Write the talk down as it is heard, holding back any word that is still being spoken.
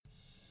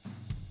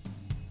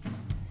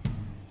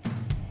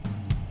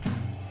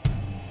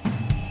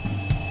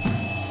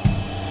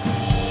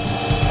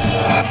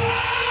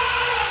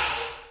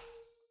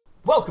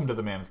Welcome to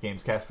the Mammoth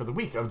Games Cast for the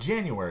week of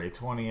January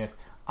 20th.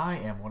 I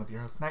am one of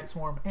your hosts, Night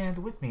Swarm, and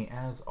with me,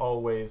 as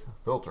always,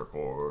 Filter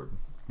Cord.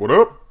 What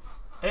up?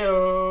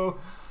 Heyo!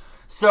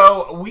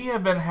 So, we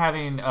have been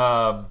having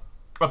a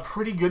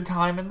pretty good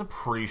time in the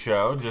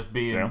pre-show, just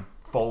being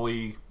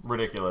fully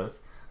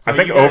ridiculous. So I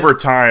think over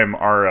time,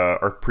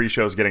 our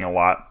pre-show is getting a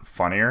lot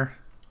funnier.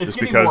 It's just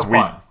getting because more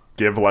fun. We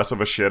give less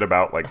of a shit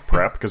about like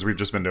prep because we've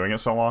just been doing it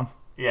so long.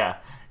 Yeah.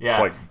 It's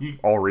like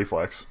all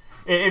reflex.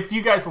 If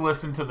you guys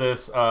listen to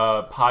this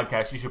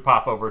podcast, you should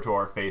pop over to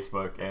our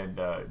Facebook and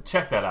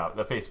check that out,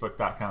 the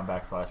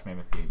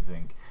facebook.com/Mammoth Games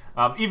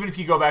Inc. Even if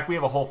you go back, we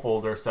have a whole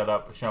folder set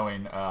up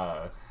showing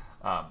all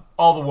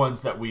the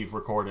ones that we've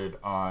recorded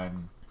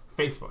on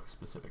Facebook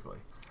specifically.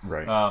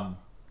 Right.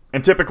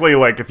 And typically,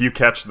 like, if you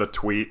catch the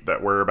tweet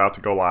that we're about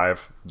to go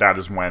live, that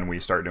is when we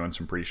start doing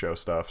some pre-show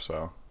stuff.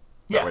 So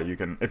that way you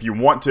can, if you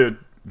want to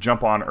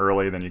jump on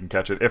early, then you can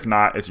catch it. If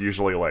not, it's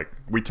usually like,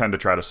 we tend to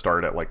try to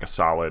start at like a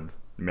solid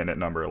minute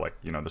number. Like,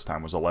 you know, this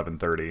time was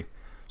 11:30.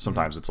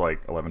 Sometimes it's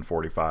like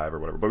 11:45 or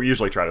whatever. But we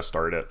usually try to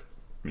start at,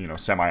 you know,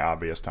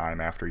 semi-obvious time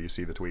after you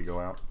see the tweet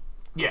go out.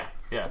 Yeah.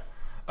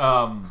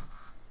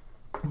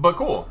 But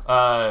cool.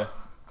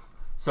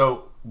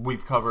 So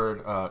we've covered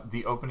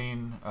the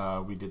opening.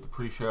 We did the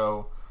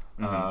pre-show.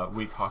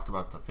 We talked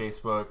about the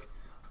Facebook.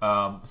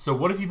 So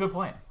what have you been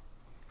playing?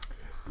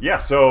 Yeah,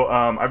 so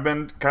I've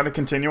been kind of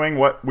continuing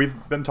what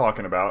we've been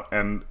talking about,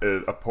 and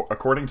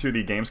according to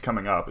the games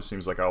coming up, it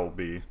seems like I'll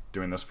be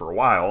doing this for a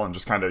while, and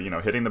just kind of, you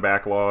know, hitting the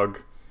backlog,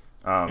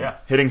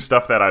 hitting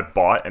stuff that I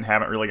bought and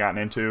haven't really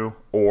gotten into,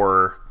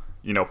 or,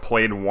 you know,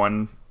 played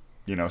one,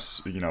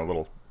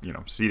 little,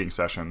 seeding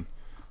session,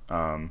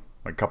 like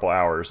a couple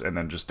hours, and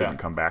then just didn't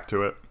come back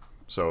to it.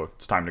 So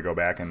it's time to go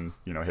back and,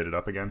 hit it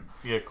up again.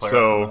 Yeah, clear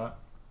up some of that.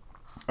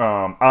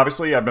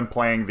 Obviously, I've been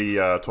playing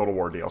the Total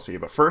War DLC,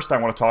 but first I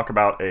want to talk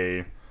about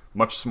a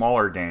much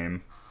smaller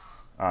game.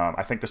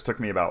 I think this took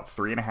me about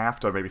 3.5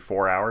 to maybe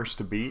 4 hours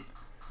to beat.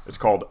 It's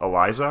called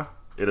Eliza.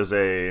 It is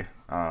a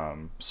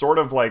sort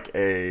of like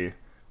a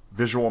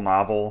visual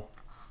novel,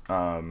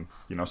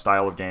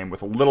 style of game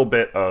with a little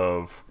bit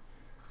of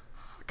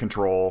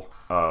control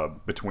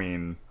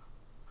between,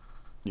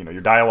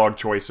 your dialogue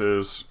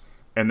choices,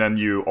 and then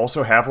you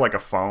also have like a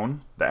phone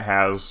that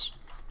has...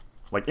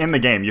 Like, in the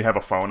game, you have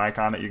a phone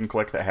icon that you can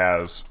click that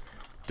has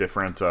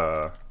different,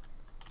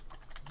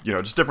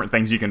 just different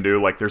things you can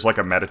do. Like, there's, like,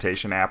 a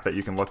meditation app that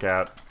you can look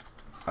at.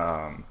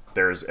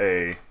 There's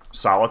a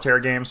solitaire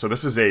game. So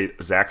this is a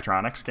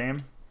Zachtronics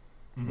game,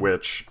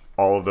 which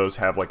all of those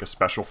have, like, a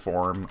special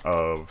form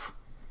of,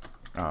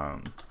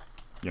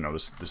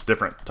 this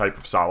different type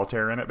of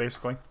solitaire in it,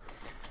 basically.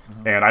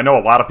 And I know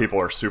a lot of people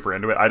are super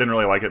into it. I didn't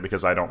really like it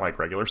because I don't like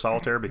regular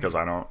solitaire, because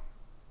I don't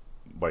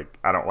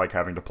like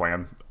having to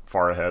plan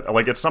far ahead.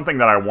 Like, it's something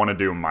that I want to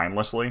do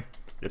mindlessly.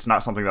 It's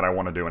not something that I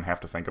want to do and have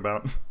to think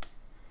about.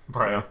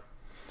 Right. Yeah.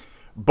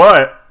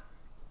 But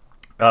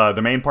the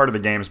main part of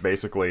the game is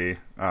basically,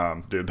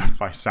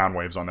 my sound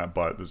waves on that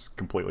butt is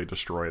completely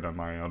destroyed on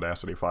my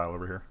Audacity file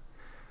over here.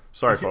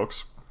 Sorry,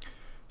 folks.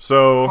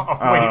 So,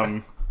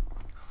 wait,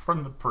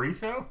 from the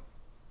pre-show?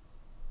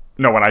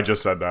 No, when I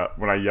just said that,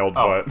 when I yelled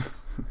butt.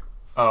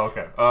 Oh,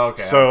 okay.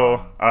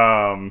 So,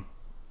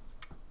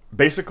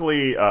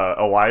 basically,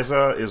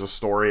 Eliza is a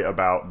story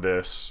about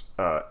this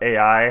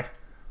AI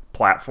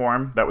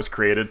platform that was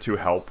created to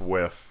help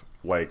with,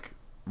 like,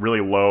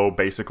 really low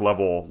basic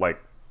level,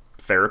 like,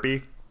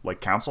 therapy,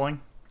 like counseling.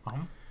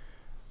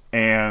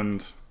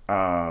 And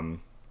the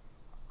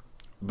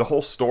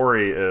whole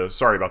story is...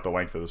 Sorry about the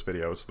length of this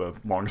video. It's the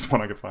longest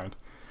one I could find.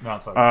 No,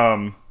 it's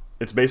okay.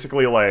 It's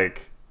basically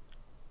like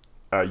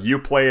you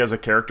play as a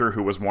character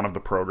who was one of the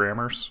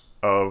programmers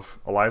of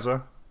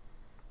Eliza,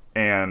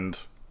 and...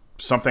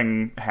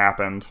 something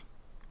happened,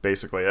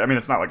 basically. I mean,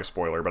 it's not like a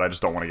spoiler, but I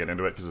just don't want to get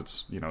into it because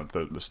it's,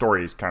 the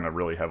story kind of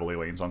really heavily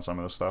leans on some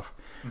of this stuff.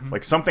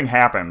 Like, something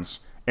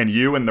happens, and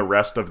you and the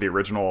rest of the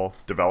original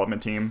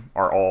development team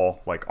are all,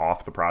 like,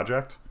 off the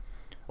project.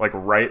 Like,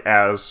 right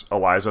as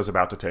Eliza's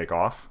about to take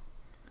off.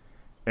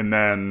 And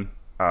then,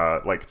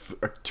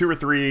 2 or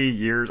 3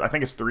 years, I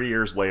think it's 3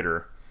 years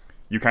later,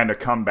 you kind of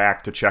come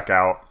back to check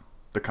out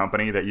the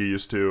company that you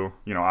used to,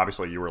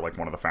 obviously you were, like,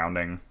 one of the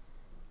founding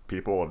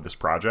people of this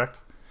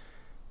project.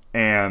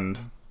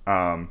 And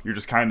you're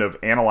just kind of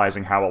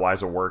analyzing how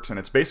Eliza works. And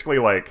it's basically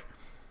like,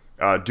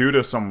 due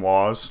to some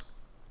laws,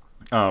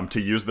 to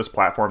use this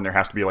platform, there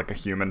has to be like a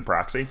human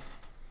proxy.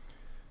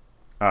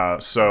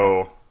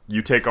 So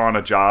you take on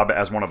a job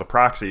as one of the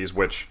proxies,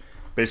 which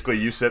basically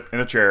you sit in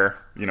a chair,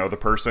 the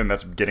person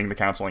that's getting the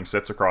counseling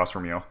sits across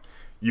from you.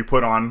 You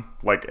put on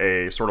like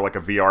a sort of like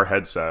a VR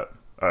headset.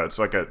 It's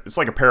like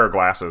a pair of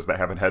glasses that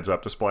have a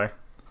heads-up display.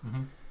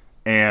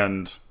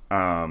 And...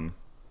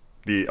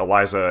 the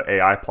Eliza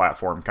AI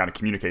platform kind of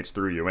communicates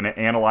through you, and it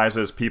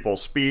analyzes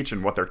people's speech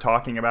and what they're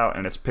talking about,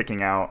 and it's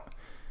picking out,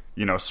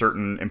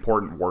 certain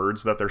important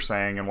words that they're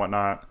saying and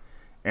whatnot.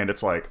 And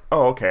it's like,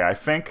 oh, okay, I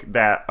think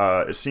that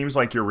it seems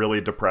like you're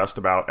really depressed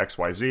about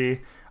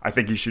XYZ. I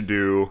think you should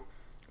do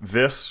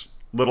this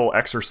little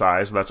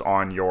exercise that's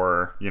on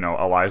your,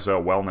 Eliza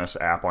Wellness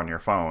app on your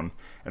phone.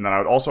 And then I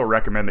would also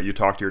recommend that you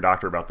talk to your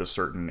doctor about this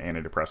certain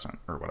antidepressant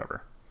or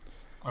whatever.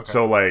 Okay.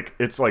 So, like,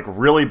 it's, like,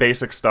 really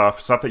basic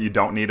stuff that you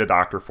don't need a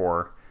doctor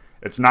for.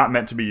 It's not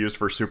meant to be used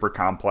for super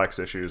complex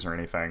issues or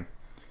anything.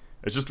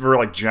 It's just for,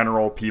 like,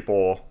 general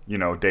people,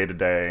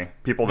 day-to-day,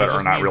 people that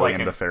are not really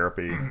into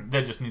therapy.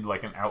 They just need,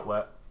 like, an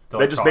outlet.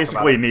 They just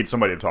basically need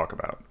somebody to talk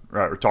about,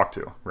 right, or talk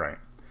to, right?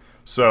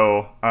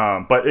 So,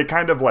 but it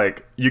kind of,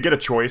 like, you get a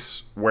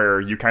choice where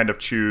you kind of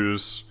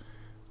choose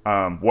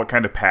what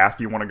kind of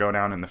path you want to go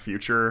down in the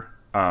future.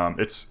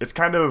 It's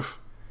kind of...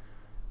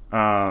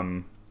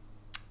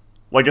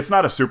 like, it's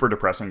not a super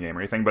depressing game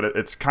or anything, but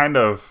it's kind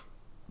of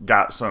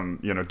got some,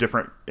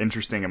 different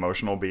interesting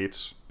emotional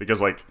beats.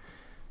 Because, like,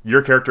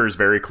 your character is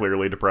very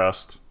clearly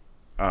depressed.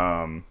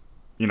 A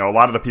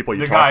lot of the people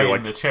you talk to... The guy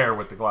in the chair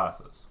with the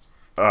glasses.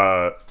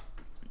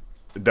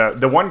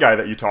 The one guy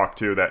that you talk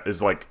to that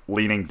is, like,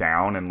 leaning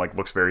down and, like,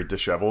 looks very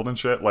disheveled and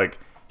shit, like,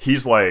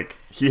 he's, like...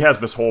 He has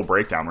this whole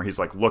breakdown where he's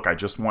like, look, I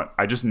just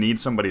need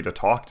somebody to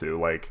talk to.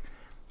 Like,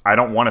 I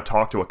don't want to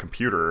talk to a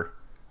computer...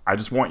 I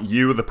just want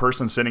you, the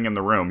person sitting in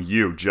the room,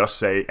 you, just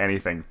say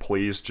anything.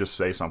 Please just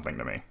say something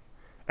to me.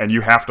 And you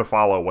have to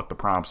follow what the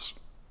prompts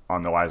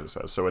on the Eliza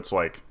says. So it's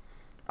like,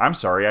 I'm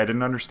sorry, I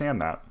didn't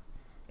understand that.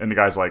 And the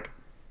guy's like,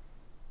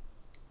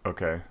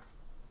 okay,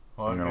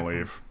 well, I'm going to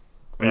leave.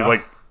 And he's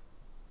like,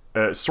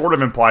 it sort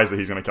of implies that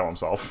he's going to kill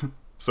himself.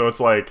 So it's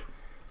like,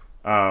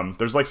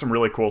 there's like some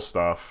really cool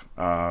stuff.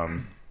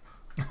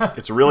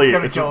 It's really... He's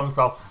going to kill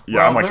himself. Yeah,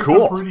 well, I'm like,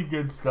 cool. Some pretty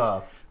good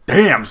stuff.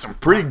 Damn, some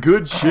pretty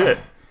good shit.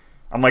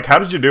 I'm like, how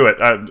did you do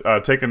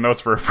it? Taking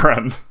notes for a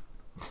friend.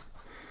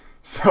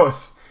 So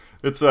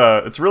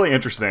it's really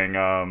interesting.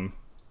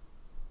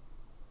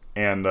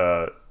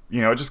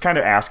 Just kind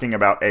of asking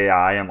about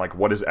AI and like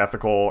what is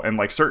ethical, and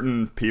like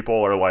certain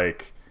people are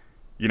like,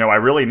 I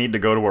really need to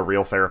go to a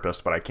real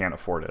therapist, but I can't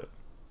afford it.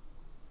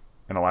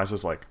 And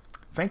Eliza's like,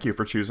 thank you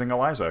for choosing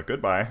Eliza.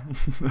 Goodbye.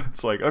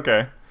 It's like,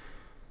 okay,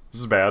 this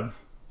is bad.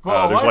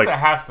 Well, Eliza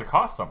has to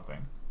cost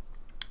something.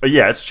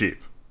 Yeah, it's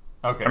cheap.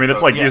 Okay, I mean,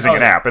 it's like using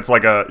an app. It's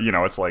like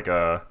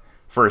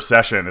for a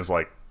session is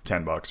like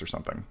 $10 or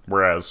something.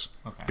 Whereas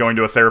going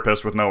to a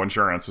therapist with no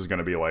insurance is going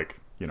to be like,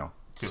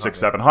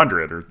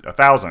 $600-700 or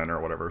 $1,000 or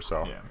whatever.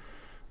 So,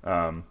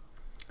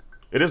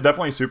 it is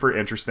definitely super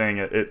interesting.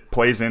 It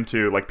plays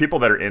into like people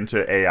that are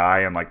into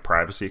AI and like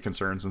privacy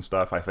concerns and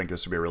stuff. I think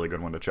this would be a really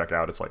good one to check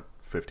out. It's like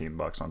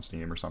 $15 on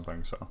Steam or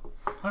something. So,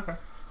 okay.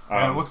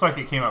 And it looks like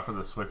it came out for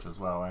the Switch as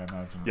well, I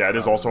imagine. Yeah, it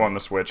is also on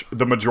the Switch.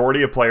 The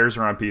majority of players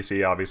are on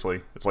PC,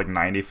 obviously. It's like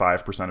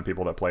 95% of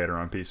people that play it are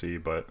on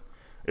PC, but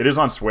it is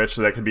on Switch,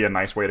 so that could be a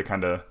nice way to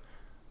kind of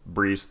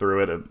breeze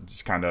through it and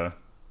just kind of...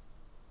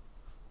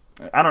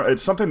 I don't know,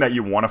 it's something that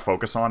you want to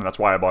focus on, and that's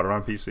why I bought it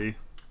on PC.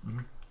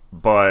 Mm-hmm.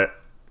 But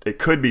it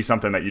could be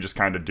something that you just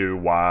kind of do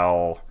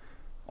while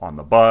on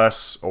the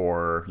bus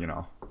or,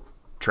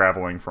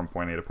 traveling from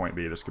point A to point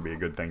B. This could be a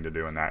good thing to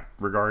do in that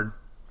regard.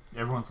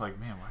 Everyone's like,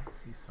 man, why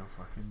is he so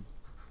fucking...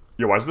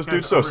 Yeah, why is this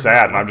dude so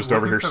sad? And I'm just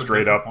over here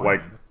straight up,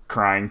 like,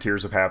 crying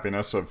tears of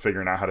happiness of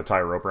figuring out how to tie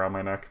a rope around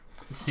my neck.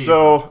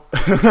 So,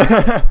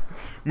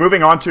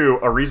 moving on to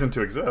A Reason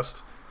to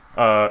Exist.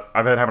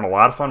 I've been having a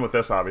lot of fun with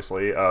this,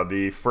 obviously.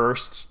 The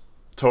first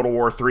Total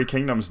War 3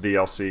 Kingdoms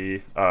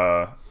DLC,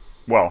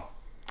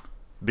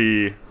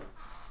 the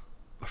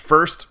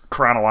first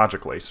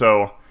chronologically.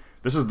 So,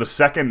 this is the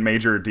second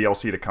major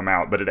DLC to come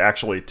out, but it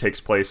actually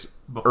takes place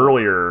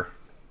earlier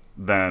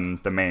than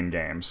the main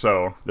game.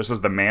 So this is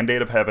the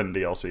Mandate of Heaven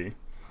DLC.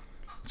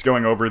 It's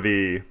going over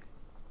the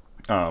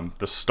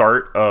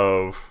start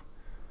of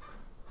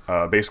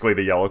basically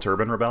the Yellow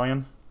Turban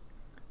Rebellion,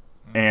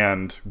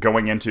 and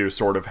going into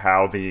sort of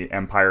how the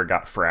Empire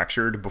got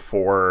fractured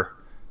before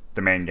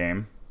the main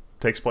game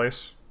takes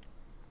place.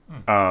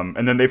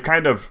 And then they've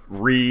kind of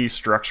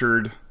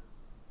restructured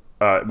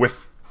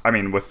with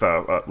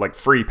like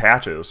free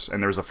patches,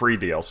 and there's a free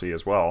DLC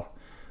as well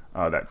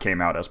that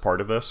came out as part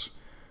of this.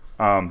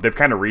 They've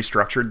kind of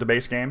restructured the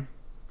base game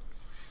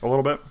a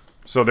little bit.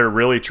 So they're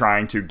really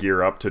trying to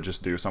gear up to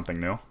just do something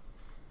new.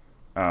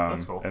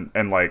 That's cool.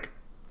 And like,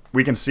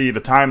 we can see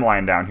the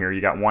timeline down here. You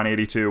got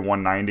 182,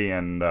 190,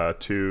 and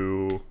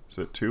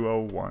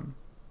 201?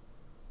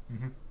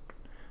 Mm-hmm.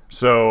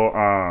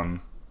 So,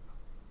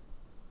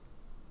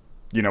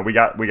 we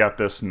got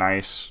this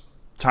nice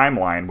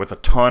timeline with a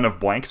ton of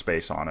blank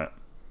space on it.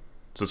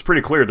 So it's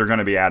pretty clear they're going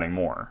to be adding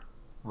more.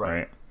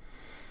 Right?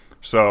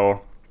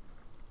 So...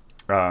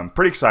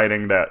 pretty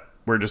exciting that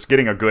we're just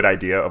getting a good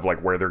idea of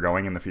like where they're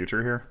going in the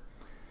future here.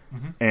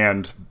 Mm-hmm.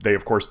 And they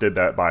of course did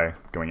that by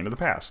going into the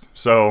past.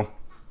 So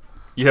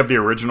you have the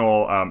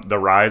original, the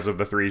rise of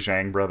the three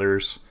Zhang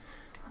brothers,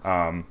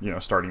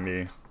 starting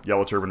the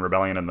Yellow Turban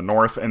Rebellion in the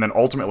north. And then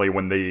ultimately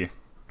when the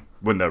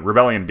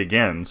rebellion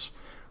begins,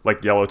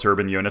 like Yellow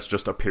Turban units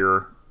just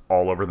appear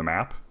all over the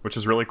map, which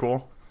is really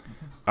cool.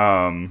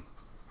 Mm-hmm.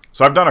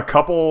 So I've done a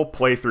couple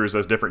playthroughs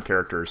as different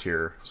characters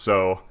here.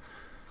 So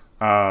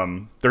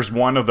there's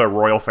one of the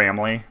royal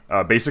family,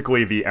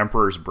 basically the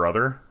emperor's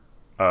brother,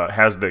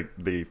 has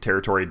the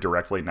territory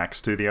directly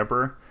next to the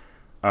Emperor.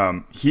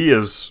 He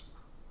is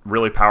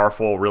really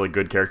powerful, really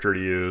good character to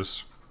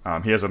use.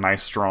 He has a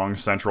nice, strong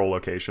central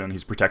location.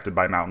 He's protected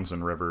by mountains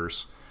and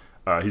rivers.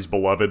 He's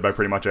beloved by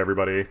pretty much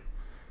everybody.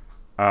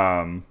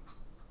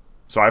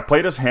 So I've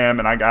played as him,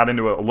 and I got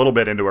into a little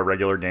bit into a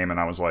regular game, and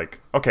I was like,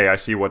 okay, I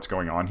see what's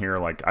going on here.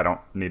 Like, I don't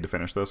need to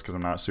finish this because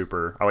I'm not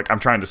super. I'm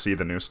trying to see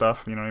the new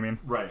stuff. You know what I mean?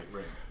 Right.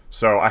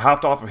 So I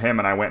hopped off of him,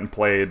 and I went and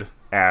played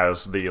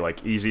as the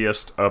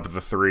easiest of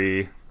the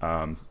three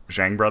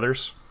Zhang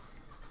brothers,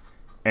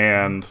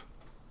 and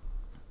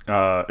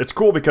it's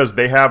cool because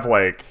they have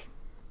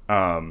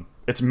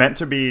it's meant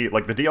to be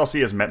the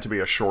DLC is meant to be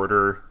a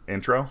shorter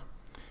intro.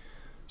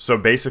 So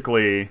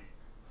basically,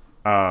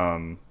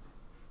 you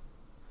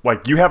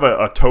have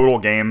a total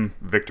game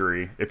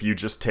victory if you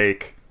just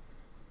take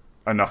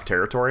enough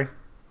territory.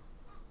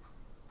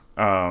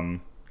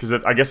 Because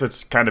I guess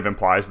it's kind of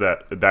implies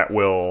that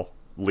will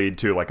lead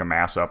to a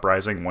mass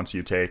uprising once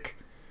you take,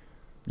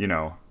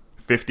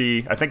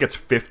 50. I think it's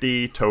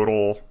 50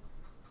 total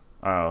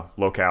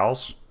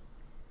locales.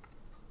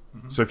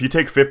 Mm-hmm. So if you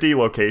take 50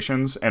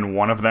 locations and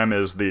one of them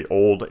is the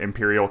old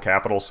imperial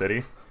capital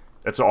city,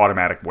 it's an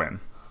automatic win.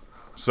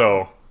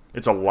 So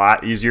it's a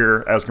lot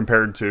easier as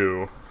compared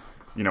to,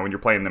 when you're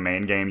playing the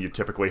main game, you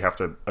typically have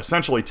to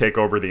essentially take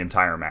over the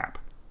entire map.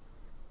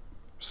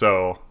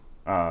 So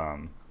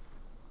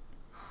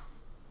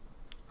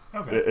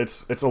okay.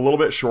 It's a little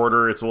bit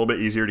shorter, it's a little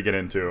bit easier to get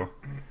into,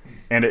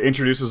 and it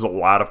introduces a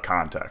lot of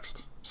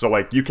context.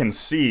 So you can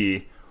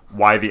see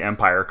why the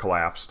Empire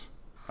collapsed,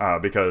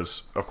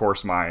 because of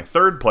course my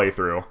third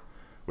playthrough,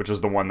 which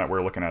is the one that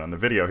we're looking at in the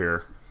video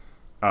here,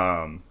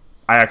 I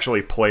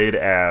actually played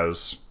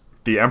as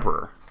the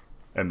Emperor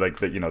and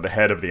the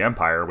head of the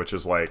Empire, which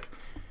is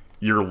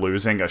you're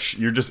losing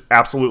you're just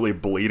absolutely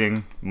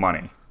bleeding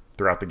money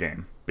throughout the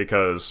game,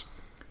 because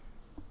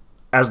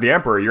as the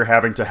Emperor, you're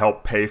having to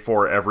help pay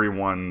for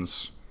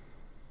everyone's,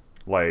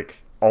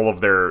 all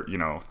of their,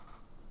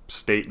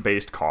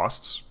 state-based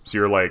costs. So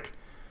you're,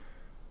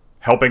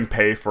 helping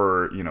pay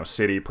for,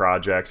 city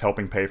projects,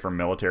 helping pay for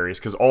militaries,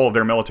 because all of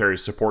their militaries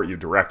support you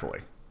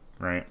directly,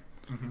 right?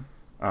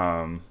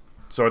 Mm-hmm.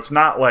 So it's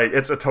not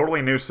it's a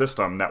totally new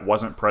system that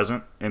wasn't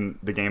present in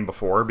the game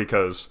before,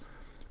 because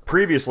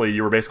previously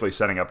you were basically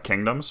setting up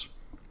kingdoms.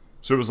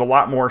 So it was a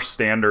lot more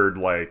standard,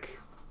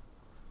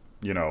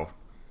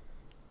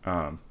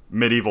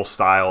 medieval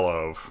style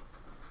of,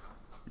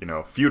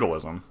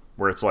 feudalism,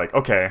 where it's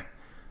okay,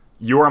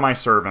 you are my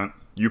servant,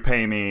 you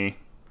pay me,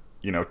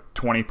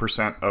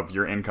 20% of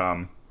your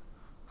income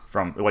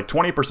from,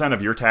 20%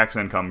 of your tax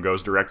income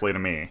goes directly to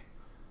me,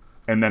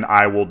 and then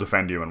I will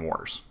defend you in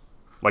wars.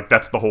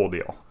 That's the whole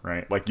deal,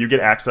 right? You get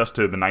access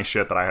to the nice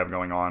shit that I have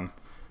going on,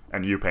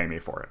 and you pay me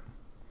for it.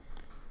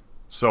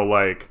 So,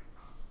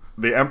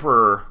 the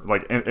Emperor,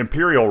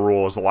 Imperial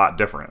rule is a lot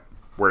different,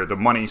 where the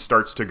money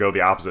starts to go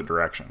the opposite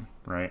direction,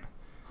 right?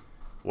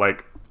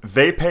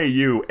 They pay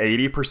you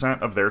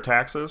 80% of their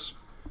taxes,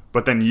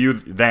 but then you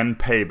then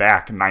pay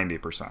back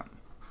 90%.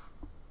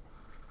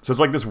 So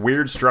it's this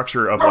weird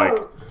structure of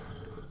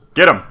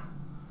get them.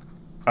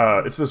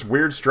 It's this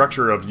weird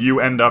structure of you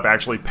end up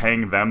actually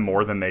paying them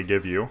more than they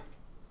give you.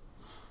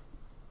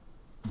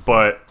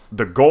 But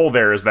the goal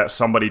there is that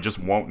somebody just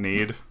won't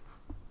need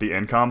the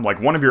income.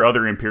 One of your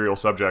other imperial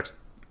subjects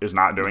is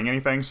not doing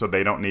anything, so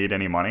they don't need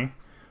any money.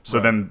 So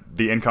right. Then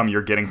the income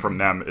you're getting from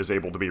them is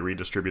able to be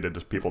redistributed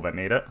to people that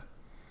need it.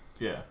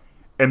 Yeah.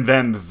 And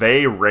then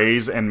they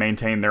raise and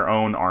maintain their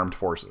own armed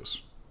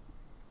forces.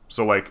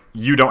 So,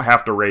 you don't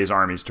have to raise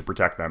armies to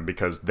protect them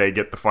because they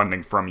get the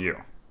funding from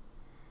you.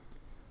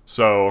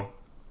 So,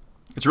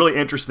 it's really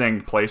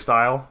interesting play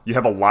style. You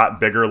have a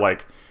lot bigger,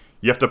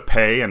 you have to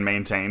pay and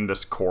maintain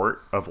this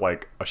court of,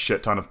 a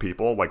shit ton of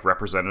people,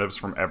 representatives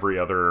from every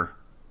other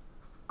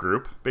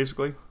group,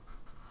 basically.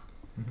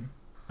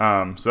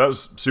 Mm-hmm. So that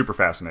was super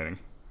fascinating.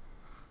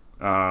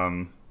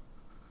 And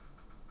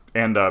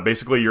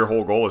basically your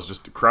whole goal is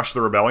just to crush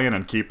the rebellion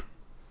and keep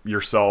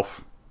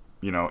yourself,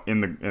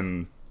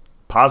 in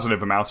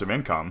positive amounts of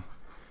income.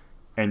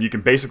 And you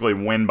can basically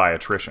win by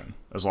attrition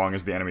as long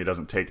as the enemy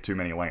doesn't take too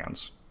many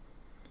lands.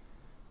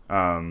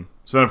 So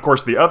then, of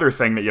course, the other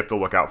thing that you have to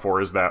look out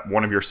for is that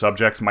one of your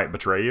subjects might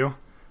betray you,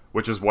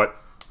 which is what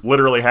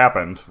literally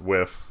happened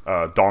with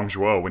Dong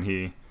Zhuo when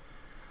he...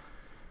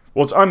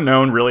 Well, it's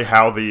unknown really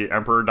how the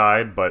Emperor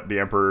died, but the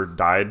Emperor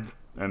died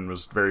and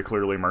was very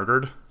clearly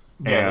murdered.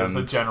 Yeah, there's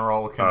a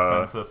general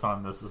consensus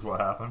on this is what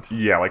happened.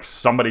 Yeah,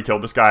 somebody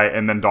killed this guy,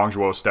 and then Dong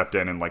Zhuo stepped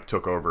in and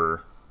took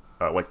over,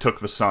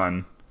 took the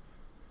sun,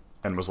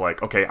 and was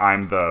okay,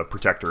 I'm the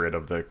protectorate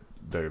of the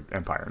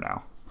Empire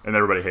now, and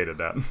everybody hated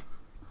that.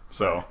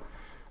 So,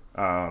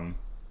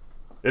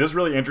 it is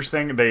really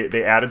interesting.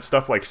 They added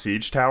stuff like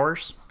siege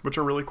towers, which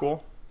are really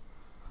cool.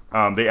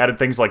 They added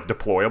things like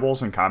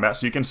deployables in combat,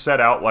 so you can set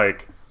out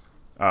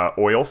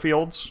oil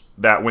fields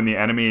that when the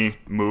enemy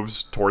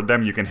moves toward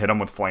them, you can hit them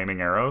with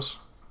flaming arrows.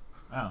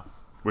 Oh.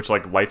 Which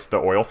lights the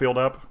oil field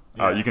up.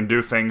 Yeah. You can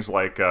do things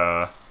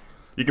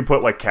you can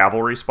put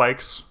cavalry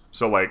spikes.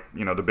 So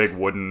the big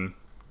wooden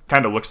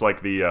kind of looks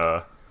like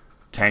the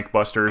tank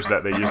busters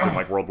that they used in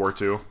like World War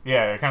II.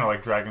 Yeah, kind of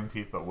like dragon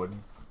teeth, but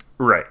wooden.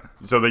 Right.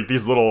 So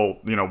these little,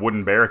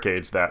 wooden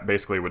barricades that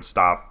basically would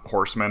stop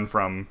horsemen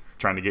from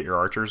trying to get your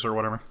archers or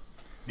whatever.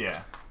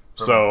 Yeah.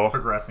 So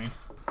progressing.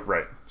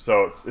 Right.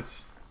 So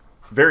it's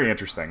very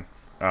interesting.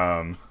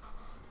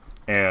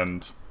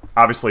 And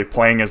obviously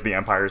playing as the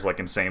Empire is like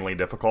insanely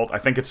difficult. I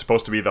think it's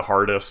supposed to be the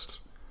hardest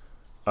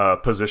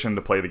position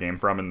to play the game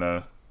from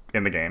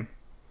in the game.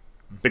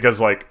 Because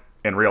like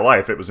in real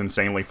life it was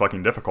insanely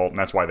fucking difficult, and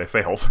that's why they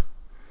failed.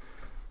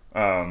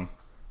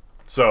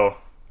 So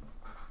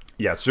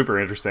yeah, it's super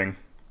interesting.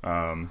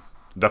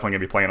 Definitely gonna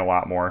be playing a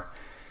lot more.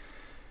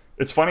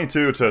 It's funny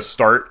too to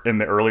start in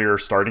the earlier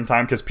starting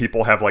time because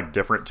people have like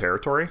different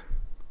territory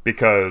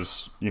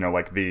because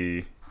like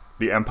the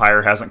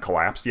Empire hasn't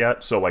collapsed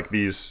yet, so like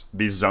these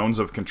zones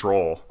of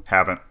control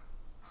haven't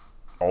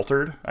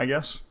altered, I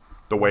guess,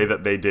 the way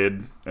that they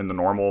did in the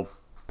normal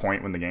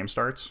point when the game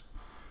starts.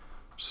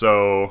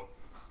 So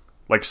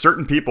like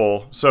certain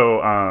people,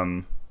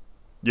 one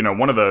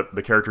of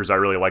the characters I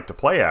really like to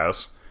play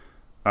as,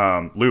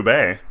 Liu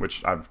Bei,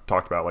 which I've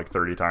talked about like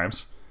 30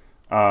 times.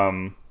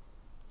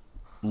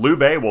 Liu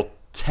Bei will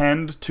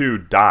tend to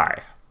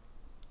die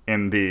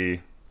in the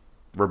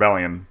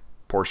rebellion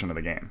portion of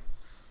the game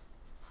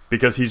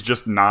because he's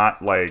just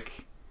not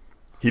like,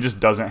 he just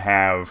doesn't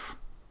have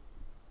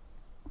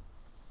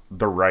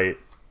the right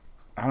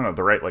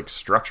like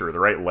structure, the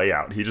right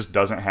layout. He just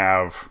doesn't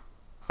have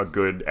a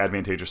good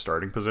advantageous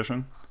starting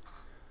position.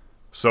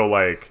 So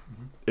like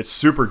it's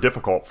super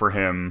difficult for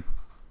him.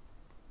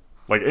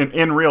 Like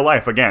in real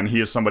life, again, he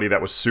is somebody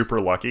that was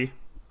super lucky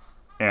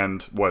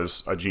and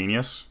was a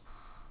genius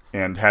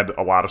and had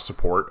a lot of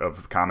support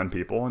of common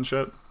people and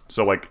shit.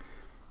 So like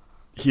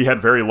he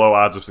had very low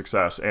odds of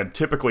success, and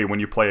typically when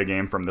you play a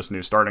game from this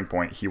new starting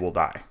point, he will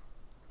die,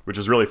 which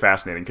is really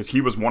fascinating because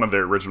he was one of the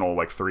original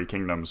like Three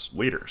Kingdoms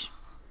leaders.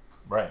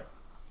 Right.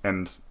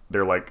 And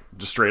they're like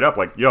just straight up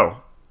like, yo,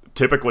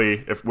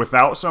 typically if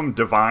without some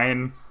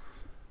divine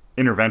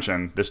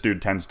intervention, this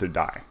dude tends to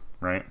die,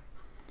 right?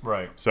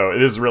 Right. So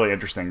it is really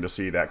interesting to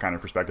see that kind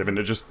of perspective, and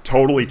it just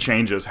totally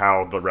changes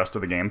how the rest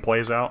of the game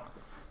plays out,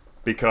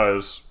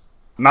 because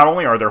not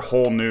only are there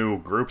whole new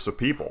groups of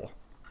people,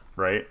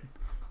 right,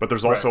 but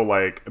there's also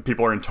like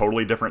people are in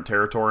totally different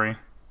territory,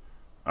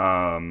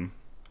 and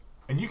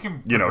you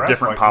can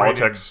different like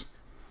politics.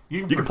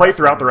 You can play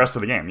throughout the rest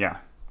of the game. Yeah.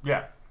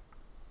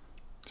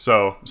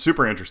 So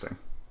super interesting.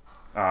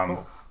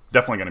 Cool.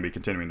 Definitely going to be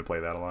continuing to play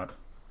that a lot.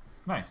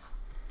 Nice.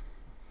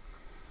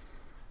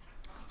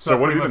 So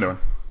what have you been doing?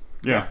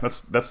 Yeah,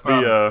 that's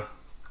the.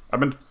 I've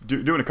been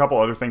doing a couple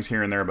other things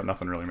here and there, but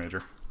nothing really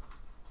major.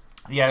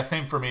 Yeah,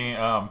 same for me.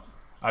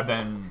 I've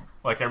been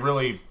I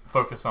really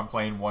focused on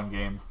playing one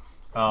game.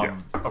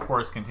 Of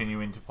course,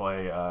 continuing to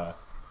play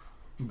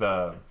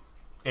the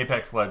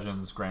Apex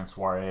Legends Grand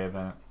Soiree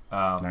event.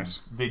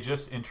 Nice. They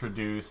just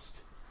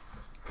introduced,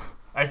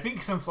 I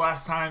think since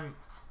last time,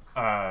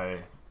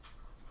 last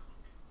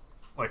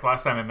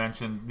time I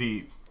mentioned,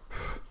 the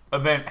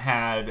event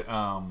had.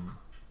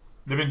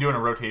 They've been doing a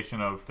rotation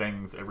of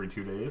things every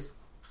 2 days.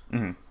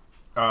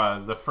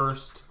 Mm-hmm. The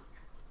first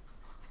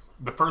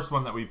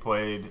one that we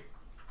played.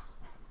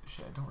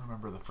 Shit, I don't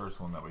remember the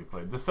first one that we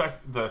played.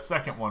 The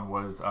second one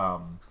was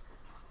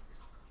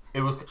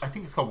it was, I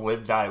think it's called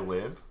Live Die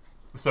Live.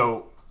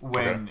 So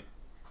when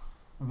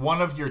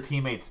one of your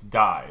teammates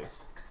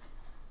dies,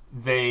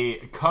 they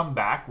come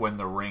back when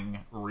the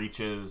ring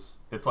reaches.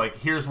 It's like,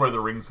 here's where the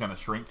ring's going to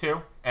shrink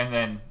to, and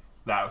then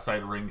the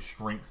outside ring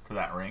shrinks to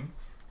that ring.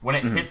 When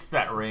it hits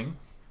that ring,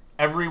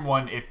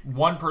 if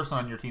one person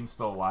on your team's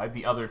still alive,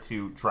 the other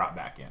two drop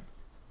back in.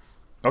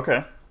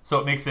 Okay. So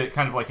it makes it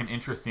kind of like an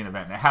interesting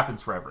event. And it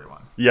happens for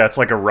everyone. Yeah, it's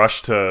like a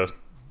rush to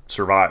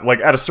survive. Like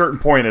at a certain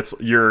point, it's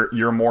you're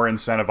more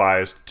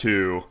incentivized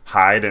to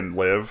hide and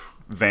live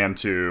than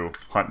to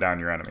hunt down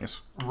your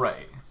enemies.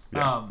 Right.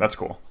 Yeah, that's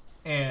cool.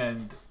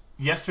 And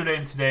yesterday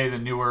and today, the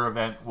newer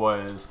event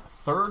was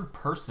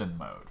third-person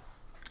mode.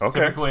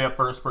 Okay. Typically a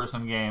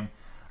first-person game.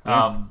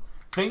 Yeah.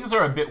 Things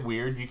are a bit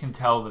weird. You can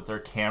tell that their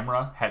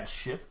camera had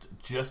shifted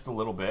just a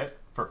little bit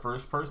for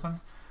first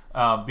person,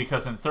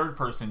 because in third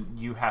person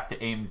you have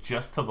to aim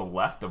just to the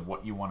left of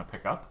what you want to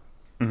pick up.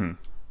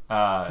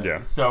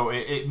 Mm-hmm. So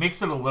it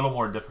makes it a little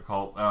more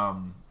difficult.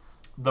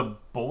 The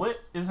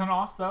bullet isn't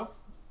off though,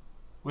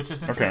 which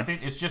is interesting.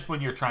 Okay. It's just when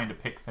you're trying to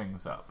pick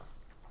things up.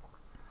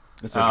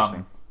 It's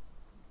interesting.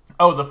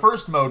 The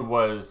first mode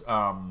was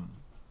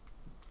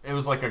it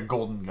was like a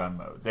golden gun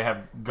mode. They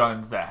have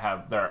guns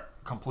that they're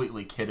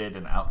completely kitted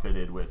and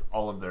outfitted with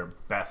all of their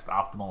best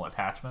optimal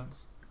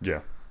attachments. Yeah.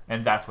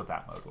 And that's what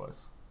that mode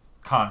was.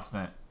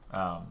 Constant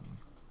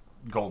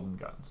golden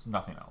guns,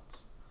 nothing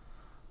else.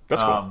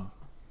 That's cool.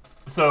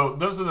 So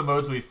those are the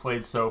modes we've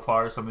played so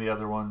far. Some of the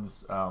other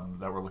ones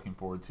that we're looking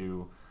forward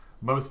to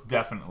most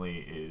definitely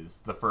is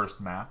the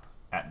first map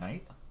at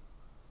night.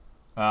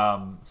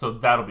 So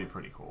that'll be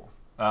pretty cool.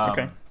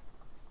 Okay.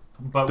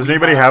 But does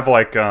anybody have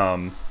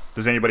an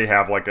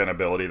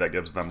ability that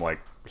gives them like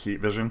heat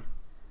vision?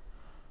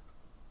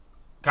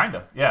 Kind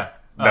of, yeah.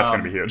 That's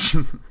going to be huge.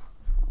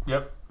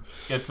 Yep.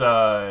 It's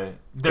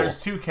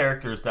there's two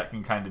characters that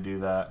can kind of do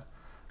that.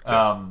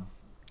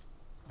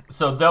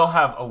 So they'll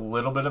have a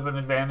little bit of an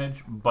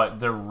advantage, but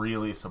they're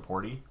really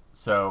supporty.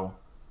 So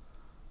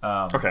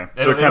okay,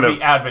 so it'll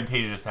be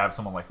advantageous to have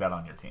someone like that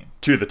on your team.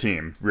 To the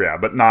team, yeah,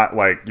 but not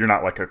like you're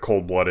not like a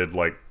cold-blooded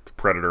like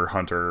predator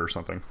hunter or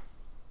something.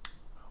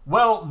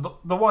 Well,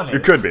 the one is,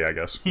 it could be, I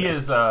guess. He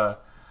is. I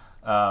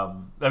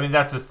mean,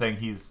 that's his thing.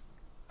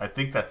 I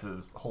think that's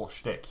his whole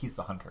shtick. He's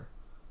the hunter.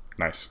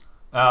 Nice.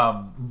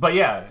 But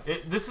yeah,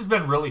 this has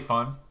been really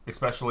fun,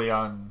 especially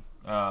on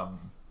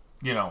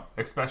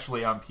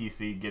especially on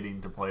PC,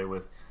 getting to play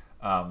with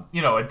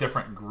a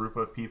different group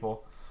of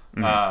people.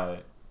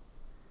 Mm-hmm.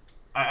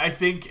 I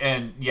think,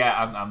 and yeah,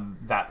 I'm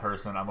that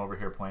person. I'm over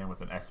here playing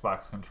with an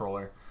Xbox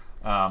controller.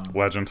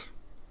 Legend.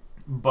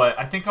 But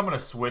I think I'm going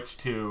to switch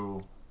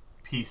to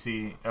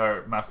PC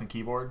or mouse and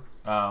keyboard.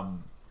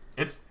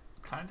 It's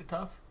kind of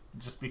tough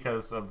just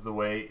because of the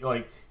way,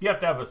 like, you have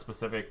to have a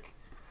specific,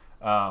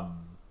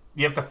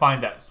 you have to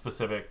find that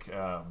specific,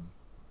 what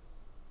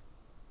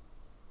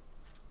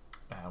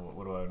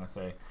do I want to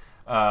say?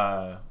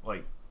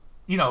 Like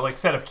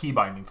set of key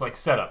bindings, like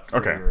setup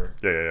for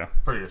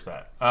for your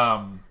set.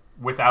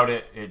 Without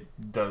it, it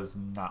does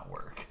not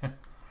work.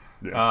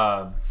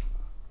 Yeah.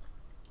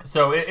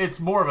 So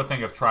it's more of a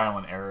thing of trial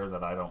and error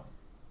that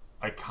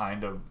I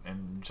kind of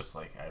am just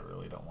like, I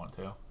really don't want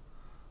to.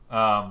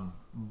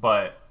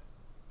 But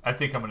I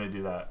think I'm going to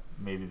do that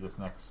maybe this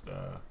next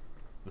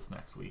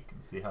week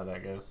and see how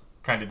that goes.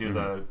 Kind of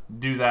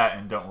do that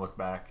and don't look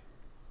back.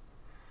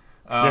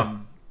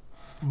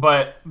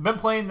 But been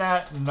playing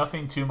that,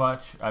 nothing too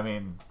much. I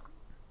mean,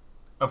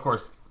 of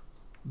course,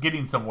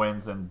 getting some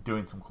wins and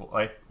doing some cool,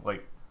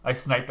 like I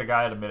sniped a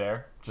guy out of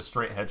midair, just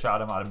straight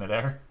headshot him out of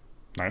midair.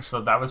 Nice.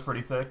 So that was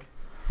pretty sick.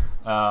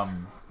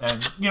 And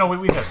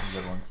we've had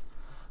some good ones.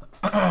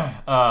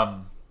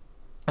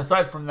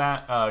 Aside from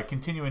that,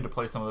 continuing to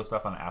play some of the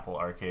stuff on Apple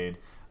Arcade.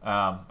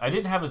 I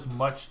didn't have as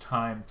much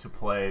time to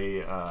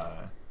play.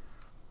 What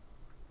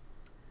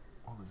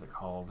was it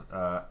called?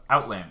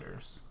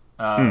 Outlanders,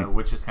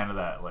 which is kind of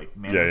that like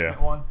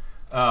management one.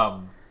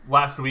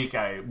 Last week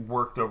I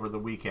worked over the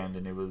weekend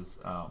and it was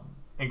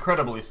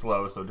incredibly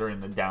slow. So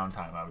during the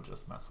downtime, I would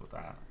just mess with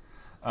that.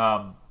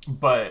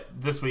 But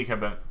this week I've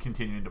been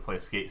continuing to play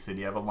Skate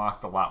City. I've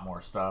unlocked a lot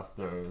more stuff.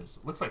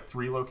 Looks like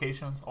 3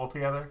 locations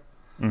altogether.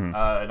 Mm-hmm.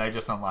 And I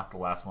just unlocked the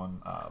last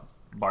one,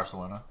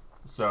 Barcelona.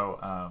 So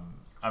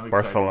I'm excited.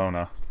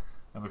 Barcelona.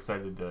 I'm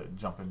excited to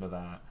jump into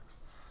that.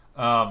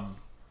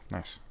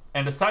 Nice.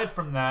 And aside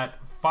from that,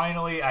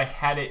 finally I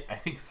had it, I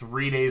think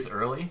 3 days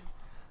early.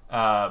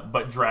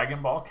 But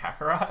Dragon Ball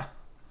Kakarot,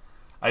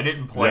 I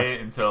didn't play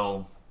it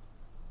until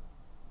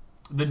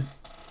the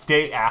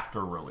day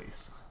after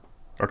release.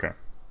 Okay.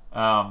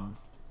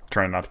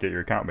 Trying not to get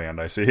your account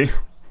banned, I see.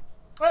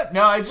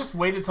 No, I just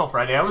waited till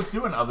Friday. I was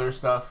doing other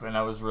stuff, and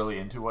I was really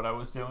into what I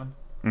was doing.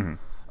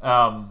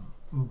 Mm-hmm.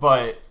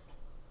 But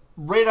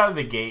right out of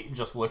the gate,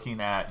 just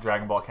looking at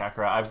Dragon Ball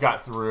Kakarot, I've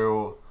got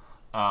through,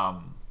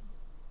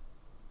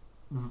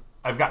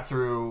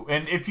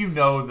 and if you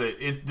know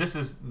that this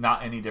is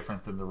not any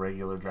different than the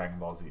regular Dragon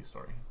Ball Z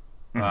story.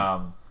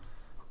 Mm-hmm.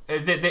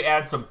 They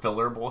add some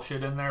filler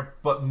bullshit in there,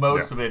 but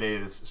most of it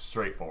is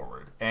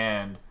straightforward.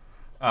 And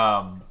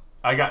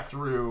I got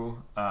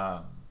through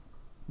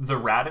the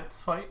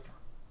Raditz fight,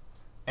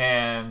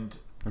 and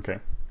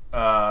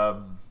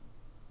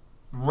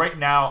right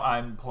now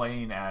I'm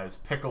playing as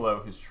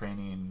Piccolo, who's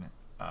training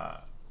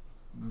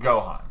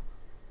Gohan,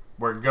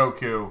 where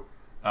Goku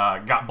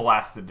got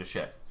blasted to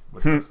shit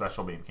with the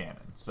special beam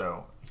cannon.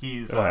 So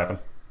he's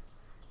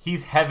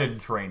heaven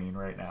training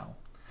right now.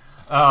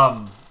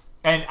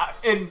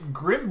 And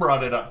Grim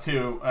brought it up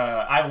too.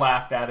 I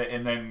laughed at it,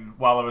 and then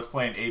while I was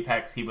playing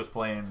Apex, he was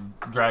playing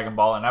Dragon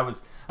Ball, and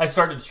I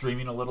started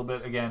streaming a little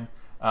bit again,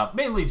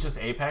 mainly just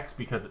Apex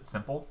because it's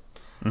simple.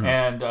 Mm-hmm.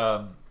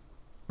 And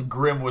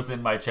Grim was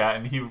in my chat,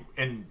 and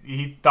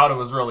he thought it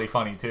was really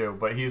funny too.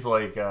 But he's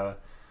like,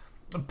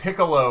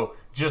 Piccolo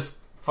just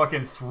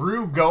fucking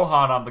threw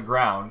Gohan on the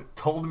ground,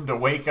 told him to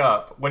wake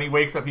up. When he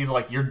wakes up, he's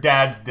like, "Your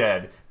dad's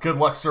dead. Good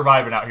luck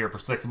surviving out here for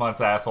 6 months,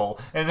 asshole."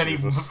 And then he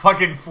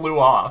fucking flew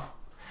off.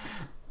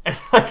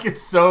 Like,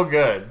 it's so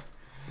good.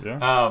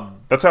 Yeah.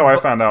 That's how I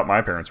found out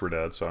my parents were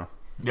dead, so.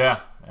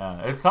 Yeah.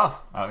 It's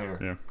tough out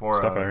here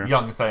for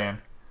young Saiyan.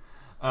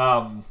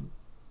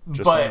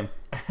 Just saying.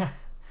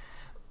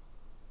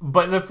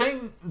 But the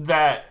thing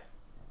that,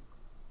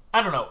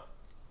 I don't know,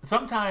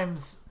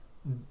 sometimes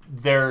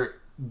their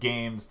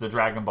games, the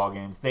Dragon Ball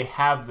games, they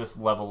have this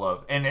level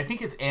of, and I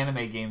think it's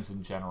anime games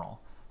in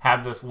general,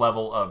 have this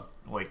level of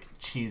like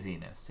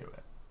cheesiness to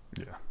it.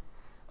 Yeah.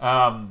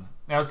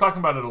 I was talking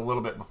about it a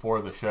little bit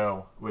before the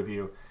show with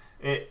you.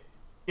 It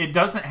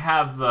doesn't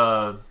have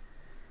the,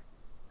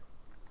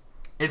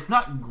 it's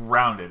not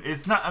grounded.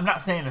 It's not, I'm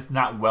not saying it's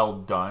not well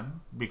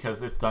done,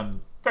 because it's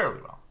done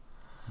fairly well.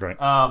 Right.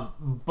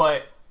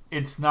 But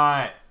it's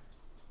not,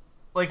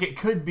 like, it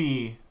could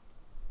be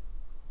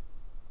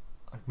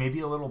like maybe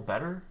a little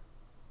better.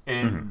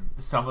 in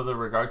some of the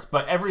regards,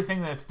 but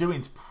everything that it's doing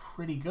is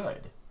pretty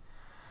good.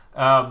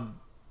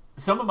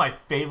 Some of my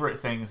favorite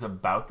things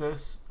about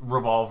this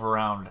revolve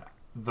around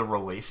the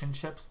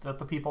relationships that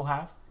the people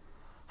have.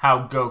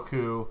 How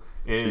Goku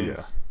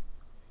is,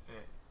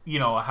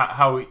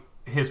 how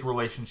his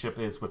relationship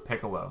is with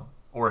Piccolo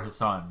or his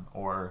son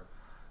or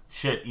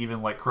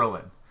even like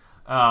Krillin.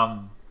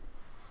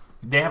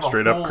 They have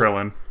straight up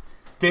Krillin.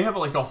 They have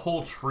like a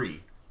whole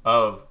tree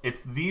of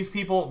it's these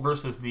people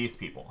versus these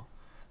people.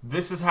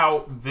 This is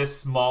how this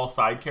small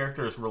side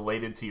character is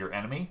related to your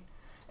enemy,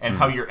 and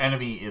how your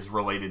enemy is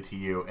related to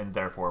you, and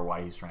therefore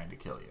why he's trying to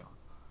kill you.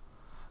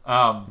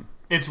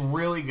 It's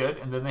really good,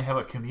 and then they have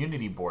a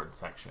community board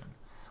section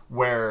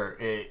where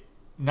it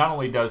not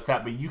only does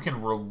that, but you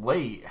can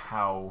relate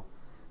how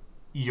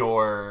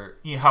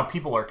how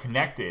people are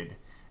connected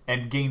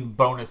and gain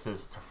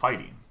bonuses to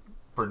fighting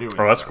for doing.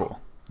 Oh, that's cool.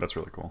 That's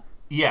really cool.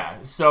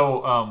 Yeah.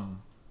 So,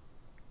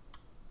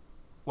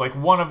 like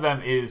one of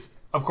them is,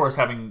 of course,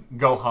 having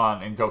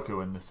Gohan and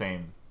Goku in the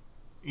same,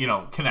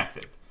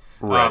 connected.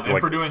 Right. And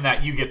for doing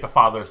that, you get the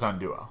father-son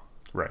duo.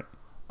 Right.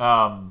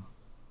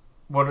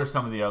 What are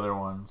some of the other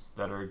ones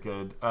that are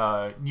good?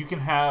 You can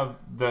have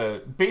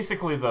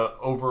basically the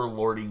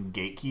overlording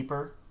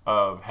gatekeeper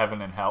of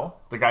heaven and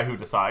hell, the guy who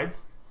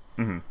decides.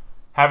 Mm-hmm.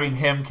 Having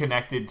him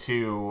connected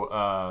to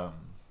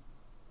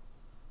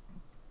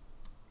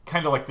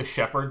kind of like the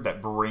shepherd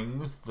that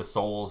brings the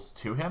souls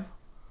to him.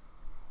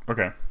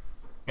 Okay.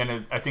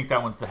 And I think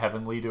that one's the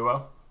heavenly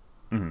duo.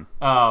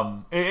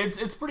 Mm-hmm.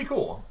 It's pretty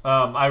cool.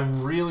 I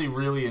really,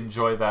 really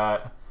enjoy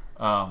that.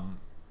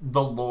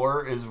 The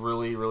lore is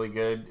really, really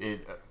good.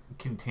 It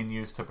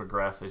continues to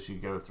progress as you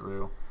go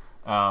through.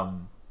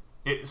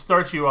 It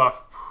starts you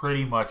off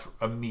pretty much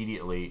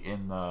immediately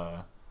in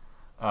the,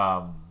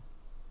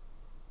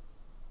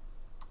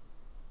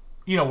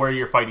 where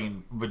you're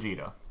fighting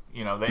Vegeta.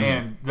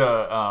 And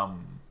the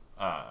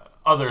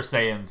other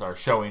Saiyans are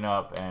showing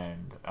up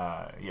and,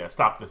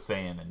 stop the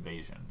Saiyan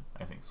invasion,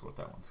 I think is what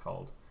that one's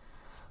called.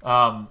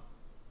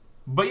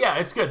 But yeah,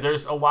 it's good.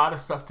 There's a lot of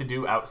stuff to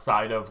do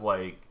outside of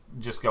like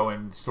just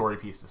going story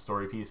piece to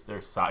story piece.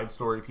 There's side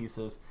story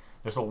pieces.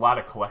 There's a lot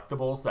of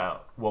collectibles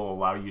that will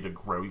allow you to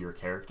grow your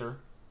character.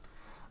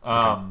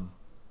 And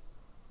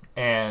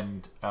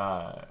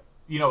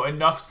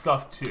enough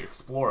stuff to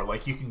explore.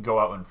 Like you can go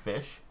out and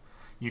fish.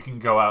 You can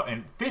go out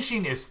and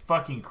fishing is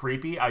fucking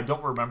creepy. I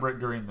don't remember it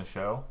during the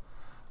show,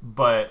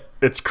 but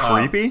it's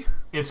creepy.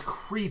 It's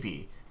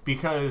creepy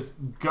because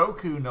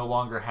Goku no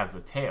longer has a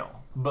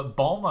tail, but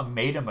Bulma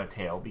made him a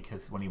tail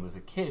because when he was a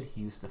kid, he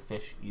used to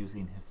fish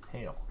using his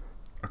tail.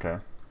 Okay.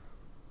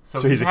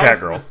 So he's a cat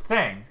girl. This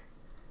thing,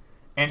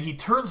 and he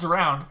turns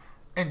around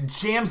and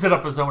jams it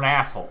up his own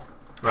asshole.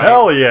 Right?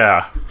 Hell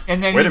yeah!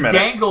 And then he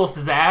dangles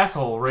his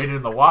asshole right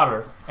in the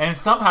water and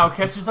somehow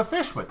catches a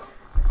fish with it.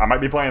 I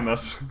might be playing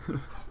this.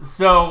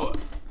 So,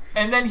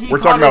 and then he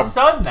taught his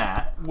son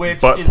that,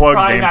 which is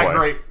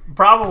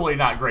probably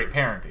not great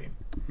parenting.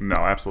 No,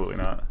 absolutely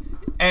not.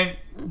 And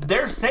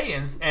they're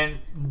Saiyans, and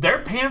their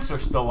pants are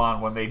still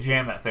on when they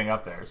jam that thing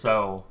up there.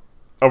 So,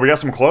 we got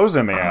some clothes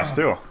in the ass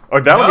too. Oh,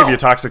 that'll give you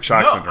toxic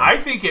shock syndrome. I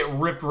think it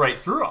ripped right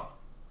through them.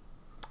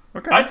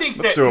 Okay, I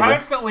think that doable.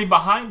 Constantly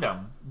behind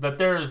them that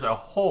there is a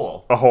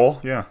hole. A hole,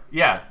 yeah.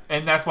 Yeah,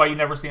 and that's why you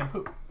never see them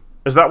poop.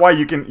 Is that why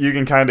you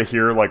can kind of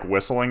hear like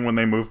whistling when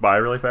they move by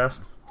really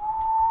fast?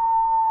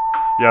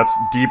 Yeah, it's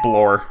deep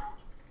lore.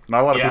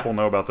 Not a lot of people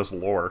know about this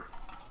lore.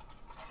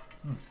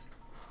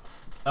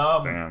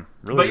 Damn,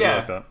 really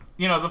like that.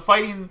 The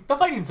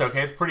fighting's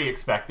okay. It's pretty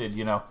expected.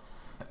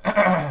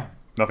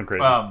 Nothing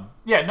crazy.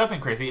 Nothing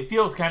crazy. It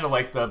feels kind of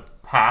like the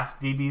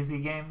past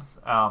DBZ games,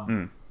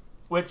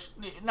 which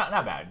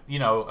not bad. You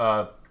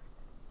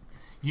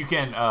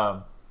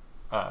can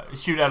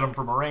shoot at them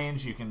from a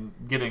range. You can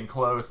get in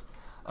close.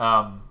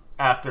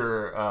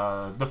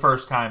 After the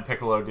first time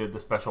Piccolo did the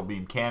special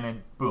beam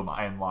cannon, boom,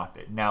 I unlocked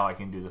it. Now I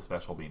can do the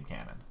special beam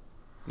cannon.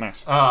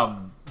 Nice.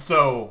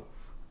 So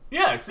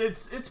yeah,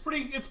 it's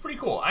pretty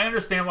cool. I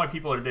understand why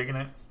people are digging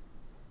it.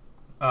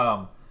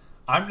 I'm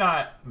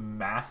not a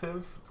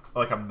massive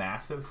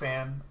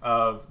fan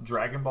of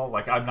Dragon Ball.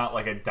 Like I'm not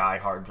like a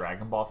diehard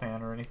Dragon Ball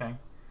fan or anything.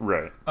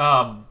 Right.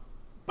 But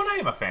I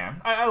am a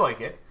fan. I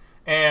like it,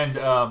 and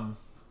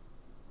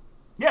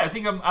I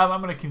think I'm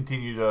gonna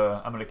continue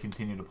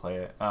to play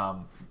it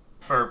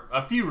for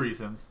a few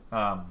reasons.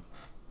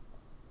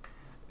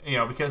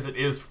 Because it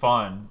is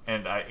fun,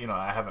 and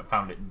I haven't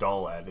found it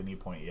dull at any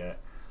point yet.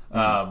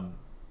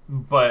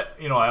 But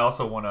I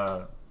also want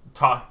to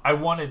talk. I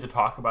wanted to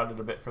talk about it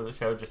a bit for the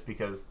show, just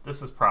because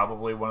this is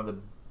probably one of the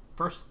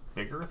first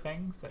bigger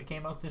things that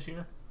came out this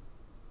year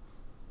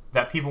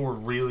that people were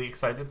really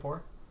excited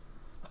for.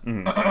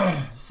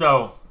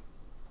 So,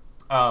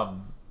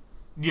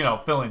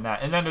 filling that,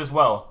 and then as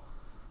well,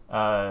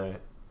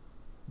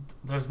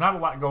 there's not a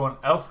lot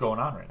else going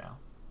on right now.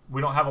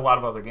 We don't have a lot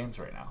of other games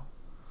right now.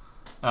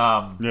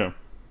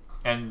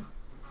 And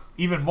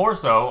even more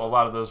so, a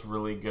lot of those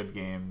really good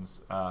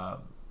games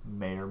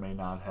may or may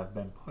not have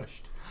been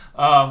pushed.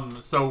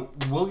 So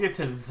we'll get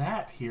to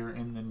that here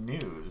in the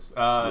news.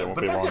 But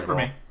that's it for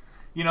me.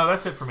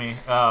 That's it for me.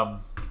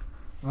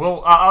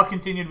 I'll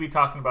continue to be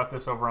talking about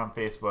this over on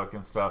Facebook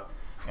and stuff.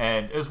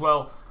 And as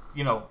well,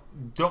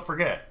 don't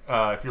forget,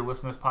 if you're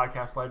listening to this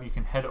podcast live, you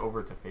can head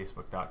over to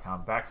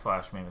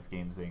facebook.com/Mammoth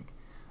Games Inc.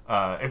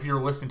 If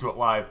you're listening to it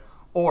live,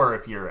 or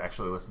if you're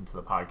actually listening to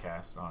the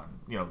podcast on,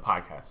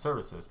 podcast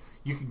services,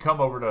 you can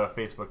come over to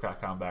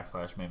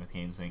facebook.com/Mammoth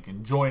Games Inc.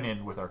 and join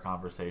in with our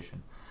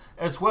conversation.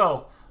 As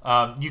well,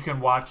 you can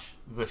watch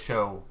the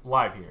show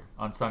live here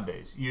on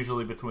Sundays,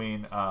 usually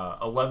between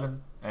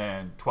 11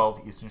 and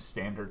 12 Eastern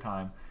Standard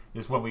Time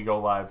is when we go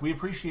live. We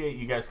appreciate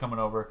you guys coming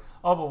over,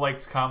 all the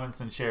likes, comments,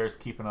 and shares,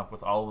 keeping up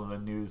with all of the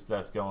news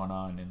that's going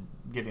on, and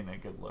getting a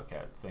good look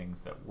at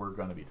things that we're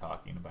going to be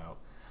talking about,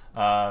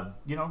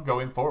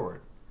 going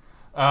forward.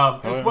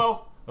 As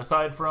well,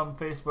 aside from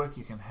Facebook,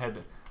 you can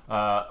head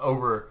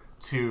over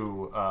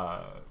to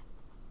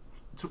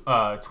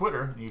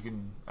Twitter. You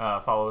can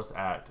follow us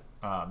at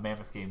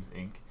Mammoth Games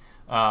Inc.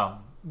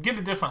 Get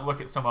a different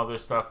look at some other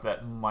stuff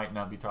that might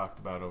not be talked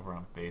about over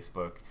on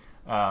Facebook.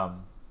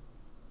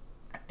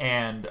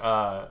 And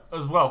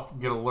as well,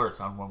 get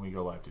alerts on when we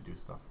go live to do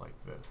stuff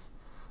like this.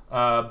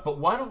 But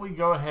why don't we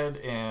go ahead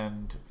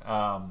and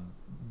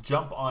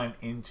jump on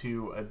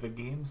into the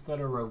games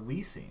that are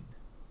releasing?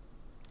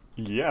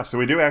 Yeah, so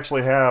we do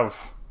actually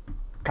have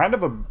kind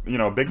of a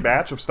big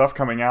batch of stuff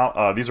coming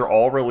out. These are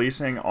all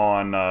releasing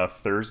on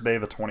Thursday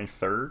the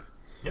 23rd.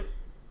 Yep.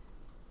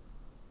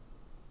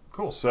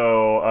 Cool.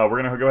 So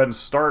we're going to go ahead and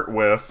start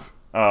with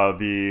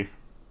the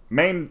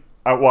main...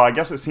 I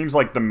guess it seems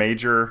like the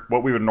major...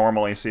 What we would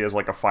normally see as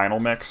like a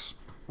final mix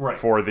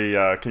for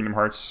the Kingdom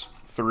Hearts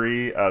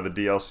 3, the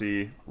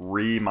DLC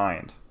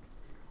Remind.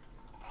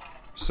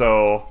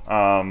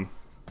 So...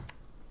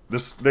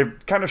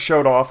 they've kind of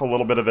showed off a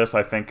little bit of this.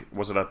 I think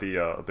was it at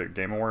the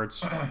Game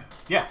Awards?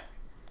 Yeah.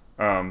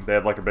 They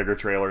had like a bigger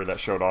trailer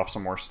that showed off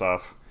some more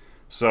stuff.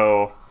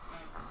 So,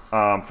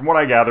 from what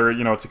I gather,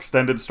 it's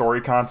extended story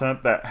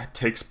content that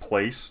takes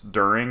place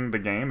during the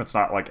game. It's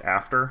not like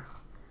after.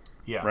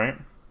 Yeah. Right.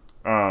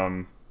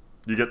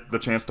 You get the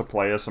chance to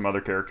play as some other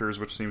characters,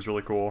 which seems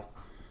really cool.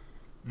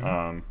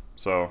 Mm-hmm.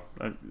 So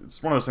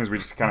it's one of those things we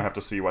just kind of have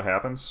to see what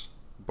happens.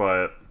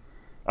 But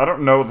I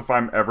don't know if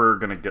I'm ever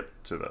gonna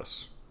get to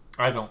this.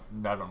 I don't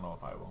know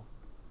if I will.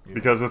 Either.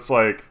 Because it's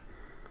like...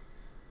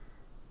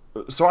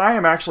 So I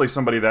am actually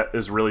somebody that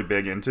is really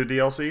big into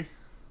DLC.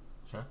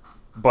 Sure.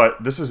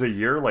 But this is a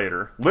year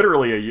later.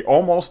 Literally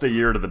almost a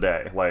year to the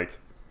day. Like,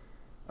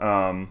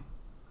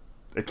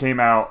 it came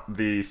out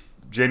the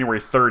January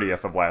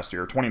 30th of last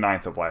year.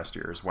 29th of last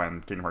year is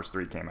when Kingdom Hearts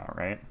 3 came out,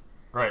 right?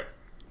 Right.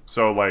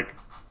 So, like,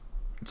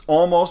 it's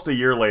almost a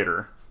year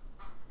later.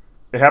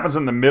 It happens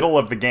in the middle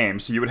of the game,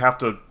 so you would have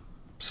to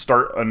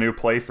start a new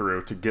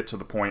playthrough to get to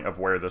the point of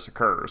where this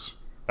occurs.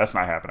 That's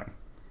not happening.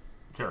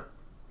 Sure.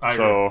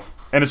 So,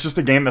 and it's just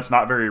a game that's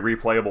not very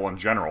replayable in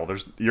general.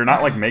 You're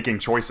not like making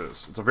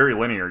choices. It's a very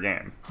linear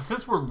game.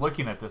 Since we're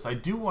looking at this, I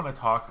do want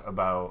to talk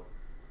about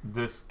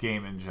this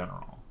game in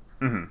general.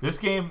 Mm-hmm. This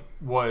game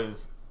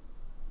was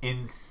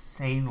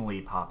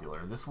insanely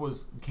popular. This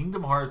was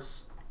Kingdom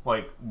Hearts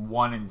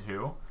 1 and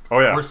 2. Oh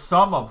yeah. Were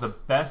some of the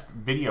best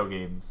video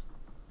games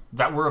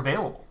that were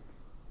available.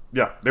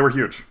 Yeah, they were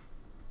huge.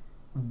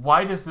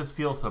 Why does this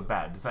feel so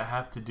bad? Does that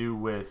have to do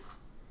with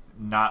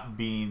not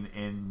being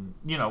in,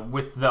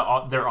 with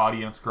their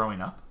audience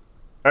growing up?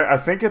 I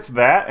think it's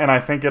that, and I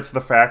think it's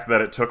the fact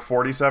that it took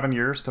 47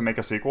 years to make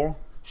a sequel.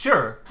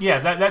 Sure. Yeah,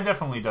 that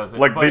definitely does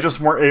it. They just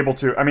weren't able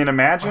to. I mean,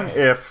 imagine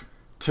if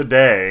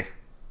today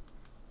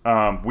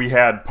we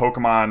had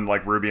Pokemon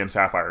like Ruby and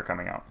Sapphire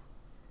coming out.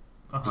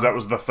 Because that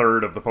was the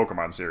third of the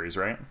Pokemon series,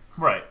 right?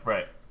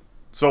 Right.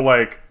 So,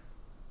 I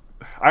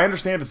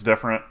understand it's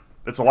different.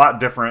 It's a lot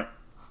different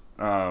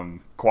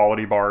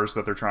quality bars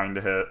that they're trying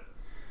to hit.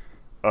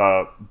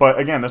 But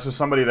again, this is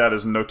somebody that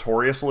is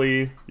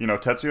notoriously,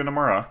 Tetsuya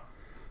Nomura,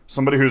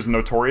 somebody who's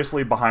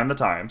notoriously behind the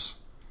times,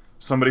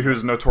 somebody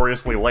who's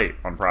notoriously late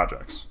on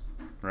projects,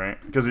 right?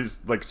 Because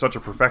he's such a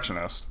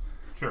perfectionist.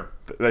 Sure.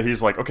 That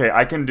he's like, okay,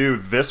 I can do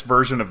this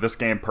version of this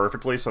game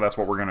perfectly, so that's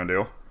what we're going to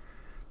do.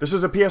 This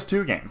is a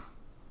PS2 game.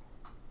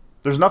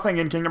 There's nothing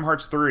in Kingdom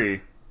Hearts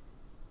 3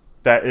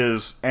 that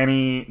is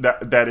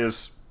that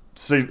is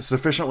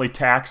sufficiently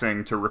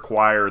taxing to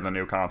require the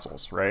new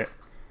consoles, right?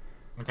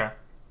 Okay.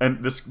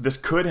 And this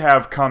could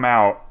have come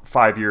out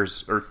 5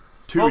 years or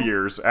 2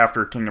 years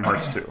after Kingdom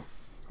Hearts 2.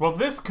 Well,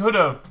 this could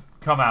have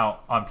come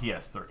out on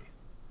PS3.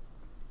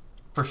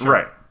 For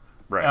sure.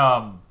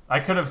 Right. I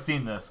could have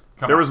seen this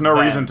come out. There was no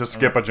reason to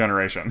skip a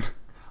generation.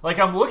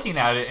 I'm looking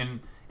at it,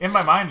 and in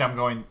my mind, I'm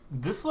going,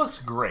 this looks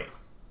great.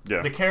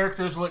 Yeah. The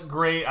characters look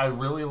great. I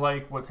really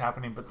like what's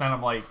happening. But then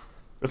I'm like...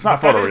 It's not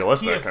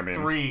photorealistic,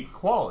 PS3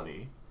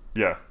 quality.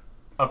 Yeah.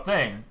 Of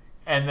thing.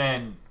 And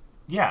then...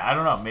 Yeah, I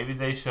don't know. Maybe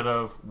they should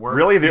have worked...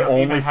 Really, the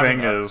only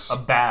thing is... A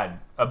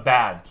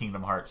bad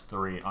Kingdom Hearts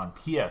 3 on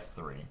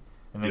PS3,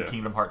 and then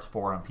Kingdom Hearts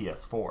 4 on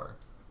PS4.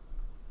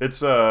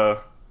 It's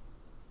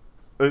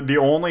The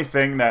only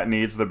thing that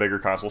needs the bigger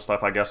console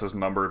stuff, I guess, is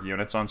number of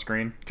units on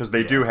screen, because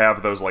they do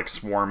have those like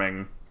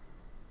swarming,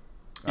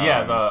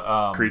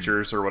 the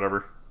creatures or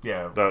whatever.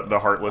 Yeah, the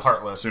heartless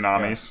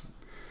tsunamis. Yeah.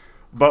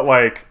 But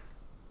like,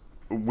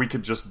 we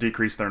could just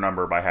decrease their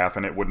number by half,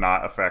 and it would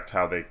not affect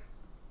how they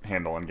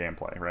handle in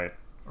gameplay, right?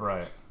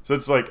 Right. So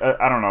it's like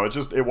I don't know.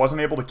 It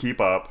wasn't able to keep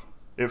up.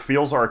 It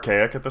feels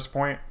archaic at this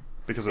point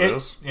because it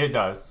is. It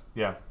does.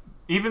 Yeah.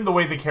 Even the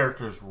way the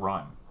characters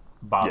run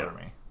bother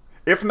me.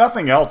 If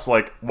nothing else,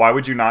 like, why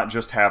would you not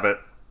just have it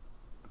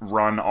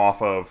run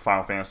off of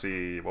Final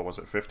Fantasy, what was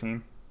it,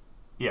 15?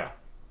 Yeah.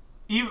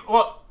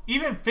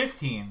 Even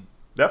 15...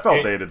 That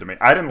felt dated to me.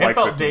 I didn't like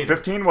 15. Dated.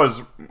 15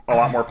 was a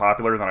lot more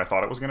popular than I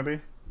thought it was going to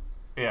be.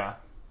 Yeah.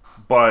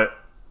 But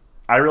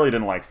I really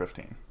didn't like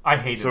 15. I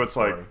hated the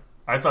story. Like,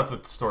 I thought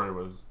the story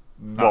was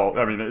not good.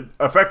 I mean,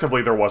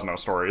 effectively, there was no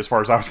story as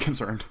far as I was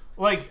concerned.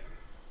 Like,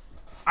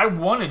 I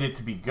wanted it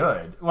to be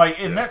good. Like,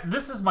 and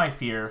this is my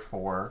fear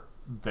for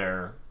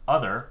their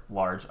other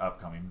large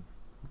upcoming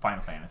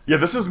Final Fantasy. Yeah,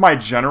 this is my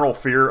general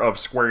fear of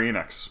Square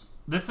Enix.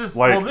 This is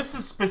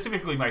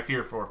specifically my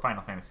fear for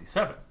Final Fantasy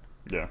VII.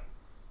 Yeah.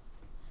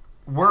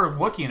 We're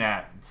looking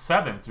at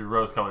 7 through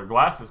rose-colored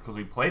glasses because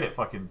we played it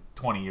fucking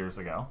 20 years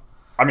ago.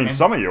 I mean,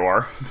 some of you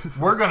are.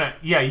 We're gonna,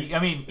 I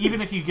mean,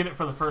 even if you get it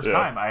for the first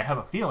time, I have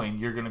a feeling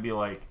you're gonna be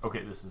like,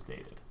 okay, this is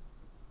dated.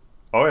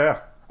 Oh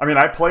yeah. I mean,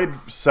 I played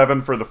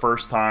 7 for the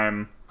first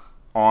time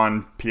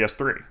on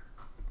PS3.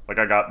 Like,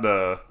 I got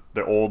the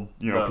old,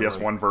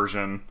 PS1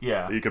 version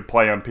that you could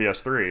play on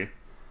PS3.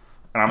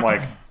 And I'm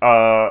like,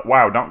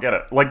 wow, don't get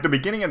it. Like, the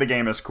beginning of the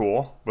game is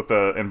cool with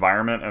the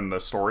environment and the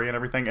story and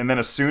everything. And then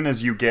as soon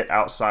as you get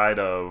outside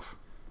of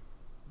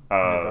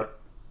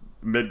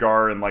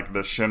Midgar and, like, the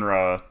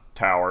Shinra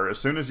Tower, as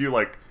soon as you,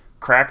 like,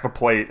 crack the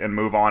plate and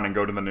move on and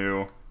go to the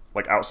new,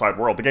 like, outside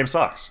world, the game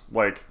sucks.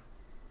 Like,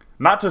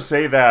 not to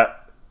say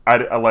that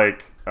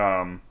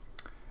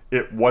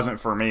it wasn't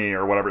for me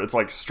or whatever. It's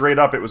like, straight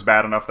up, it was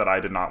bad enough that I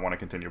did not want to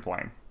continue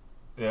playing.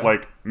 Yeah.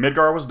 Like,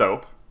 Midgar was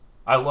dope.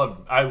 I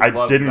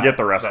didn't get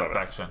the rest of it.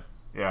 Section.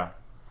 Yeah.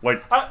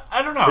 Like,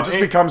 I don't know. It just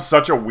becomes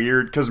such a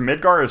weird, because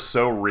Midgar is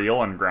so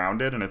real and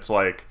grounded, and it's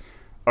like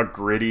a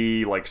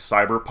gritty, like,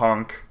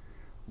 cyberpunk,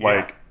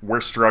 like,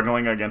 we're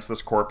struggling against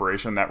this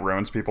corporation that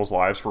ruins people's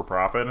lives for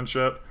profit and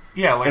shit.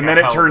 Yeah, like, and then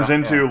it turns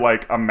into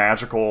like a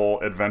magical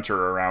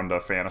adventure around a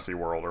fantasy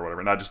world or whatever,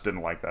 and I just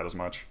didn't like that as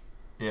much.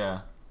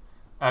 Yeah.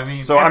 I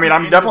mean, so I'm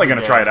definitely going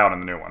to try it out in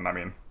the new one. I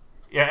mean,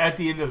 yeah, at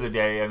the end of the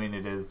day, I mean,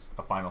 it is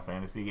a Final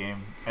Fantasy game,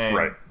 and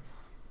right.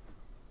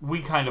 We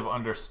kind of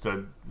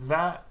understood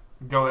that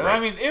going. Right. I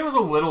mean, it was a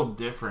little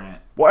different.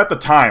 Well, at the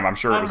time, I'm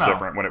sure it was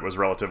different when it was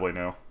relatively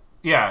new.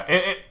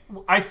 Yeah,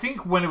 I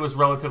think when it was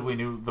relatively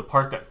new, the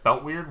part that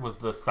felt weird was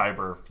the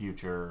cyber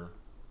future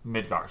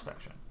Midgar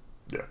section.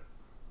 Yeah.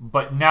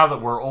 But now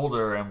that we're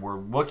older and we're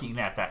looking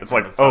at that, it's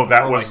like,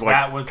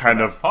 that was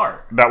kind of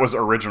part. That was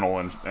original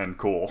and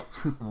cool.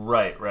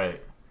 Right.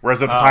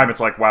 Whereas at the time, it's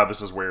like, wow,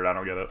 this is weird. I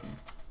don't get it.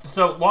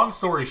 So, long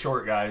story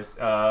short, guys,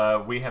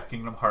 we have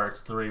Kingdom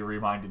Hearts 3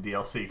 Reminded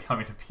DLC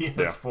coming to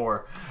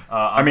PS4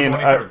 on the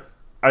 23rd.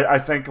 I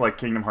think, like,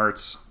 Kingdom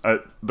Hearts,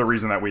 the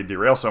reason that we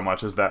derail so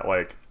much is that,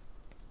 like,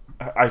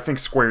 I think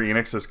Square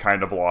Enix has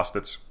kind of lost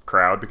its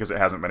crowd because it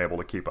hasn't been able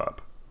to keep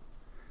up.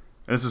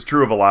 And this is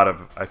true of a lot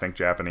of, I think,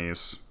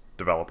 Japanese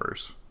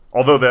developers.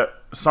 Although that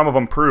some of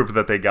them proved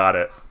that they got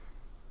it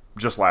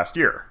just last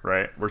year,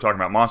 right? We're talking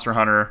about Monster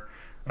Hunter.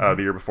 The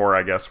year before,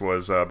 I guess,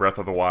 was Breath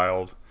of the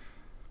Wild.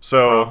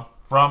 So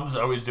From's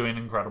always doing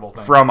incredible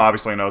things. From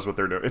obviously knows what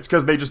they're doing. It's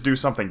because they just do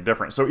something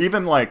different. So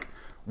even, like,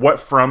 what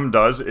From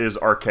does is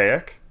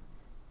archaic,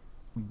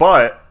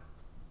 but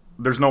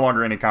there's no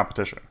longer any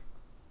competition.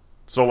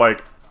 So,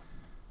 like...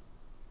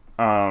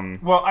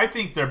 well, I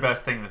think their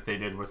best thing that they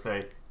did was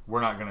say, we're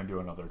not going to do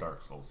another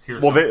Dark Souls.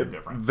 Here's something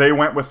different. They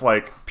went with,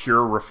 like,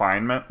 pure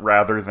refinement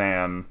rather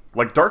than...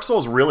 Like, Dark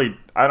Souls really...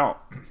 I don't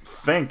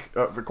think,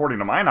 according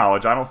to my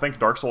knowledge, I don't think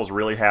Dark Souls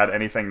really had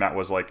anything that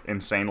was, like,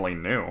 insanely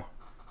new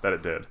that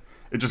it did.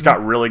 It just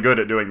got really good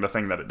at doing the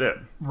thing that it did.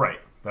 Right.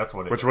 That's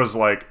what it Which was,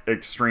 like,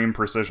 extreme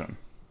precision.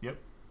 Yep.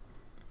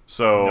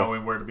 So...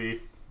 Knowing where to be.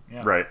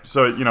 Yeah. Right.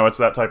 So, it's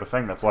that type of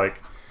thing that's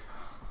like...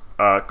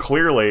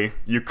 clearly,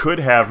 you could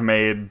have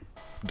made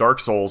Dark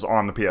Souls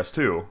on the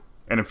PS2.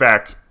 And in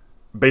fact,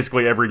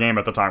 basically every game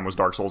at the time was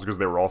Dark Souls because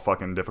they were all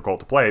fucking difficult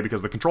to play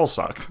because the controls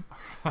sucked.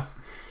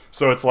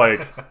 So it's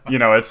like,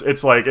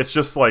 it's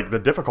just like the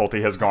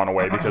difficulty has gone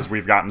away because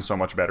we've gotten so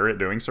much better at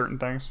doing certain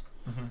things.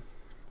 Mm-hmm.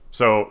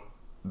 So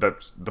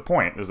that's the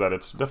point, is that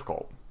it's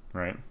difficult,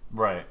 right?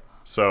 Right.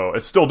 So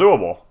it's still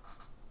doable,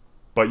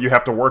 but you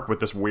have to work with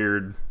this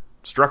weird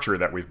structure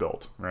that we've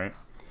built, right?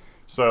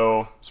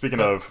 So, speaking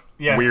of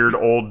weird,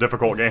 old,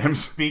 difficult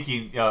games.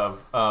 Speaking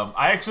of,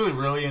 I actually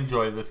really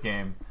enjoy this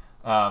game.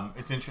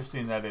 It's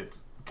interesting that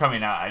it's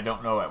coming out. I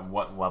don't know at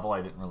what level.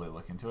 I didn't really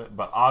look into it.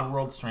 But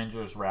Oddworld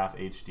Stranger's Wrath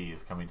HD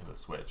is coming to the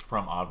Switch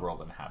from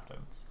Oddworld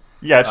Inhabitants.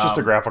 Yeah, it's just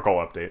a graphical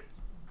update.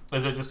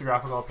 Is it just a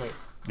graphical update?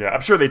 Yeah,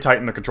 I'm sure they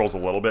tightened the controls a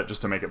little bit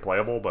just to make it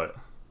playable, but...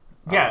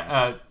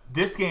 Yeah,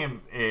 this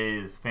game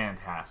is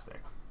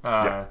fantastic.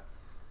 I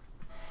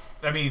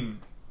mean,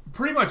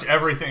 pretty much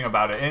everything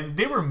about it. And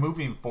they were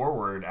moving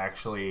forward,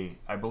 actually,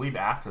 I believe,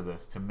 after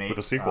this to make with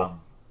a sequel.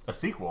 A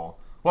sequel.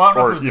 Well, I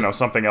don't know if it was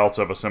something else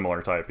of a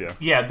similar type, yeah.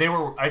 Yeah, they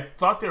were. I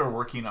thought they were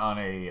working on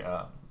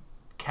a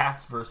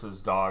cats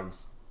versus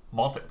dogs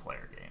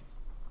multiplayer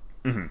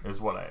game, is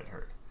what I had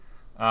heard,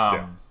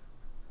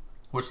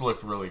 which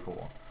looked really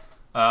cool.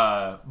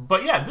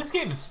 But yeah, this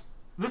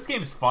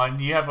game's fun.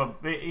 You have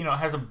it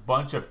has a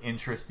bunch of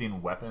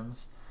interesting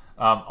weapons,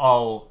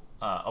 all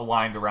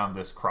aligned around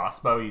this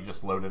crossbow. You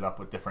just load it up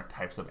with different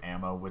types of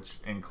ammo, which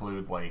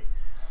include like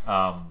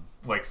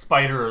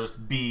spiders,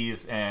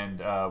 bees, and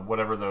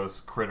whatever those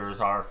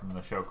critters are from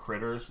the show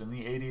Critters in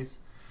the 80s.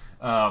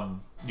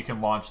 You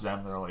can launch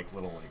them. They're like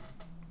little,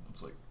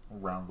 it's like a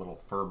round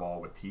little fur ball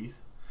with teeth.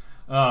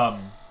 I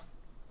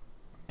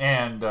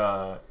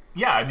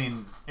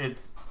mean,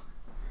 it's,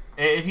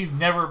 if you've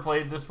never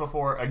played this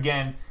before,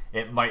 again,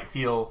 it might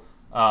feel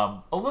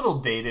a little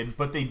dated,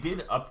 but they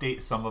did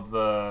update some of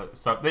the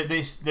stuff.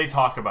 They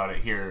talk about it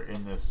here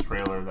in this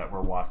trailer that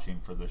we're watching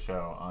for the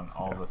show on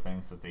all the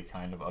things that they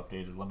kind of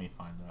updated. Let me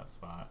find that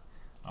spot.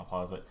 I'll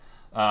pause it.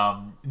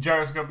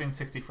 Gyroscoping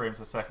 60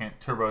 frames a second,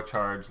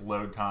 turbocharged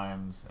load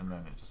times, and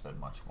then it just said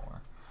much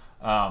more.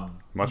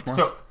 Much more?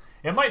 So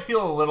it might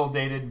feel a little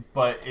dated,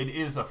 but it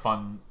is a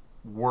fun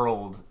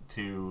world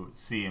to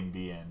see and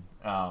be in.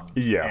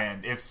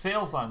 And if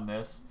sales on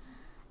this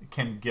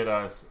can get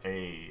us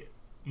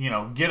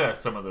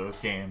some of those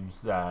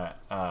games that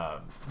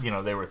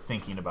they were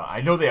thinking about.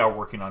 I know they are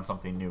working on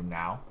something new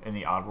now in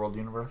the Oddworld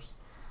universe.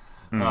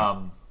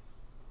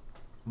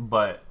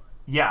 But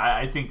yeah,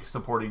 I think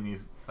supporting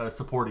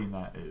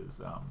that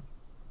is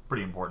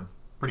pretty important,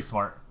 pretty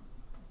smart.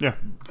 Yeah,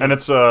 and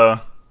it's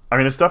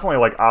it's definitely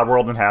like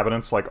Oddworld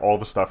Inhabitants. Like all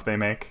the stuff they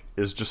make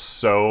is just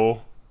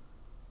so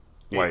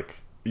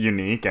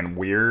unique and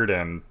weird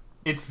and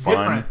it's fun.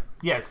 Different.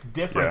 Yeah, it's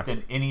different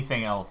than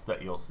anything else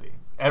that you'll see.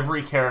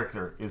 Every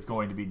character is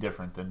going to be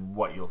different than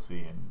what you'll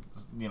see in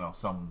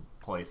some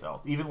place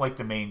else. Even like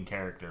the main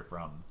character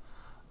from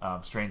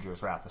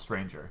Stranger's Wrath, the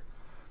Stranger.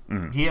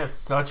 He has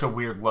such a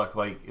weird look.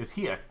 Like, is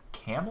he a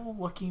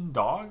camel-looking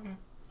dog?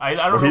 I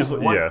don't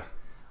know. Yeah.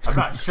 I'm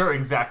not sure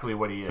exactly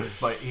what he is,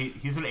 but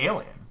he's an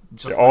alien.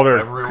 Just all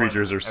like their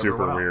creatures are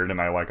super weird,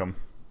 and I like them.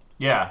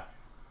 Yeah,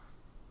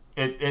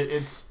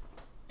 it's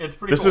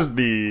pretty. This cool. is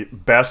the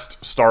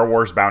best Star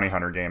Wars bounty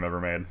hunter game ever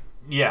made.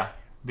 Yeah,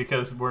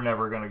 because we're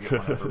never gonna get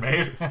one ever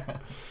made.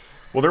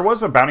 Well, there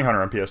was a bounty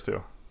hunter on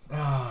PS2.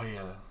 Oh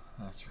yeah,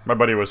 that's true. My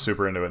buddy was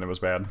super into it, and it was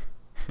bad.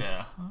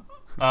 Yeah.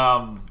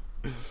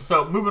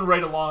 So moving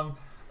right along,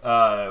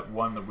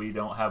 one that we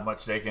don't have much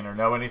stake in or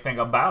know anything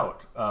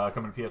about,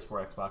 coming to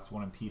PS4, Xbox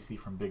One, and PC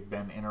from Big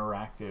Ben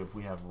Interactive,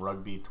 we have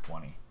Rugby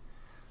 20.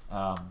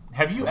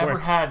 Have you ever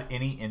had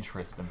any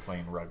interest in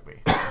playing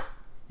rugby?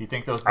 You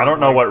think those? I don't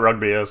know what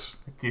rugby is.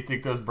 Do you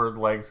think those bird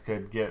legs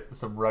could get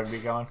some rugby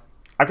going?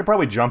 I could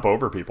probably jump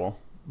over people.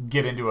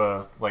 Get into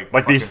a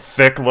like these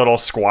thick little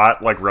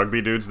squat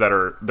rugby dudes that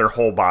are their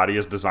whole body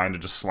is designed to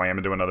just slam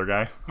into another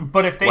guy.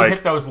 But if they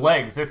hit those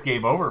legs, it's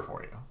game over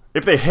for you.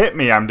 If they hit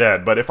me, I'm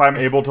dead. But if I'm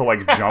able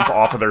to jump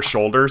off of their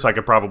shoulders, I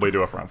could probably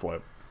do a front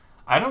flip.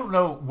 I don't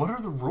know. What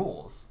are the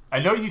rules? I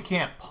know you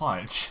can't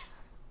punch.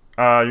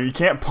 You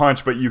can't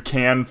punch, but you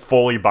can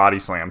fully body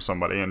slam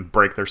somebody and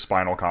break their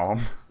spinal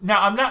column.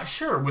 Now, I'm not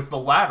sure with the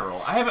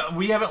lateral.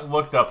 We haven't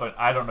looked up, and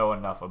I don't know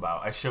enough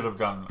about. I should have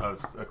done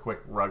a quick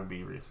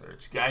rugby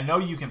research. I know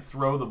you can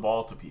throw the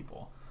ball to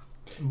people,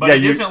 but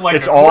it isn't like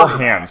it's all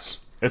hands.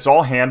 It's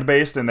all hand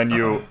based, and then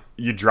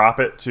you drop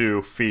it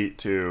to feet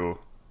to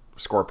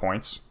score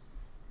points.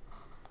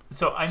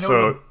 So I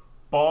know the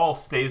ball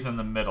stays in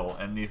the middle,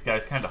 and these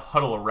guys kind of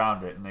huddle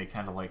around it, and they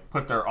kind of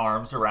put their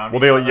arms around. Well,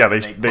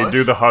 they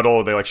do the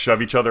huddle. They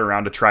shove each other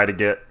around to try to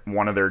get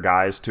one of their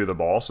guys to the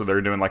ball. So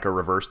they're doing a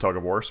reverse tug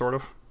of war sort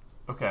of.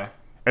 Okay.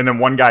 And then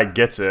one guy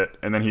gets it,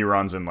 and then he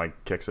runs and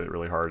kicks it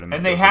really hard.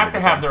 And they have to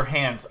have their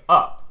hands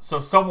up,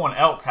 so someone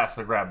else has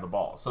to grab the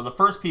ball. So the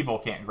first people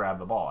can't grab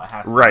the ball. It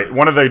has to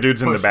one of the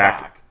dudes in the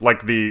back.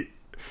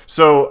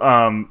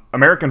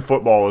 American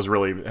football is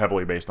really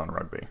heavily based on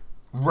rugby.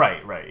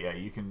 Right, yeah.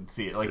 You can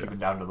see it even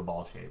down to the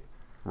ball shape.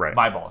 Right.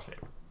 My ball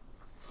shape.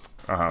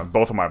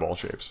 Both of my ball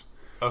shapes.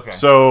 Okay.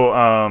 So,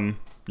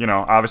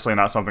 obviously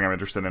not something I'm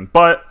interested in,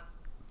 but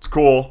it's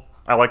cool.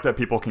 I like that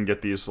people can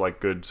get these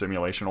good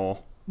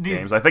simulational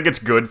games. I think it's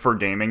good for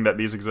gaming that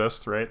these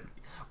exist, right?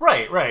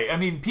 Right. I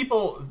mean,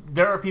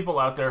 there are people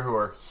out there who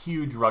are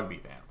huge rugby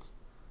fans.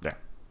 Yeah.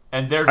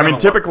 And they're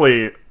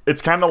typically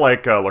it's kind of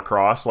like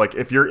lacrosse.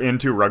 If you're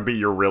into rugby,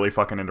 you're really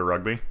fucking into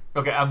rugby.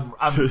 Okay,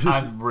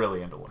 I'm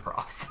really into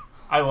lacrosse.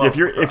 I love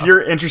lacrosse. If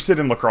you're interested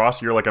in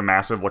lacrosse, you're a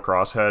massive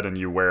lacrosse head, and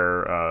you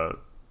wear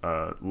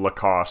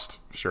Lacoste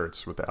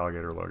shirts with the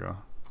alligator logo.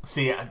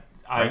 See,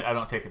 I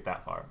don't take it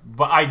that far,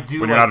 but I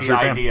do like the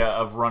idea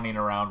of running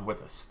around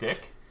with a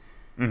stick.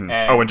 Mm-hmm.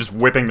 And just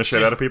whipping the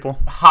shit out of people.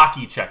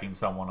 Hockey checking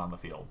someone on the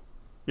field.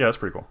 Yeah, that's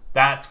pretty cool.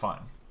 That's fun.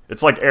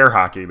 It's like air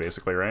hockey,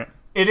 basically, right?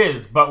 It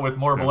is, but with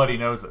more bloody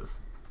noses.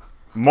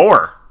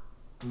 More.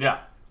 Yeah.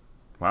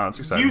 Wow, that's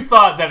exciting. You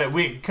thought that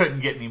we couldn't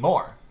get any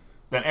more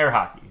than air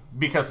hockey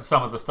because of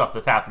some of the stuff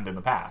that's happened in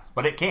the past,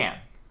 but it can.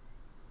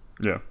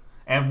 Yeah.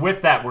 And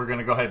with that, we're going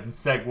to go ahead and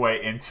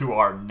segue into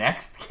our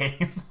next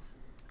game.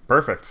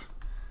 Perfect.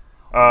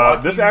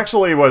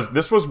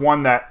 This was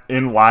one that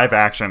in live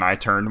action I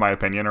turned my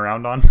opinion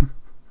around on.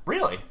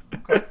 Really?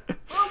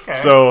 Okay.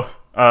 So,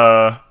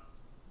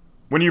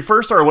 when you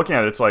first start looking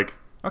at it, it's like,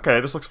 okay,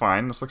 this looks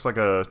fine. This looks like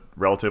a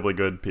relatively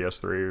good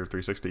PS3 or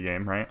 360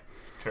 game, right?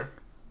 Sure.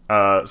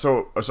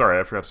 Sorry,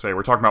 I forgot to say,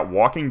 we're talking about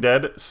Walking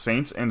Dead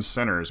Saints and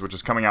Sinners, which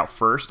is coming out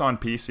first on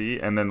PC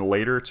and then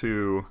later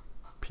to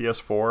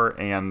PS4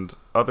 and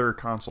other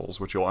consoles,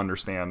 which you'll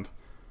understand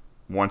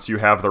once you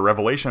have the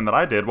revelation that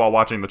I did while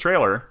watching the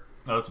trailer.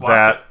 Let's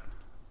watch it.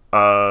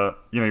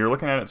 You're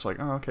looking at it, it's like,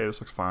 oh, okay,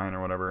 this looks fine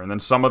or whatever. And then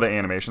some of the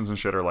animations and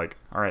shit are like,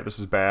 all right, this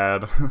is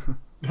bad.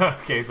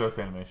 Okay, those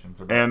animations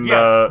are bad. And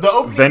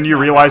the then you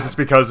realize it's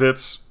because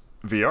it's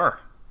VR.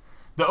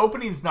 The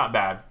opening's not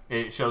bad.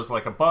 It shows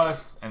like a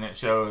bus, and it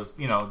shows,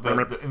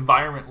 the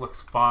environment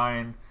looks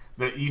fine.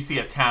 You see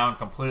a town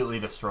completely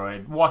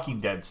destroyed. Walking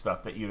Dead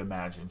stuff that you'd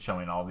imagine,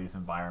 showing all these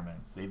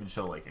environments. They even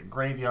show like a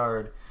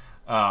graveyard.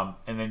 And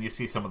then you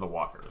see some of the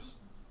walkers.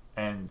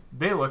 And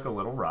they look a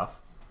little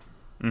rough.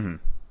 Mm-hmm.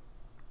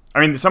 I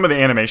mean, some of the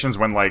animations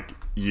when, like,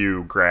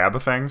 you grab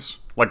things,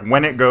 like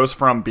when it goes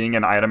from being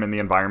an item in the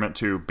environment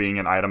to being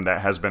an item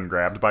that has been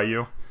grabbed by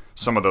you,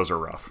 some of those are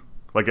rough.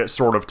 Like, it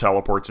sort of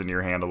teleports into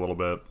your hand a little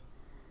bit.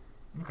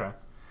 Okay.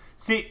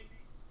 See,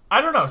 I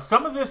don't know.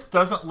 Some of this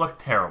doesn't look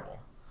terrible.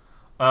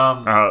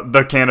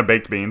 The can of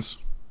baked beans.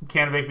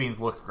 Can of baked beans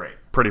looked great.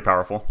 Pretty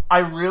powerful. I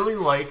really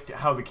liked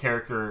how the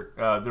character,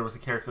 there was a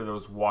character that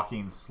was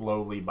walking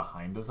slowly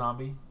behind a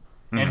zombie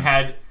and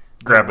had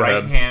Grab the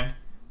the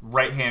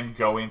right hand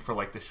going for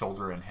like the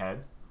shoulder and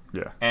head.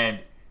 Yeah.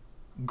 And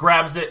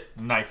grabs it,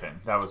 knife in.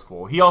 That was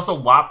cool. He also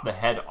lopped the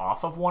head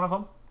off of one of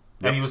them,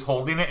 and he was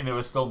holding it, and it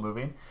was still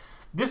moving.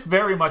 This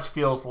very much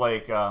feels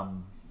like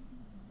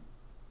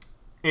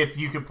if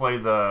you could play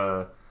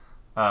the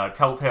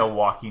Telltale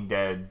Walking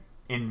Dead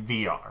in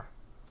VR.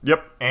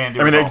 Yep. And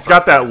it's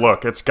got that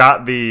look. It's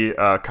got the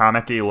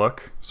comic-y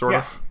look, sort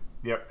of.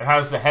 Yep. It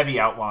has the heavy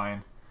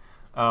outline.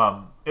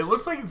 It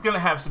looks like it's going to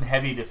have some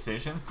heavy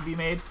decisions to be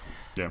made.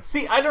 Yeah.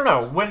 See, I don't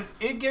know. When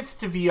it gets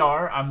to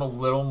VR, I'm a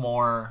little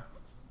more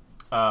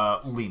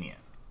lenient.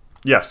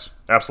 Yes,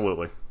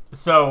 absolutely.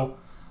 So,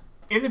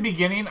 in the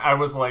beginning, I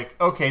was like,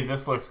 okay,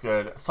 this looks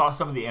good. Saw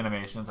some of the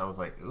animations. I was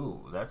like,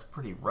 ooh, that's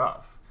pretty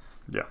rough.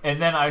 Yeah.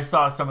 And then I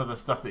saw some of the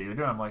stuff that you're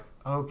doing. I'm like,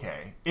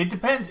 okay. It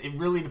depends. It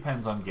really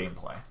depends on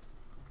gameplay.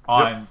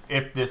 On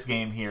if this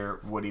game here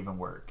would even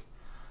work.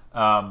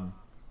 I'm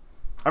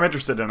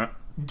interested in it.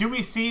 Do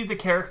we see the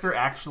character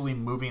actually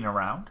moving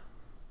around?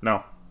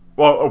 No.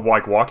 Well,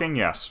 like walking,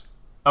 yes.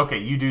 Okay,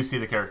 you do see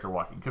the character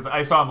walking. Because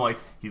I saw him like,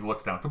 he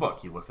looks down at the book.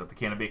 He looks at the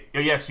can of bacon. Oh,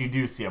 yes, you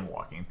do see him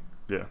walking.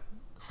 Yeah.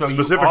 So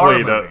specifically,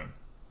 you are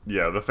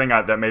moving. The thing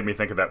that made me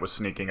think of that was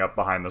sneaking up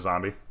behind the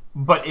zombie.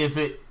 But is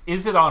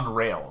it on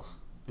rails,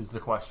 is the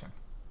question.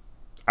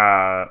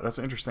 That's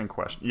an interesting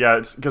question. Yeah,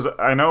 it's because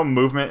I know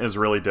movement is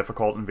really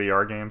difficult in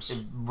VR games.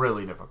 It's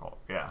really difficult,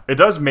 yeah. It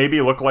does maybe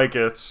look like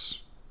it's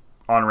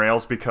on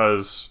rails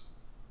because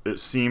it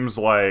seems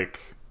like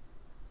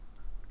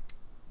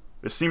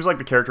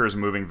the character is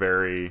moving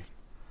very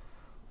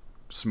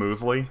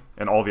smoothly,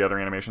 and all the other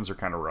animations are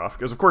kind of rough.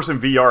 Because of course in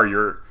VR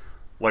you're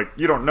like,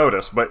 you don't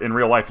notice, but in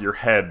real life your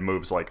head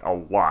moves like a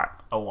lot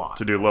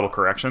to do little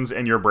corrections,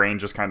 and your brain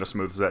just kind of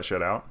smooths that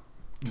shit out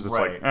because it's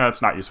like,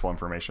 it's not useful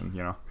information,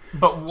 you know.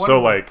 But one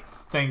of the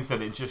things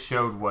that it just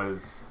showed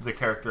was the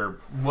character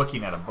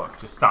looking at a book,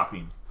 just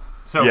stopping.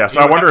 So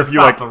I wonder if you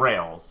like the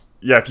rails.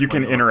 Yeah, if you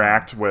can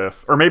interact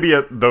with, or maybe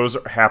those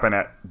happen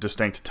at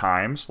distinct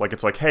times. Like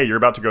it's like, hey, you're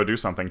about to go do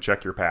something,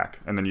 check your pack,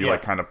 and then you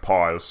like kind of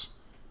pause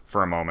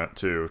for a moment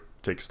to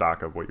take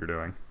stock of what you're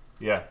doing.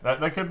 Yeah,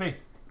 that could be.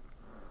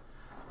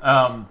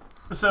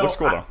 So looks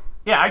cool though.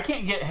 I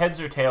can't get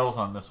heads or tails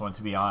on this one,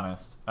 to be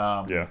honest.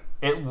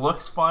 It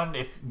looks fun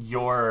if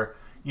you're,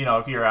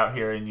 if you're out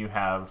here and you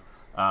have,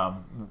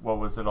 what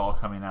was it all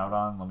coming out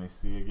on? Let me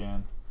see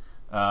again.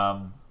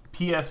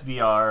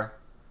 PSVR,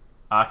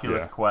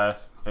 Oculus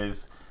Quest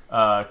is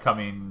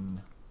coming.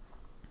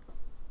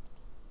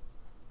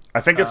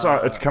 I think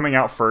it's coming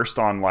out first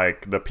on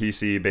like the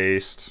PC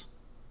based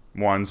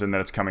ones, and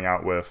then it's coming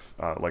out with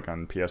like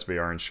on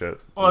PSVR and shit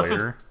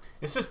later.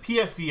 It says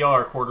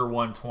PSVR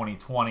Q1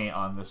 2020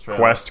 on this trailer.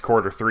 Quest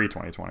Q3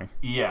 2020.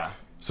 Yeah.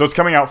 So it's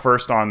coming out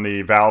first on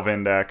the Valve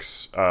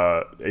Index,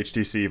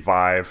 HTC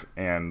Vive,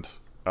 and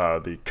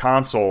the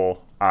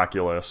console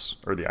Oculus,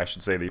 or I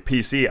should say the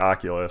PC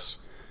Oculus.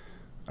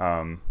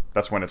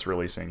 That's when it's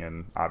releasing,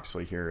 and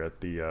obviously here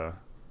at the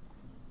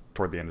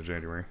toward the end of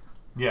January.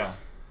 Yeah.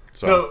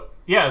 So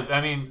yeah, I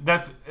mean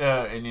that's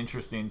an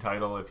interesting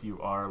title if you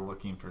are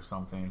looking for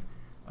something.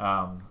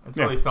 It's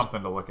really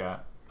something to look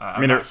at.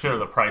 I'm not sure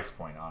the price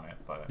point on it,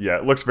 but yeah,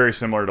 it looks very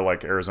similar to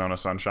like Arizona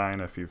Sunshine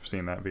if you've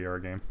seen that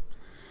VR game.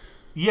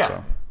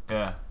 Yeah,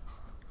 yeah.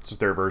 It's just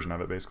their version of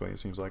it, basically, it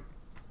seems like.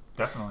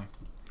 Definitely.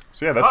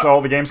 So yeah, that's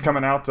all the games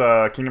coming out.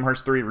 Kingdom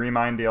Hearts 3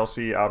 Remind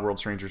DLC, Oddworld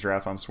Stranger's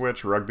Wrath on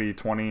Switch, Rugby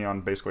 20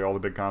 on basically all the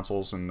big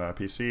consoles and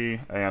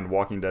PC, and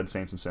Walking Dead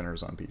Saints and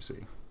Sinners on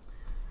PC.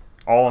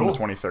 All on the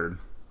 23rd.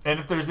 And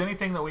if there's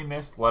anything that we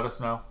missed, let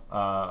us know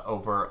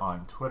over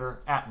on Twitter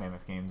at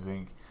Mammoth Games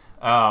Inc.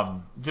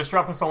 Just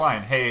drop us a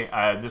line. Hey,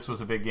 this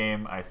was a big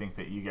game. I think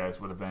that you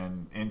guys would have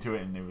been into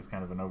it, and it was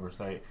kind of an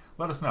oversight.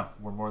 Let us know.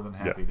 We're more than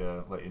happy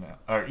to let you know.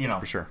 Or,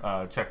 For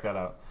sure. Check that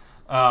out.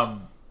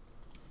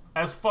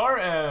 As far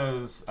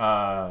as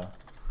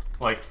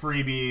like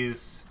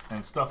freebies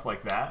and stuff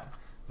like that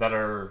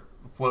are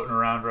floating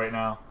around right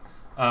now,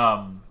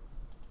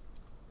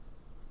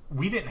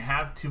 we didn't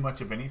have too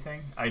much of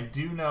anything. I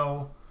do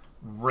know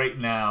right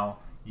now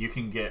you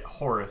can get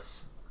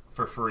Horus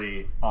for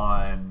free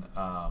on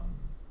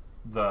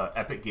the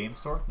Epic Game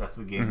Store. That's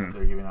the game that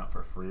they're giving out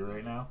for free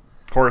right now.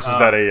 Horus, is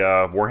that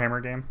a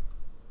Warhammer game?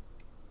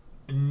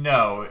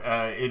 No,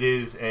 it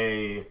is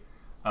a...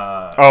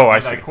 I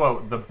see. I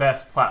quote, the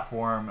best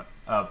platformer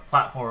of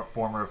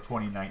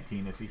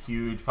 2019. It's a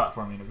huge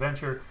platforming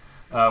adventure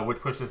which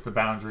pushes the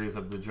boundaries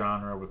of the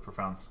genre with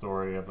profound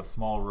story of a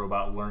small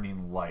robot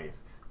learning life,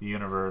 the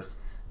universe,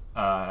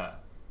 and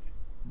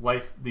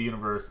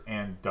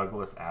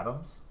Douglas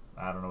Adams.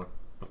 I don't know what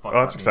the fuck.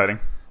 Oh, that's exciting.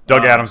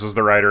 Doug Adams was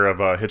the writer of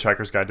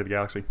Hitchhiker's Guide to the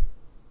Galaxy.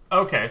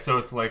 Okay, so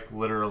it's like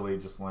literally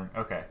just learn.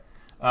 Okay,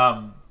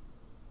 but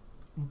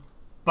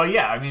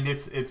yeah, I mean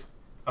it's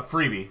a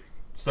freebie.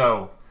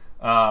 So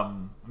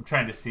I'm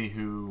trying to see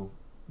who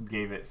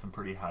gave it some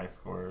pretty high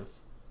scores.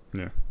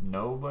 Yeah.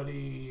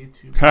 Nobody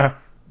too bad.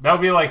 That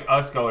would be like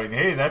us going,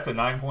 hey, that's a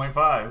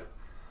 9.5.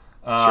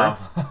 Sure.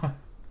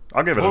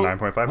 I'll give it a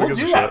 9.5. We'll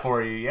do that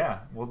for you, yeah.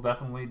 We'll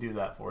definitely do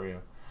that for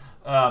you.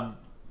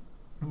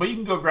 But you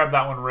can go grab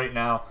that one right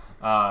now.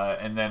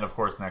 And then, of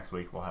course, next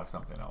week we'll have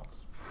something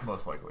else,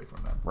 most likely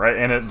from them. Right,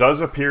 and it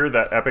does appear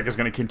that Epic is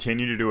going to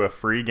continue to do a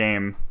free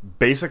game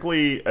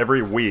basically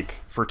every week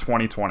for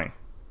 2020.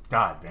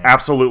 God damn.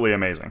 Absolutely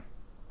amazing.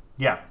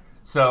 Yeah.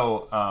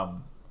 So,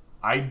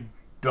 I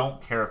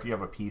don't care if you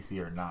have a PC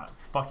or not.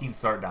 Fucking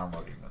start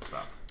downloading this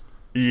stuff.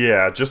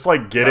 Yeah, just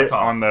like get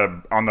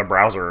awesome. on the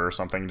browser or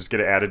something. Just get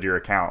it added to your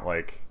account.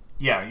 Like,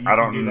 yeah, I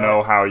don't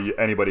know how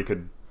anybody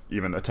could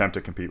even attempt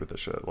to compete with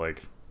this shit.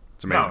 Like,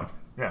 it's amazing.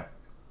 No.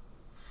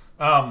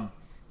 Yeah.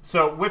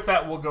 So with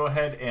that, we'll go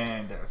ahead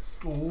and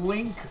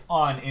slink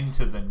on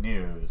into the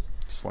news.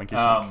 Slinky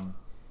slink.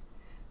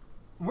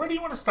 Where do you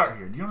want to start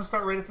here? Do you want to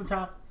start right at the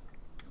top?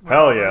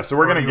 Hell yeah. So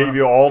we're going to give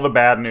you all the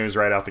bad news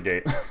right out the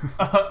gate.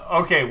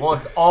 Okay, well,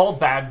 it's all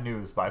bad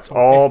news, by the way.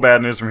 All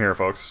bad news from here,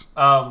 folks.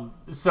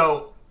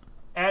 So,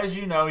 as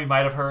you know, you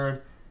might have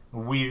heard,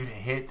 we've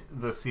hit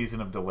the season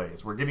of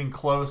delays. We're getting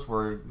close.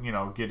 We're,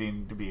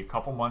 getting to be a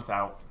couple months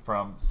out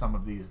from some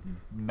of these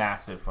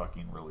massive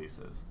fucking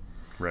releases.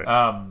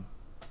 Right.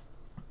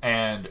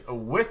 And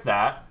with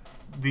that,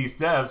 these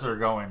devs are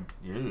going,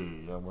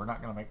 we're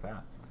not going to make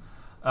that.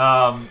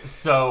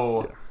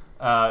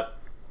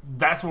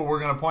 That's what we're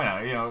going to point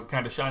out.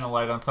 Kind of shine a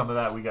light on some of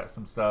that. We got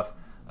some stuff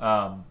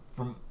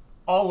from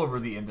all over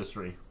the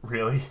industry,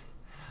 really,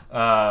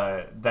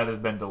 that has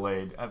been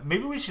delayed.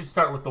 Maybe we should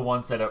start with the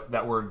ones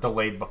that were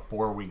delayed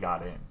before we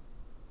got in.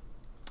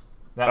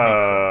 That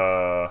makes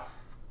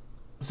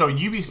sense. So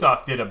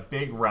Ubisoft did a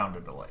big round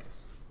of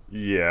delays.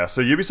 Yeah.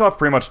 So Ubisoft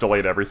pretty much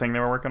delayed everything they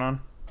were working on.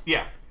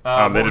 Yeah.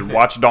 They did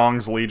Watch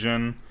Dogs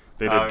Legion.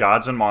 They did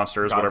Gods and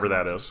Monsters, whatever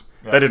that is.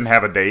 Yeah. They didn't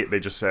have a date. They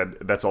just said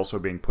that's also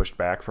being pushed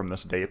back from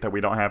this date that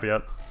we don't have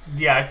yet.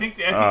 Yeah, I think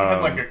it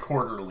had like a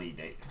quarterly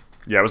date.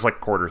 Yeah, it was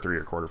like quarter 3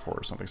 or quarter 4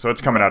 or something. So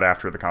it's coming out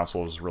after the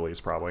console is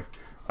released, probably.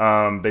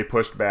 They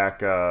pushed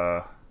back...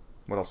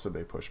 what else did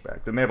they push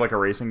back? Didn't they have like a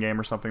racing game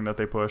or something that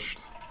they pushed?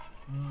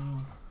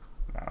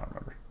 I don't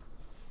remember.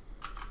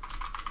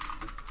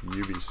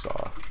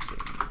 Ubisoft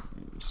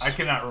games. I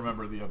cannot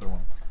remember the other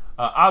one.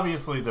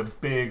 Obviously, the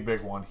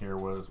big one here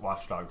was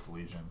Watch Dogs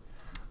Legion.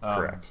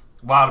 Correct.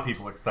 A lot of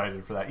people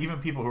excited for that. Even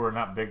people who are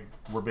not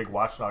were big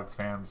Watch Dogs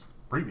fans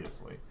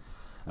previously.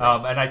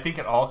 Right. And I think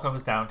it all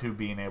comes down to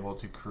being able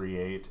to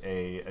create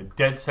a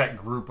dead set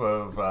group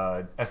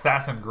of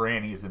assassin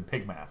grannies in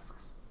pig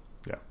masks.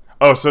 Yeah.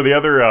 Oh, so the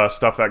other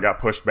stuff that got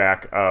pushed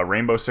back,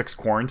 Rainbow Six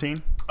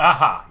Quarantine.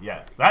 Aha,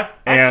 yes. That's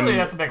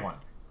a big one.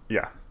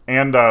 Yeah.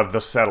 And The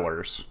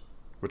Settlers,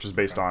 which is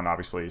based on,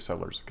 obviously,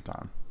 Settlers of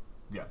Catan.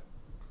 Yeah.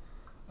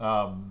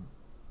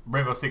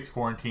 Rainbow Six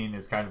Quarantine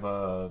is kind of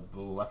a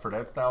Left 4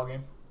 Dead style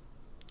game.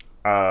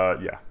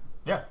 Yeah.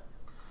 Yeah.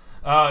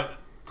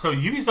 So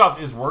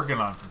Ubisoft is working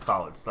on some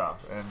solid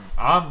stuff, and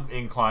I'm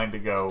inclined to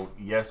go,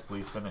 yes,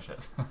 please finish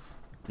it.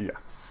 Yeah.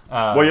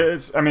 Well, yeah,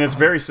 it's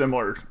very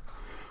similar.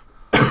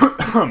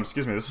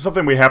 Excuse me. This is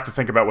something we have to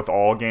think about with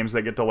all games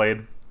that get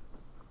delayed.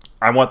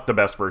 I want the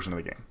best version of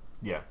the game.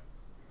 Yeah.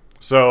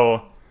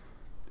 So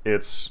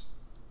it's,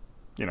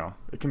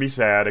 it can be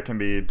sad. It can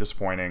be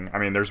disappointing. I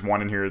mean, there's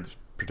one in here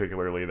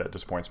particularly that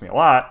disappoints me a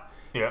lot.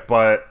 Yeah.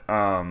 But,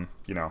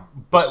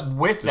 But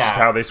with this is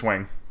how they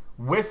swing.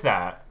 With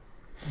that,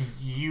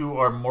 you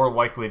are more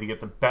likely to get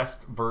the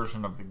best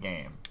version of the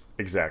game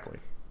Exactly.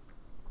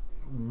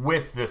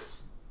 with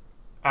this.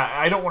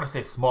 I don't want to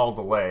say small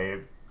delay.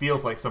 It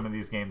feels like some of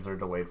these games are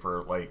delayed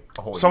for like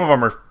a whole Some year. of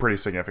them are pretty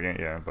significant,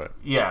 yeah, but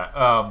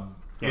Yeah,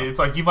 it's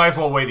like you might as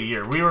well wait a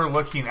year. We were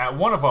looking at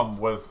one of them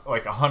was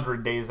like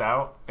 100 days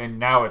out, and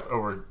now it's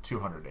over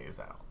 200 days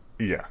out.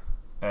 yeah.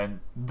 And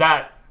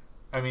that,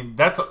 I mean,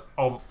 that's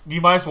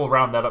you might as well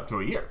round that up to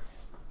a year.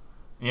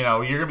 You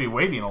know, you're gonna be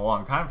waiting a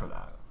long time for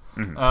that.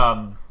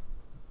 Mm-hmm.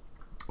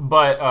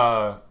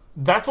 But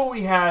that's what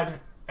we had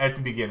at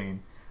the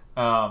beginning.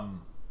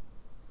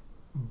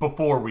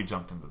 Before we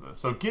jumped into this.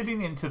 So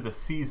getting into the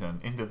season,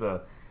 into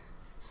the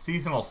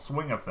seasonal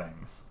swing of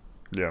things,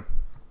 Yeah.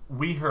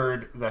 we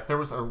heard that there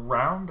was a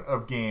round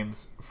of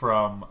games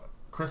from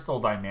Crystal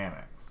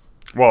Dynamics.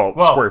 Well,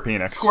 Square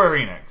Enix. Square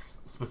Enix,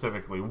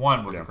 specifically.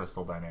 One was Yeah.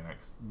 Crystal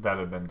Dynamics that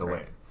had been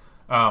delayed.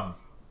 And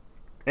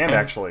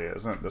actually,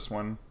 isn't this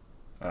one,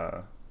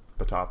 the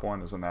top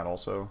one, isn't that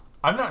also?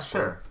 I'm not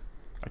sure.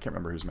 I can't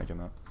remember who's making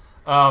that.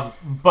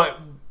 But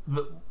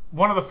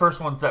one of the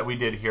first ones that we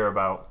did hear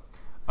about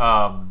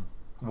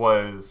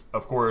was,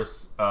 of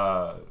course,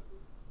 the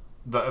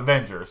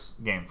Avengers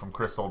game from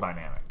Crystal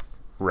Dynamics.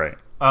 Right.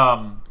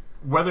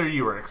 Whether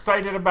you were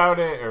excited about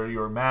it or you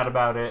were mad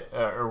about it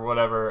or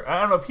whatever,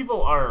 I don't know.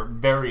 People are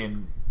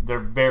they're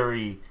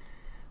very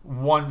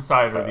one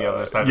side or the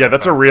other side. Yeah, of the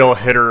that's a fence. real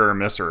hitter or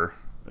misser,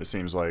 it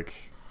seems like.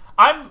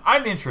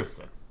 I'm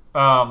interested.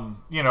 I'll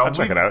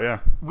check it out, yeah.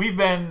 We've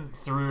been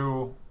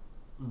through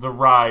the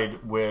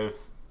ride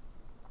with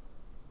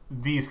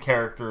these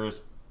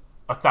characters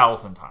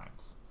 1,000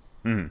 times.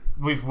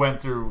 Mm-hmm. We've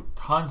went through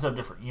tons of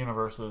different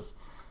universes,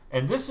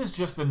 and this is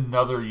just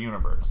another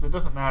universe. It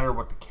doesn't matter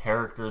what the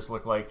characters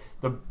look like.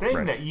 The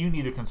thing that you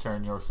need to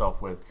concern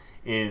yourself with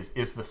is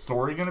the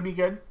story going to be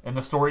good? And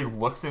the story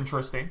looks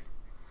interesting.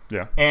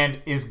 Yeah.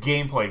 And is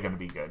gameplay going to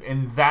be good?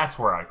 And that's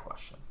where I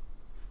question.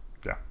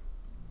 Yeah.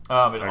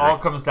 It all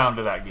comes down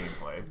to that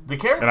gameplay. The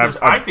characters,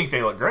 I've I think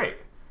they look great.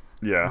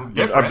 Yeah.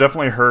 Different. I've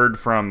definitely heard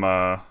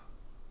from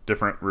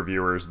different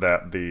reviewers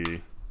that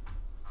the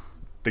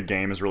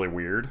game is really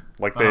weird.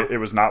 Like, it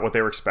was not what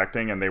they were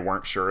expecting, and they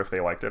weren't sure if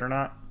they liked it or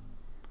not.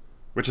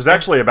 Which is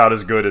actually about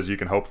as good as you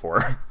can hope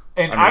for.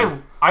 And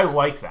I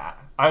like that.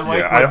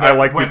 I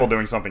like people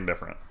doing something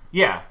different.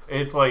 Yeah,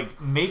 it's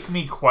like, make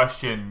me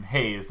question,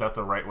 hey, is that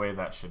the right way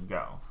that should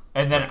go?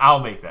 And then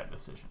I'll make that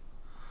decision.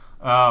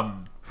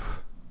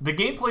 The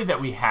gameplay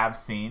that we have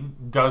seen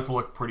does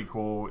look pretty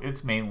cool.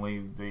 It's mainly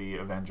the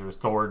Avengers,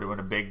 Thor doing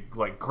a big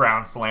like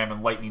ground slam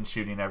and lightning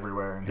shooting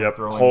everywhere. And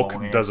throwing Hulk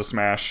Mjolnir. does a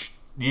smash.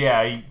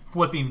 Yeah,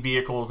 flipping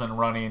vehicles and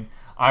running.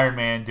 Iron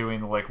Man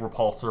doing like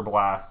repulsor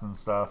blasts and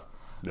stuff.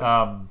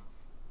 Yeah.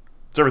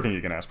 It's everything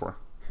you can ask for.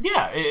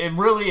 Yeah, it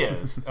really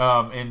is.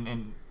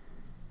 In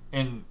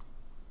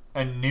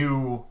a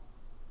new,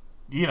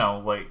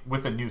 like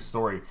with a new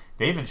story,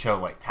 they even show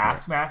like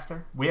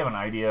Taskmaster. We have an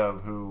idea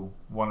of who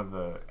one of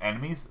the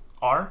enemies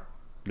are.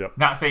 Yep.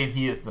 Not saying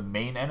he is the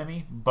main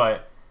enemy,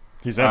 but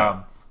he's in it.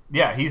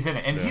 Yeah, he's in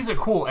it, and he's a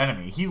cool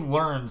enemy. He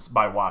learns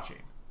by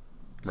watching.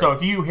 So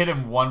if you hit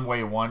him one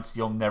way once,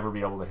 you'll never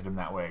be able to hit him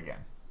that way again.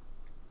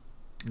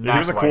 Yeah, he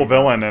was a cool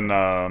villain in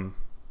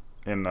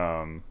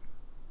the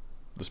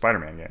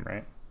Spider-Man game,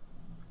 right?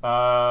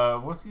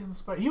 Was he in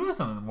the He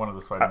wasn't in one of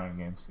the Spider-Man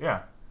games.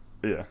 Yeah.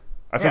 Yeah.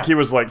 I think he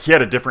was like, he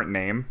had a different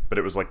name, but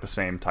it was like the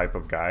same type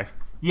of guy.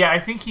 Yeah, I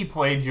think he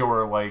played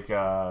your like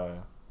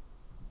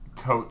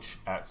coach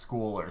at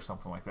school or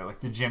something like that, like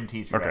the gym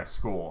teacher at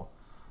school.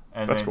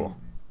 And that's cool.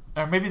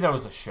 Or maybe that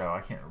was a show.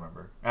 I can't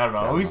remember. I don't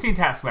know. Yeah, We've seen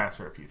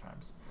Taskmaster a few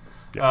times.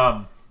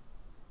 Yeah.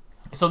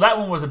 So that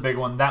one was a big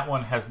one. That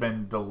one has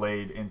been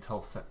delayed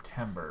until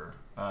September.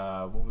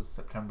 What was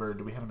September?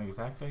 Do we have an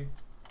exact date?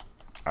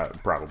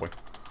 Probably.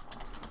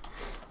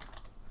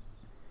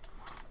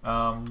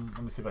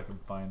 Let me see if I can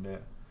find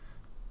it.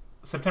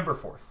 September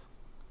 4th.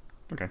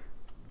 Okay.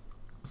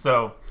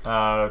 So,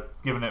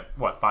 giving it,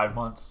 5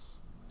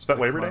 months? Is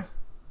that Labor Day?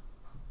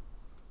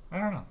 I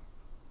don't know.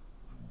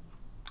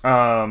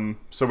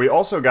 So we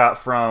also got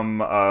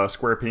from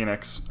Square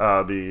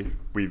Enix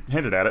we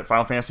hinted at it,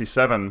 Final Fantasy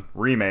VII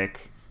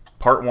Remake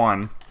Part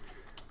 1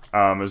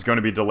 is going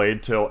to be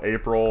delayed till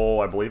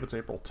April, I believe it's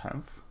April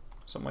 10th,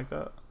 something like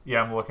that.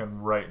 Yeah, I'm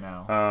looking right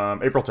now.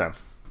 April 10th.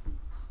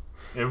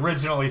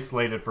 Originally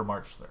slated for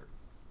March 3rd.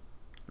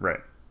 Right.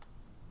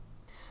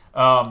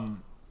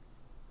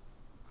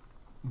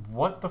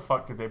 What the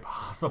fuck could they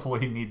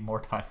possibly need more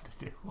time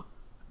to do?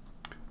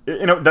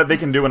 That they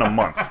can do in a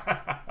month.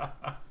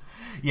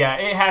 Yeah,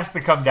 it has to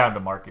come down to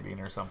marketing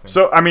or something.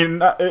 So, I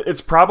mean, it's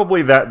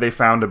probably that they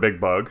found a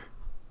big bug.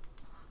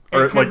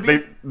 Or, like,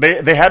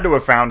 they had to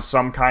have found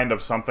some kind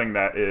of something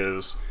that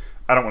is,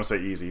 I don't want to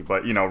say easy,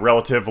 but,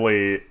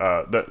 relatively,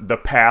 the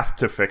path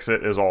to fix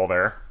it is all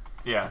there.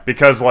 Yeah.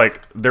 Because,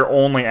 like, they're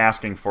only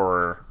asking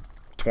for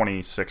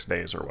 26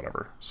 days or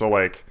whatever. So,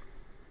 like,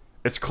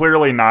 it's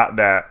clearly not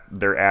that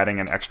they're adding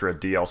an extra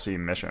DLC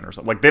mission or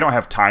something. Like, they don't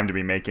have time to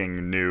be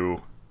making new,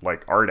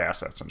 like, art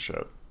assets and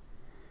shit.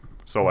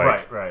 So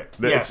like, right.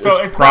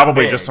 It's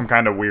probably just some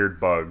kind of weird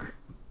bug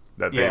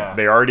that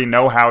they already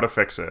know how to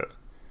fix it.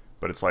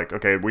 But it's like,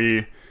 okay,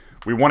 we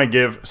want to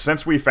give,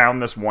 since we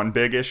found this one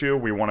big issue,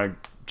 we want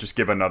to just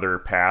give another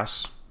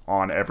pass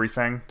on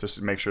everything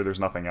to make sure there's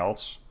nothing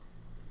else.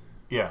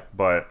 Yeah.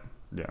 But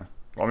yeah,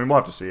 well, I mean, we'll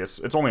have to see.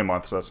 It's only a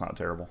month, so it's not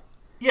terrible.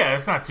 Yeah,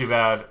 it's not too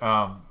bad.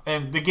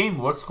 And the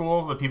game looks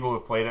cool. The people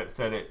who've played it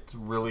said it's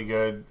really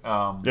good.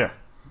 Yeah,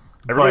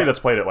 everybody that's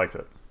played it liked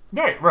it.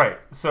 Right.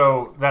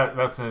 So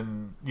that's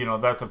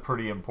a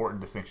pretty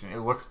important distinction. It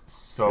looks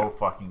so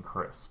fucking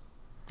crisp.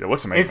 It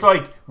looks amazing. It's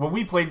like when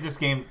we played this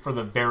game for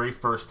the very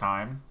first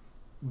time,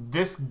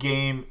 this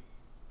game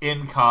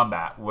in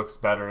combat looks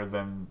better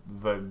than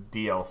the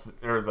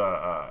DLC or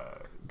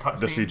the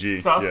cutscene CG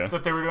stuff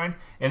that they were doing.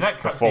 And that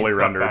cutscene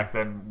stuff back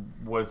then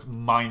was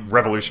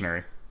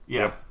revolutionary.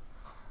 Yeah.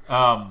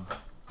 Yep.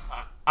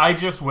 I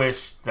just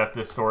wish that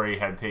this story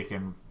had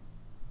taken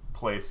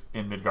place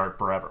in Midgard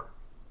forever.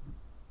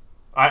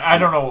 I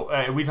don't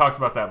know. We talked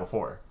about that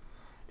before.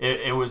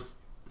 It was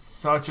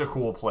such a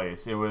cool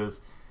place. It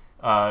was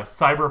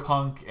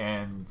cyberpunk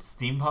and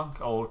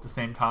steampunk all at the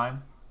same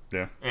time.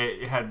 Yeah.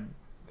 It had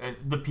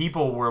the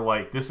people were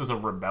like, "This is a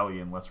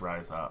rebellion. Let's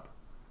rise up."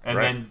 And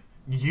then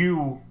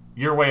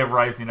your way of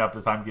rising up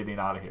is, "I'm getting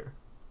out of here."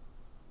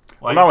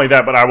 Like, well, not only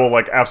that, but I will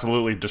like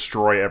absolutely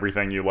destroy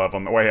everything you love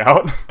on the way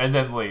out, and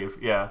then leave.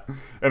 Yeah.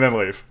 And then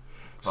leave.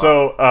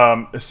 So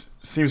it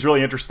seems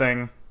really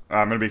interesting.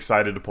 I'm gonna be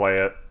excited to play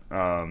it.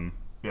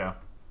 Yeah.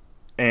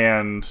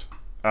 And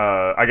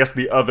I guess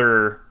the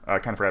other, I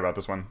kind of forgot about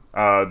this one.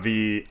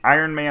 The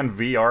Iron Man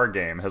VR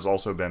game has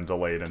also been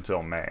delayed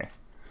until May.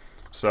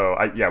 So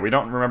we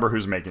don't remember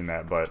who's making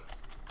that, but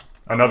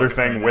another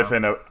thing with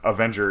an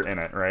Avenger in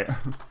it, right?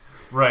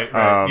 Right.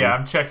 Yeah,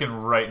 I'm checking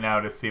right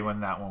now to see when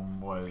that one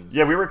was.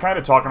 Yeah, we were kind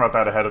of talking about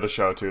that ahead of the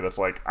show too. That's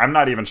like, I'm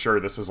not even sure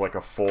this is like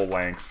a full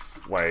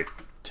length, like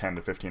 10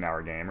 to 15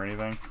 hour game or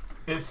anything.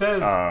 It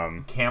says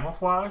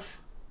Camouflage.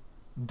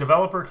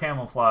 Developer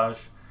Camouflage,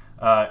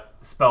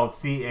 spelled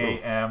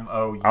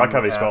CAMOUFLAJ. I like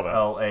how they spell that.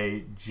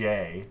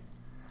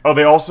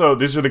 Oh,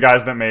 these are the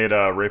guys that made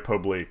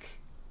Republique,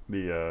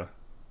 the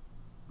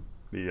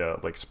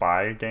like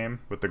spy game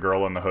with the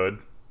girl in the hood.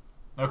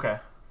 Okay.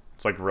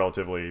 It's like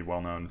relatively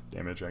well known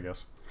image, I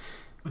guess.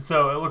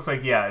 So it looks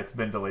like it's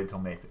been delayed till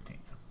May 15th.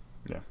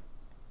 Yeah.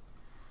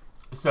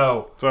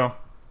 So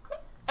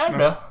I don't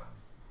know.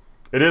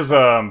 It is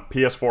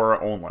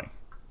PS4 only.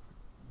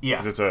 Yeah,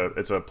 because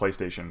it's a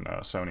PlayStation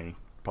Sony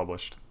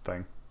published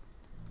thing.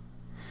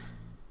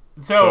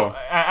 So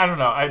I don't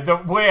know. The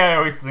way I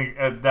always think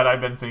that I've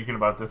been thinking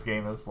about this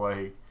game is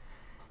like,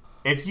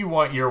 if you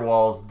want your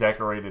walls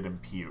decorated in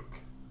puke,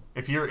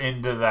 if you're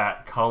into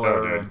that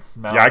color and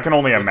smell, I can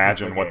only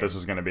imagine what this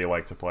is going to be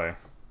like to play.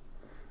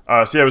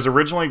 So it was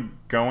originally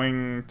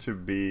going to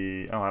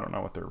be. I don't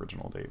know what the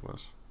original date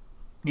was.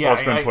 Yeah, well,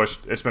 it's been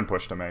pushed. It's been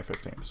pushed to May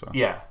 15th. So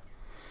yeah.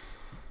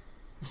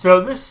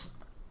 So this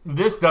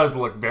does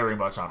look very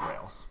much on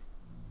rails.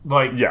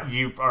 Like,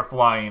 you are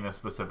flying a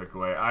specific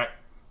way.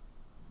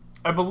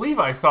 I believe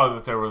I saw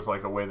that there was,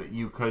 like, a way that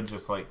you could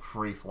just, like,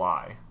 free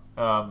fly.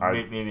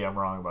 Maybe I'm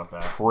wrong about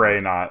that. Pray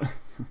not.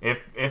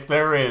 If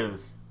there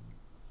is,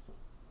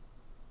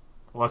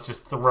 let's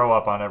just throw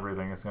up on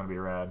everything. It's going to be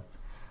rad.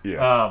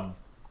 Yeah.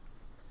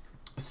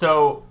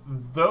 So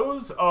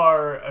those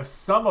are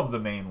some of the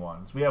main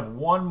ones. We have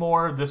one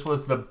more. This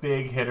was the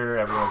big hitter.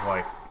 Everyone's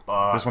like,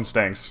 this one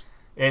stings.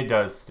 It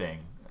does sting.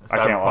 I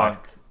can't lie.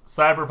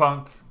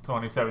 Cyberpunk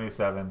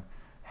 2077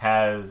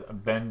 has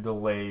been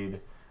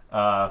delayed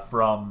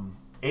from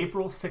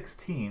April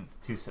 16th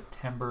to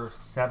September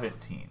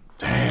 17th.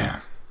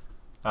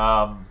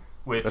 Damn.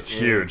 Which That's is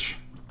huge.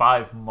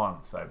 5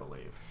 months, I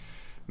believe.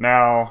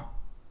 Now,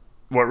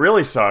 what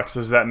really sucks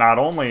is that not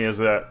only is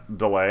that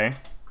delay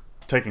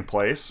taking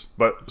place,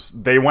 but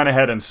they went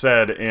ahead and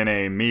said in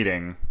a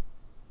meeting,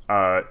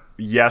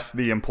 yes,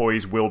 the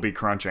employees will be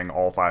crunching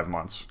all 5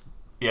 months.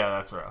 Yeah,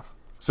 that's rough.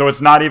 So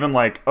it's not even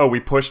like, we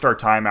pushed our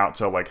time out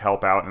to like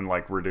help out and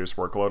like reduce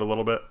workload a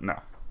little bit. No.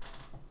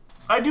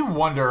 I do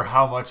wonder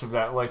how much of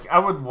that, like, I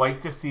would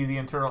like to see the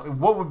internal.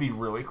 What would be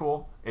really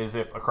cool is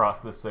if across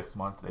the 6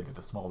 months they did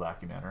a small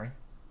documentary.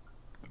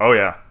 Oh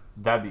yeah,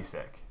 that'd be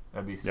sick.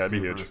 That'd be super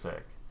huge.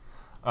 Sick.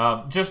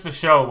 Just to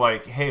show,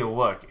 like, hey,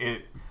 look,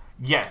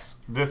 yes,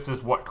 this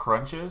is what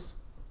crunch is,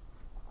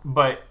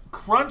 but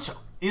crunch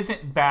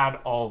isn't bad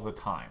all the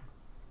time.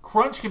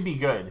 Crunch can be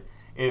good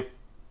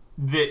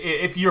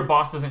if your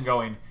boss isn't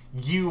going,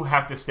 you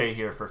have to stay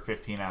here for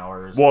 15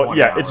 hours. Well,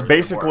 yeah, it's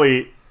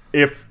basically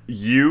if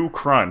you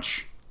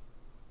crunch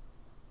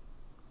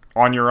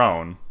on your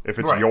own, if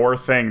it's your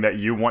thing that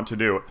you want to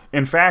do.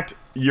 In fact,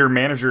 your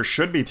manager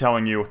should be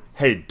telling you,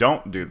 "Hey,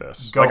 don't do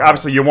this." Go home.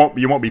 Obviously you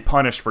won't be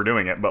punished for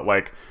doing it, but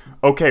like,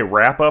 okay,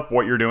 wrap up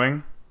what you're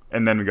doing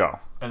and then go.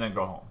 And then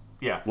go home.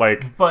 Yeah.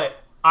 Like, but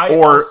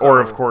or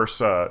of course,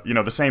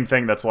 the same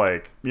thing that's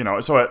like,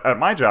 so at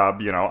my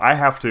job,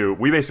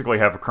 we basically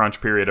have a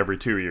crunch period every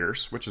 2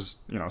 years, which is,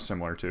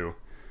 similar to,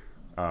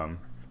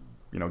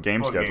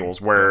 game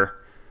schedules where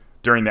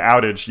during the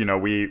outage,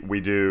 we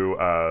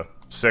do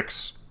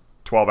 6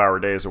 12-hour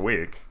days a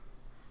week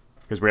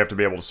because we have to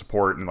be able to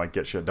support and like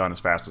get shit done as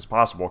fast as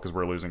possible because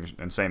we're losing an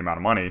insane amount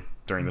of money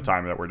during the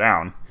time that we're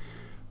down.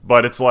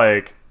 But it's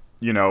like,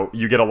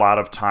 you get a lot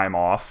of time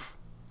off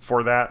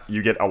for that.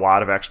 You get a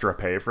lot of extra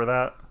pay for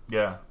that.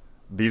 Yeah.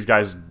 These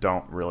guys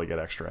don't really get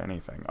extra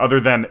anything other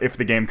than if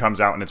the game comes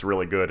out and it's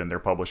really good and their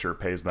publisher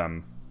pays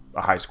them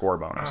a high score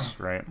bonus,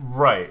 right?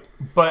 Right.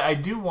 But I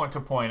do want to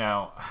point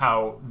out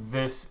how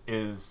this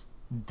is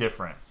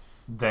different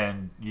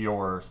than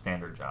your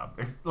standard job.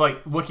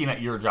 Like, looking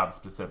at your job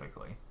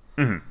specifically.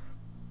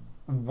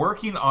 Mm-hmm.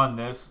 Working on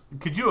this,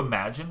 could you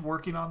imagine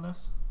working on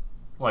this?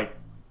 Like,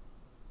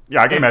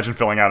 yeah, I can imagine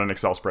filling out an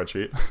Excel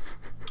spreadsheet.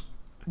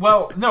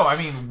 Well, no, I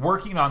mean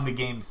working on the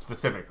game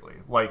specifically,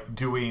 like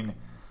doing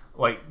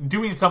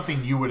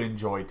something you would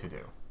enjoy to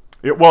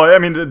do. Well, I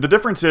mean, the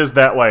difference is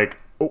that like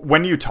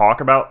when you talk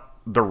about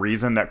the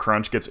reason that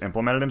crunch gets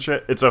implemented and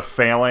shit, it's a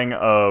failing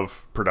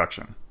of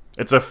production.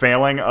 It's a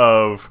failing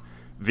of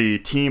the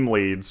team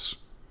leads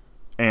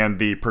and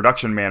the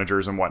production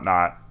managers and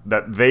whatnot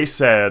that they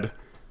said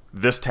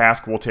this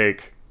task will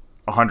take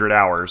 100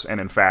 hours, and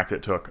in fact,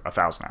 it took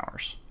 1,000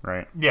 hours.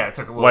 Right? Yeah, it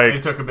took a little.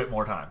 It took a bit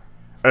more time.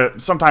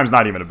 Sometimes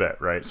not even a bit,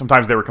 right?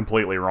 Sometimes they were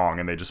completely wrong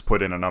and they just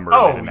put in a number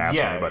and they didn't ask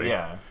anybody.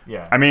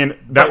 Yeah. I mean,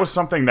 that was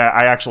something that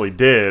I actually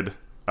did.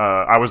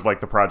 I was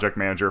like the project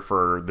manager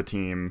for the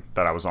team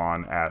that I was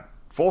on at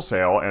Full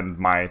Sail, and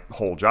my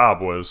whole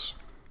job was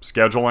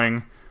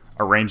scheduling,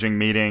 arranging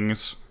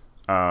meetings,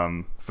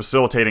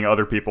 facilitating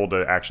other people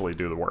to actually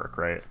do the work,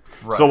 right?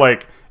 So,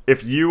 like,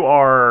 if you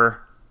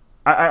are...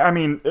 I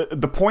mean,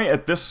 the point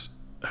at this...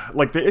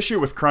 Like, the issue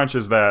with crunch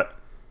is that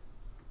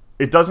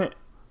it doesn't...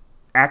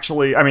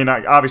 Actually, I mean,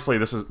 obviously,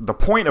 this is the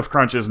point of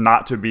crunch is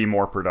not to be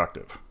more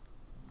productive.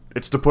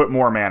 It's to put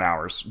more man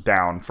hours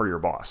down for your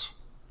boss.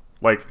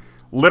 Like,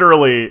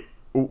 literally,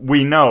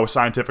 we know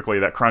scientifically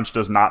that crunch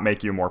does not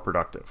make you more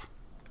productive,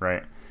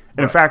 right?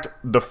 And in fact,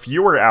 the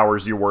fewer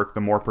hours you work,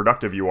 the more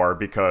productive you are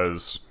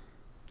because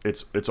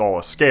it's all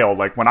a scale.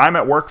 Like, when I'm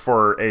at work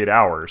for 8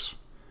 hours,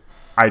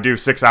 I do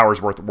 6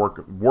 hours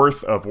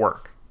worth of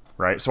work.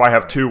 Right? So I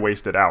have 2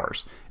 wasted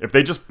hours. If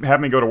they just have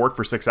me go to work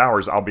for 6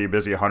 hours, I'll be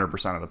busy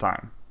 100% of the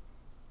time.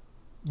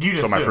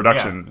 So my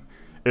production,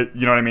 you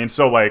know what I mean?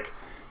 So like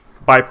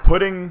by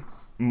putting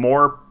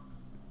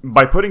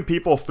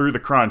people through the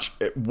crunch,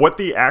 what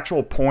the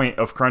actual point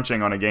of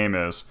crunching on a game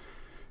is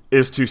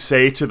to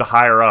say to the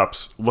higher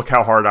ups, look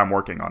how hard I'm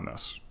working on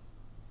this.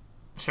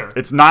 Sure.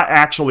 It's not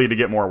actually to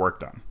get more work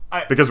done.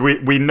 Because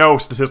we know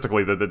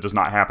statistically that does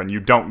not happen. You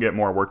don't get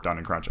more work done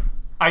in crunching.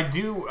 I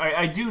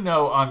do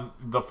know on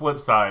the flip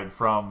side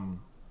from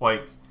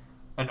like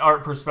an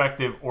art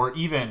perspective or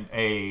even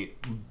a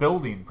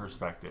building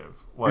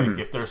perspective, like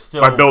if there's still...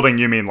 By building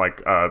you mean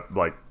like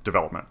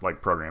development,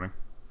 like programming?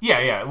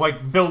 Yeah,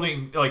 like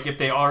building, like if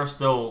they are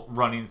still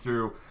running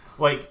through,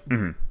 like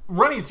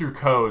running through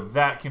code,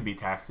 that can be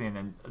taxing,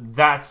 and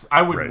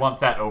I would lump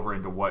that over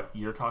into what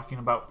you're talking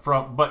about.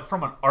 But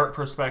from an art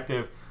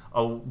perspective,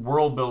 a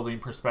world building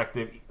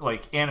perspective,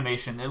 like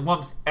animation, it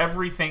lumps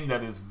everything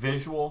that is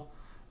visual.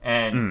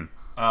 And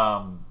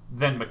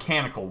then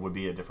mechanical would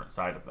be a different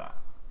side of that.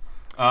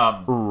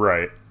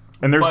 Right.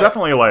 And there's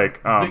definitely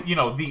like...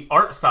 the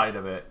art side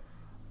of it,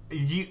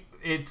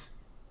 it's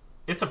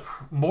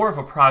more of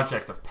a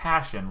project of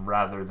passion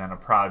rather than a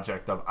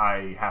project of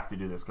I have to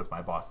do this because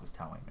my boss is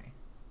telling me.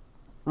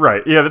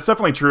 Right. Yeah, that's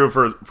definitely true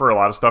for a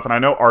lot of stuff. And I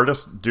know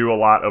artists do a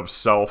lot of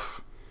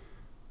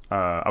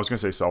I was going to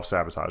say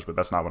self-sabotage, but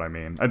that's not what I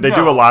mean. They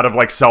do a lot of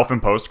like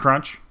self-imposed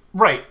crunch.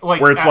 Right. Like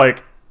where it's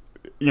like...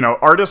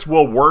 artists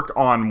will work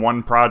on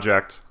one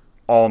project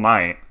all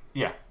night.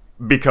 Yeah.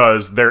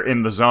 Because they're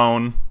in the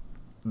zone,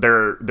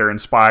 they're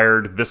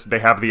inspired. They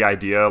have the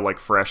idea like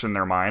fresh in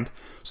their mind,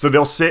 so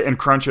they'll sit and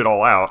crunch it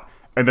all out,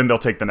 and then they'll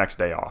take the next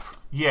day off.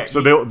 Yeah. So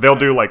they'll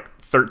do like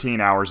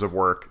 13 hours of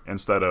work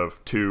instead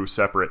of 2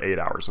 separate 8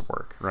 hours of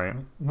work. Right.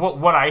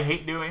 What I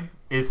hate doing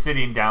is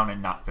sitting down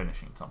and not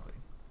finishing something.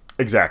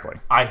 Exactly.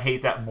 I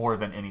hate that more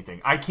than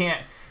anything. I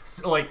can't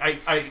like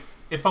I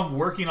if I'm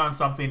working on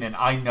something and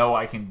I know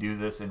I can do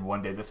this in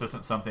one day, this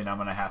isn't something I'm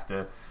going to have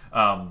to,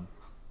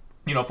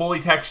 fully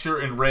texture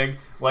and rig.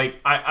 Like,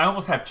 I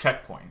almost have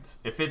checkpoints.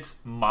 If it's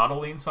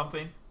modeling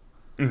something,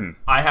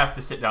 I have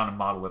to sit down and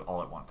model it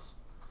all at once.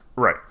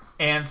 Right.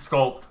 And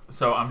sculpt,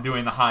 so I'm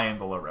doing the high and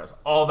the low res.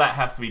 All that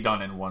has to be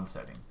done in one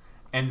setting.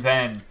 And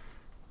then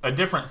a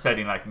different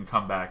setting, I can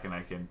come back and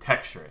I can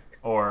texture it.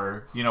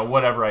 Or,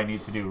 whatever I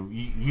need to do.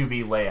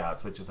 UV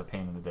layouts, which is a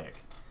pain in the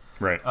dick.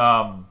 Right.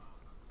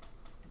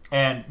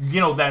 And,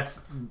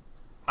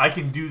 I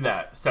can do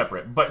that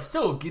separate. But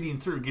still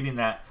getting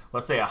that,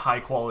 let's say, a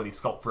high-quality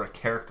sculpt for a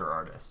character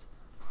artist.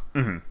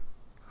 Mm-hmm.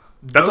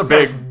 That's those a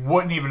big... guys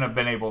wouldn't even have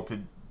been able to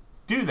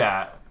do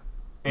that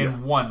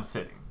in one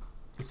sitting.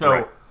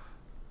 So,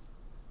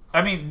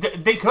 I mean,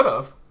 they could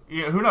have.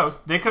 Who knows?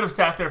 They could have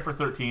sat there for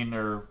 13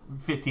 or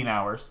 15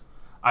 hours.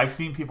 I've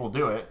seen people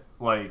do it.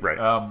 Like,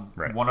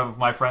 one of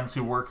my friends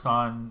who works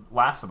on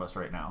Last of Us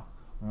right now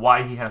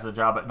why he has a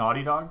job at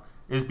Naughty Dog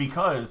is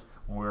because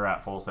when we were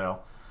at Full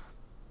Sail,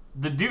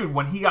 the dude,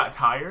 when he got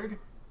tired,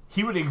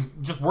 he would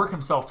just work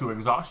himself to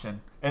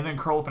exhaustion and then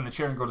curl up in a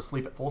chair and go to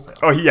sleep at Full Sail.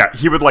 Oh, yeah.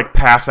 He would, like,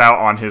 pass out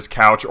on his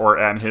couch or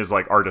in his,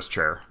 like, artist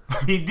chair.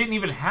 He didn't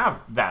even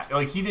have that.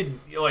 Like, he didn't,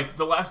 like,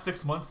 the last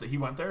 6 months that he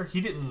went there, he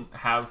didn't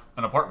have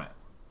an apartment.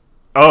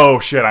 Oh,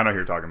 shit. I know who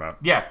you're talking about.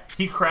 Yeah.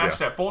 He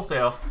crashed at Full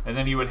Sail, and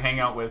then he would hang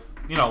out with,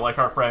 you know, like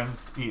our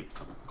friends eat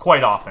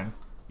quite often.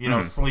 You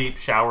know, sleep,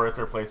 shower at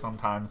their place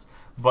sometimes.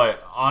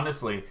 But,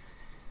 honestly,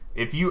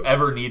 if you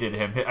ever needed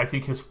him, I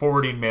think his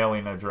forwarding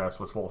mailing address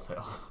was Full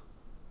Sail.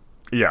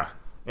 Yeah.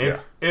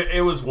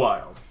 It was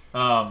wild.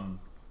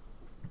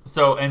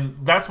 So, and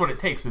that's what it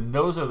takes. And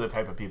those are the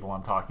type of people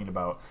I'm talking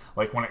about.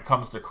 Like, when it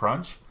comes to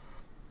crunch,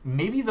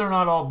 maybe they're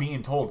not all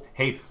being told,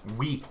 hey,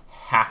 we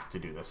have to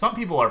do this. Some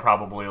people are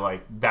probably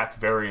like, that's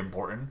very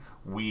important.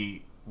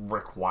 We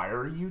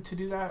require you to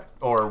do that.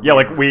 Or yeah,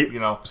 like you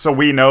know. So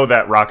we know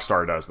that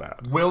Rockstar does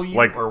that. Will you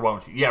like, or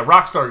won't you? Yeah,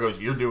 Rockstar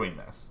goes, you're doing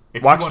this.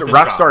 If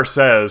Rockstar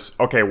says,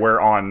 okay, we're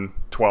on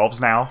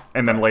 12s now.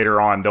 And then later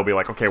on, they'll be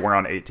like, okay, we're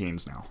on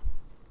 18s now.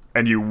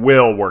 And you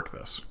will work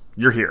this.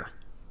 You're here.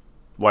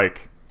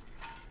 Like,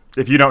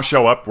 if you don't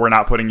show up, we're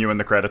not putting you in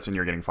the credits and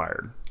you're getting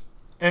fired.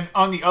 And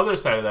on the other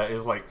side of that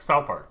is like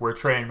South Park, where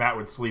Trey and Matt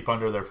would sleep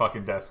under their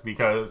fucking desk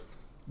because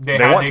they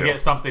had to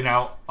get something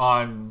out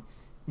on,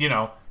 you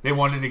know, they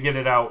wanted to get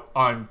it out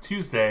on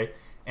Tuesday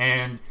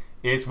and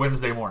it's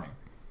Wednesday morning.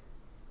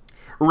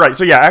 Right.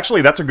 So yeah,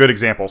 actually that's a good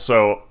example.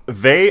 So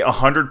they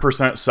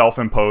 100%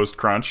 self-imposed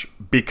crunch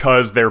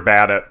because they're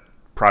bad at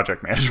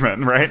project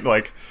management, right?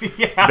 Like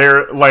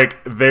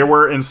they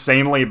were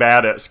insanely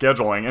bad at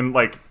scheduling, and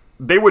like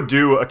they would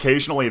do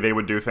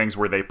things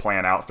where they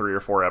plan out 3 or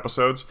 4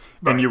 episodes,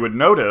 right. And you would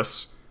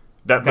notice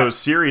that those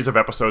series of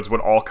episodes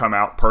would all come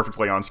out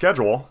perfectly on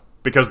schedule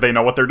because they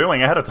know what they're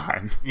doing ahead of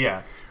time.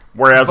 Yeah.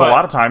 Whereas a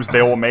lot of times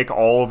they will make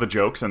all of the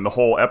jokes and the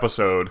whole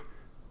episode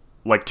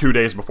like 2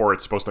 days before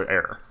it's supposed to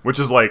air, which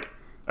is like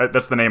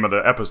that's the name of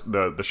the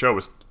episode. The show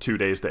is 2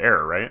 days to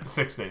air, right?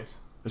 6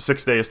 days.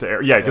 6 days to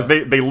air. Yeah, because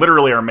they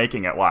literally are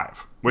making it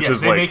live, which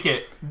is like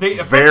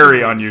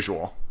very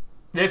unusual.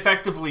 They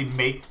effectively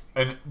make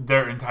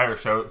their entire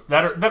shows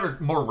that are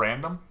more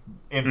random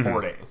in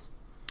 4 days.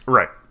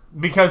 Right.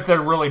 Because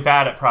they're really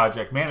bad at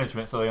project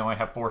management, so they only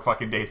have 4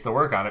 fucking days to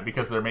work on it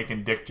because they're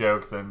making dick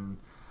jokes and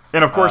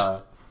of course,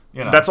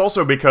 you know. That's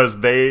also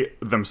because they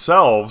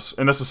themselves,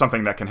 and this is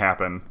something that can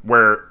happen,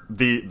 where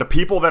the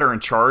people that are in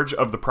charge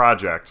of the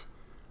project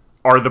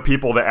are the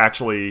people that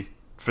actually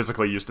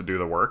physically used to do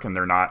the work, and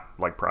they're not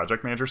like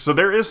project managers. So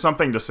there is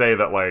something to say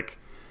that, like,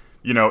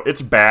 you know,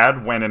 it's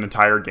bad when an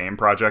entire game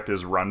project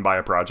is run by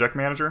a project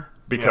manager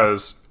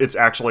because it's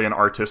actually an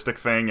artistic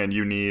thing and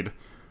you need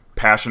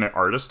passionate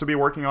artists to be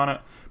working on it.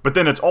 But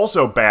then it's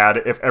also bad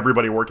if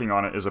everybody working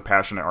on it is a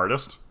passionate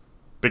artist,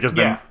 because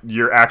then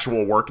your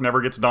actual work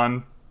never gets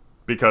done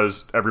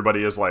because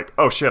everybody is like,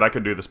 oh shit, I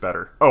could do this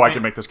better. Oh, I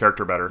can make this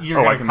character better.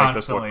 Oh, I can make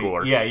this look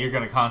cooler. Yeah, you're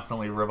going to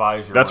constantly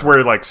revise your That's work.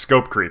 where like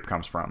scope creep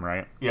comes from,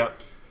 right? Yep.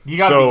 You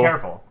got to be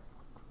careful.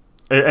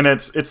 And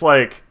it's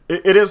like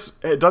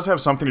it does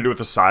have something to do with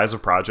the size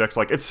of projects.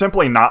 Like, it's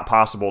simply not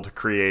possible to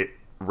create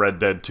Red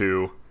Dead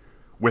 2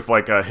 with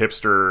like a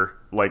hipster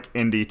like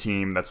indie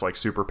team that's like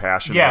super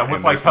passionate. Yeah,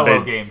 with like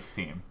Hello Games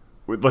team.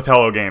 With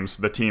Hello Games,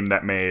 the team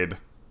that made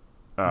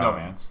No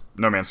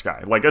Man's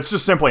Sky. Like, it's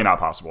just simply not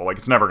possible. Like,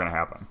 it's never going to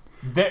happen.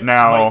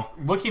 Now,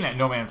 like, looking at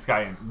No Man's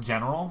Sky in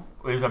general,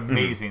 it is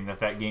amazing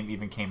that game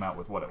even came out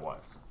with what it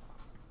was.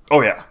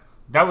 Oh yeah,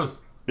 that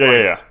was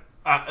that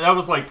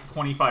was like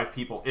 25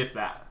 people, if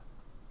that.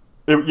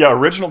 The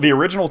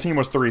original team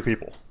was 3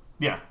 people.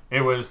 Yeah,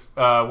 it was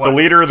the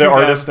leader, the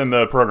artist, and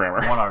the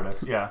programmer. One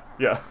artist, yeah.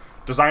 Yeah,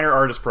 designer,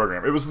 artist,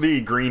 programmer. It was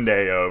the Green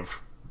Day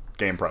of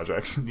game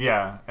projects.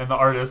 Yeah, and the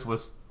artist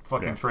was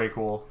fucking Trey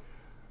Cool.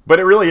 But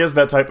it really is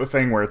that type of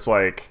thing where it's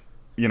like,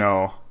 you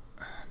know,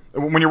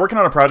 when you're working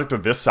on a project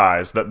of this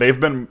size that they've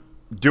been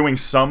doing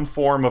some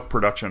form of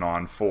production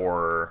on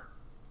for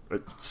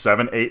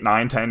 7, 8,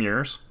 9, 10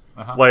 years,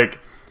 like,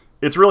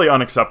 it's really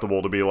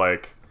unacceptable to be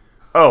like,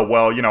 oh,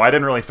 well, you know, I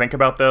didn't really think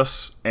about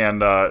this,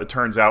 and it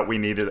turns out we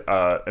needed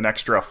an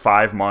extra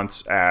 5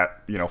 months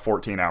at, you know,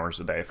 14 hours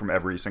a day from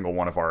every single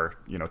one of our,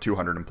 you know,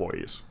 200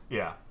 employees.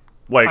 Yeah.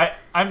 Like,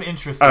 I'm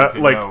interested to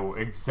know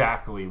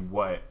exactly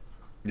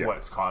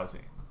what's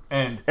causing.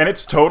 And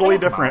it's totally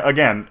different.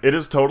 Again, it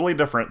is totally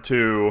different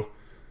to,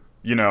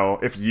 you know,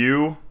 if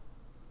you,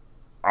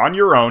 on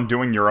your own,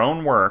 doing your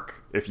own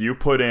work, if you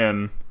put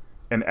in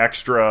an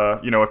extra,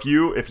 you know, if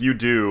you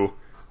do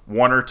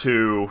 1 or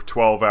 2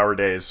 12-hour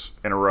days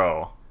in a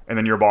row, and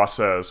then your boss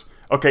says,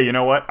 okay, you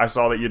know what? I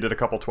saw that you did a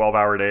couple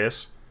 12-hour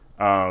days.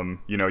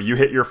 You know, you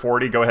hit your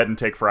 40, go ahead and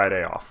take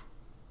Friday off.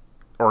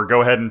 Or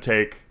go ahead and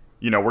take,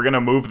 you know, we're going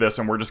to move this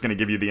and we're just going to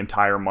give you the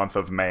entire month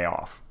of May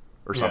off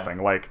or something.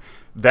 Yeah. Like,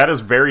 that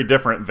is very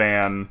different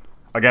than,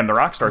 again, the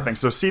Rockstar thing.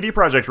 So CD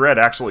Projekt Red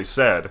actually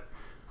said,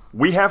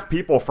 we have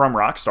people from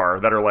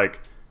Rockstar that are like,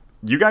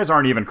 you guys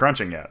aren't even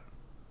crunching yet.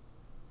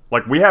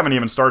 Like, we haven't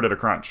even started a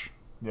crunch.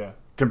 Yeah.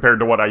 compared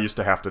to what I used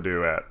to have to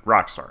do at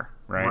Rockstar,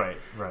 right?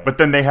 Right. But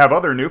then they have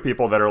other new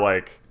people that are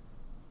like,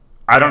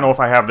 I don't know if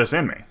I have this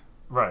in me.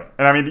 Right.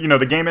 And I mean,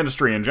 the game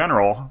industry in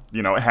general,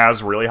 it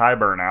has really high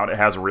burnout. It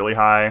has really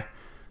high,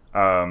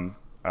 I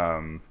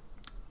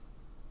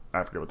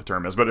forget what the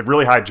term is, but a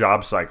really high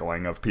job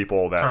cycling of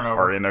people that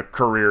are in a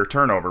career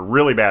turnover,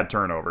 really bad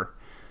turnover,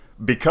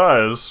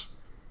 because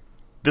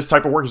this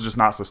type of work is just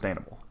not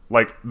sustainable.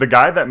 Like, the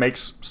guy that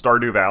makes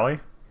Stardew Valley,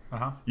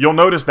 you'll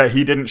notice that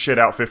he didn't shit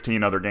out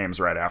 15 other games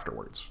right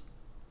afterwards.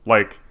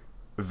 Like,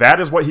 that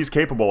is what he's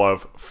capable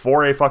of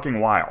for a fucking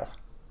while,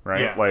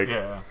 right?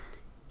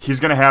 He's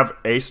going to have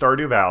a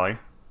Stardew Valley,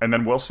 and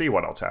then we'll see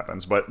what else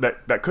happens. But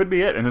that could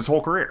be it in his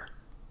whole career,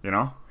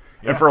 Yeah.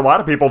 And for a lot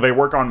of people, they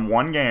work on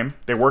one game.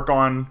 They work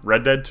on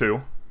Red Dead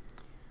 2,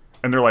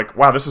 and they're like,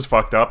 wow, this is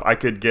fucked up. I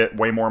could get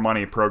way more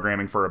money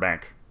programming for a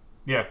bank.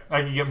 Yeah,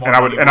 I could get more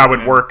money. And I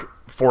would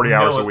work 40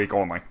 hours a week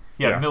only.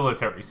 Yeah,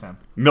 military sim.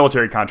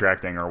 Military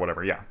contracting or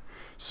whatever, yeah.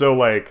 So,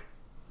 like,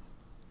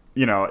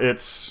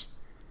 it's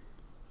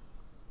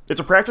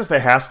a practice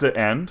that has to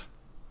end,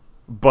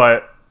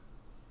 but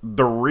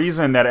the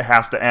reason that it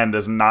has to end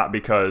is not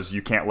because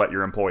you can't let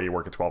your employee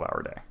work a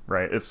 12-hour day,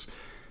 right?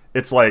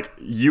 It's like,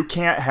 you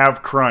can't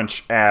have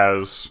crunch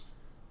as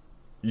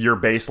your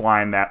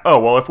baseline that, oh,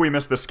 well, if we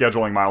miss this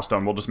scheduling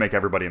milestone, we'll just make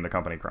everybody in the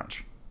company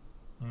crunch.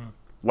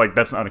 Like,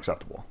 that's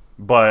unacceptable.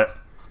 But,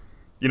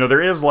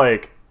 there is,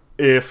 like,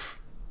 if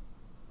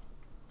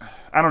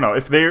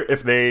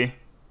they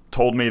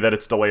told me that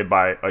it's delayed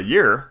by a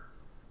year,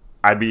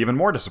 I'd be even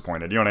more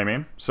disappointed. You know what I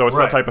mean? So it's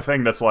that type of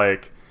thing that's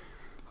like,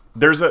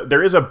 there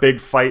is a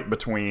big fight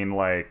between,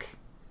 like,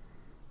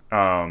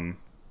 that's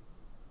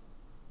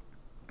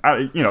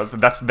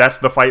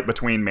the fight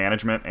between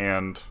management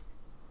and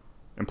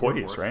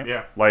employees, right?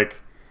 Yeah. Like,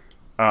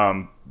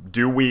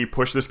 do we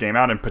push this game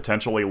out and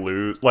potentially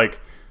lose? Like,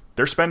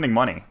 they're spending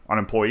money on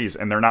employees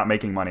and they're not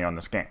making money on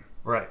this game.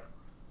 Right.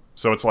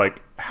 So it's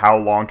like, how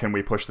long can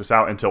we push this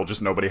out until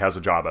just nobody has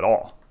a job at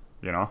all?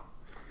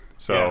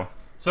 So, yeah.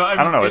 So I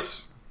don't know.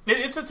 It's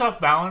a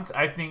tough balance,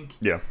 I think.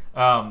 Yeah.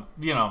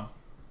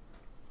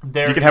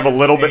 There you can have a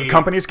little bit.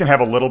 Companies can have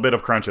a little bit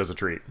of crunch as a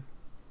treat.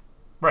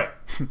 Right.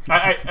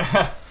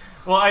 I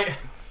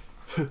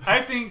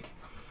think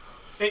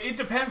it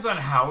depends on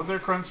how they're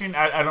crunching.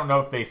 I don't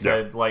know if they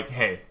said like,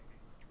 hey,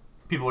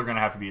 people are going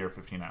to have to be here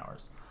 15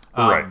 hours.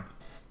 Right.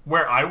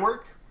 Where I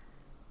work,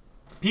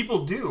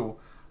 people do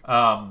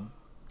 10-hour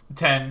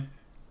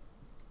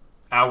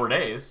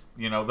days.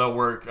 They'll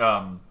work.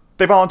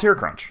 They volunteer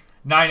crunch.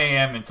 9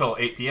 a.m. until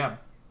 8 p.m.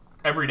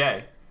 every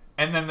day,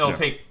 and then they'll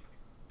take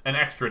an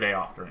extra day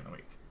off during the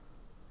week.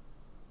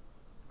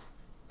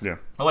 Yeah.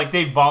 Like,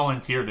 they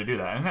volunteer to do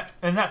that,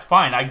 and that's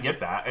fine. I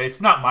get that.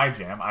 It's not my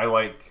jam. I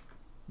like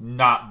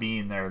not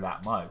being there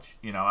that much.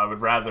 I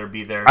would rather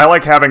be there. I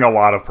like having a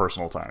lot of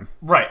personal time.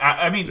 Right.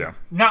 I mean,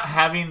 not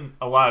having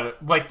a lot of,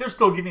 like, they're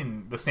still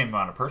getting the same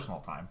amount of personal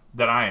time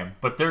that I am,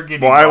 but they're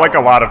getting. Well, I like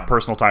a lot of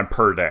personal time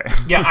per day.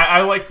 Yeah,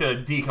 I like to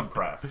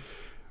decompress.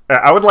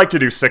 I would like to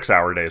do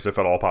 6-hour days if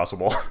at all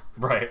possible.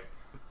 Right.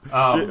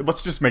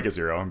 Let's just make it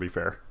 0 and be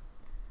fair.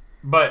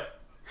 But,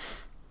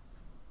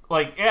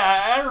 like,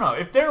 I don't know.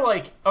 If they're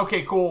like,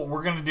 okay, cool,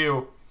 we're gonna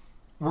do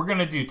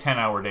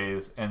 10-hour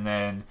days, and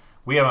then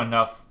we have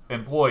enough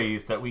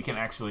employees that we can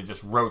actually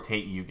just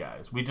rotate you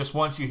guys. We just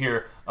want you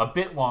here a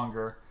bit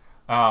longer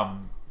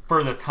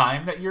for the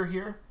time that you're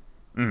here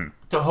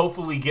to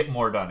hopefully get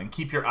more done and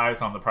keep your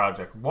eyes on the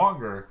project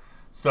longer.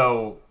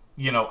 So,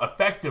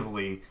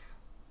 effectively,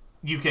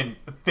 you can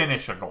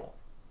finish a goal.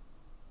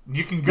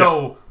 You can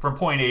go from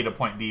point A to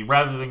point B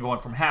rather than going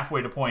from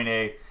halfway to point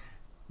A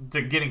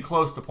to getting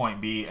close to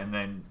point B, and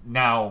then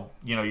now,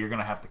 you're going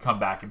to have to come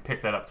back and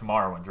pick that up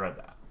tomorrow and dread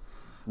that.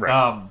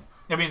 Right.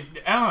 I mean,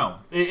 I don't know.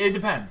 It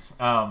depends.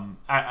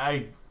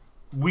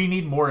 We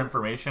need more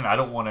information.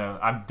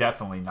 I'm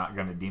definitely not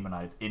going to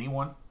demonize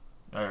anyone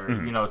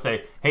or,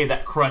 say, hey,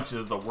 that crunch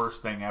is the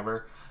worst thing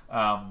ever.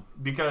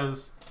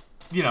 Because,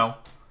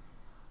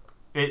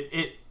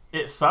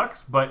 it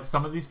sucks, but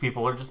some of these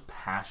people are just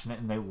passionate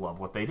and they love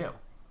what they do.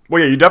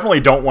 Well, yeah, you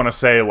definitely don't want to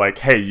say, like,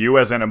 hey, you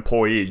as an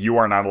employee, you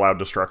are not allowed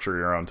to structure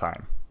your own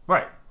time.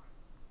 Right.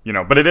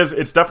 But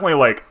it's definitely,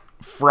 like,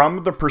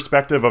 from the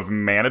perspective of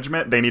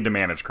management, they need to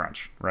manage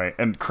crunch, right?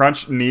 And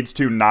crunch needs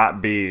to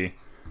not be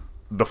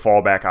the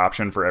fallback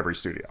option for every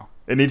studio.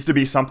 It needs to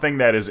be something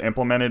that is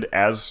implemented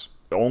as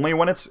only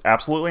when it's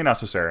absolutely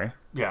necessary.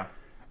 Yeah.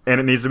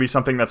 And it needs to be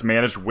something that's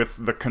managed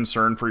with the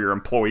concern for your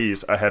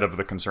employees ahead of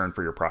the concern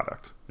for your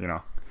product,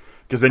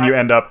 Because then you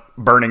end up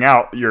burning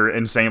out your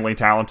insanely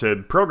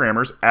talented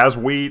programmers, as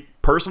we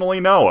personally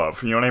know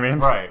of. You know what I mean?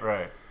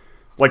 Right.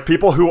 Like,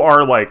 people who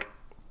are, like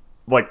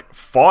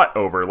fought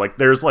over, like,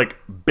 there's, like,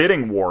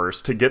 bidding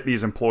wars to get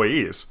these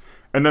employees.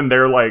 And then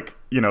they're, like,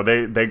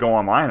 they go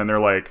online and they're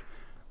like,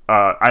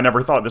 I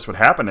never thought this would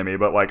happen to me,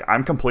 but, like,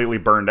 I'm completely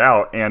burned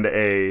out and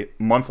a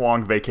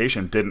month-long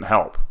vacation didn't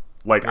help.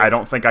 Like, I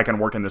don't think I can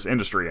work in this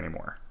industry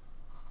anymore.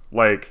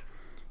 Like,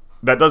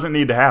 that doesn't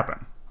need to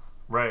happen.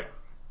 Right.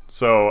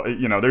 So,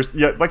 there's,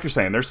 like you're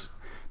saying, there's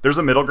there's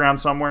a middle ground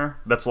somewhere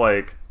that's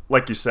like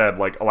you said,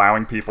 like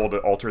allowing people to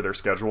alter their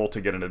schedule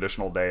to get an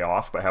additional day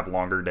off but have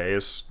longer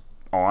days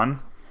on.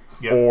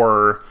 Yep.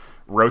 Or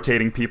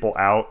rotating people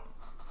out.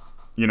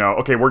 You know,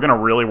 okay, we're going to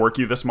really work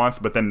you this month,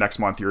 but then next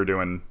month you're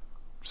doing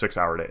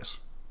 6-hour days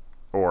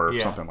or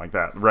something like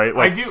that, right?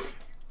 Like,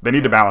 they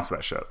need to balance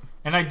that shit.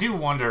 And I do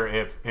wonder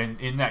if,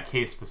 in that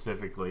case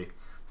specifically,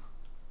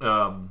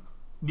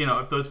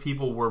 if those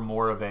people were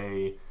more of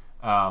a,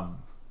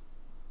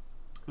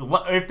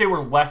 if they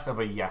were less of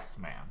a yes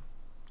man.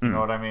 You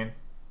know what I mean?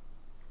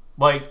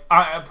 Like,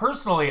 I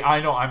personally,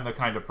 I know I'm the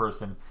kind of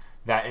person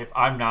that if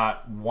I'm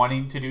not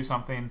wanting to do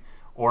something,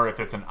 or if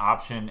it's an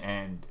option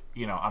and,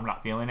 I'm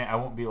not feeling it, I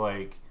won't be,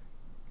 like,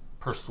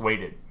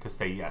 persuaded to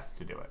say yes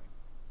to do it.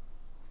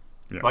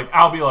 Yeah. Like,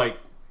 I'll be like,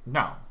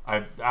 no,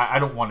 I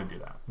don't want to do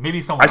that.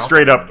 Maybe someone else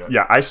will do it.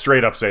 Yeah, I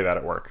straight up say that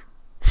at work.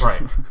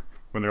 Right.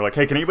 When they're like,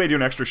 hey, can anybody do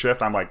an extra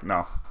shift? I'm like,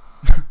 no.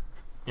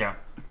 Yeah.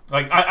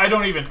 Like, I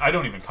don't even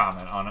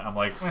comment on it. I'm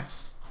like,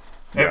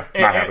 Yeah,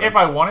 if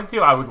I wanted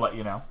to, I would let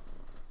you know.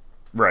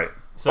 Right.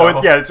 So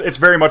it's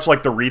very much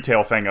like the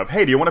retail thing of,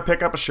 hey, do you want to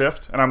pick up a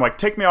shift? And I'm like,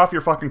 take me off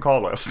your fucking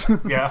call list.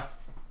 Yeah.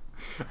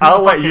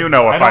 I'll let you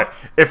know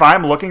if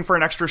I'm looking for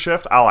an extra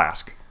shift, I'll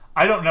ask.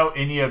 I don't know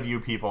any of you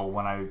people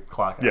when I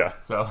clock out. Yeah.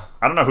 So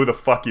I don't know who the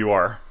fuck you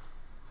are.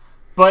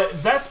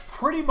 But that's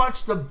pretty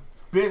much the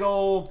big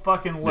old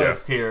fucking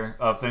list here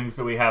of things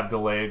that we have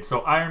delayed.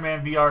 So Iron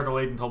Man VR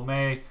delayed until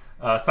May.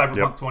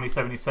 Cyberpunk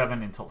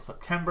 2077 until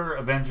September.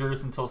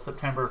 Avengers until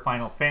September.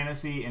 Final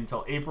Fantasy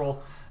until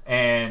April.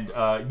 And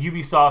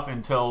Ubisoft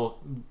until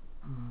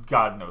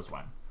God knows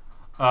when.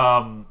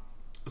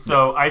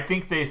 So I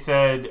think they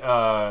said...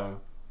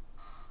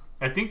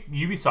 I think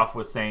Ubisoft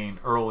was saying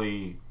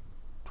early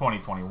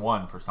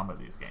 2021 for some of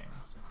these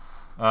games.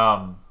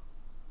 I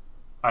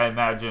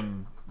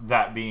imagine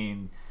that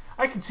being...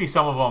 I can see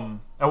some of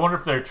them... I wonder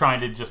if they're trying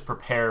to just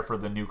prepare for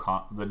the new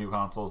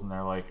consoles, and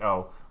they're like,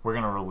 oh, we're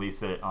going to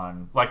release it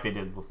on... Like they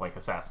did with like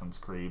Assassin's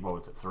Creed, what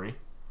was it, 3?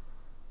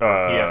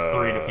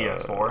 PS3 to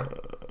PS4?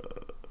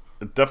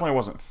 It definitely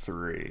wasn't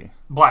 3.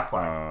 Black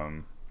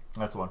Flag.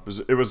 That's the one.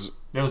 It was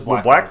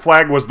Black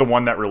Flag was the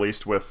one that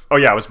released with... Oh,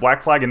 yeah, it was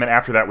Black Flag, and then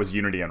after that was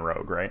Unity and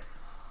Rogue, right?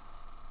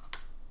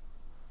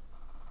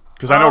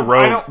 Because I know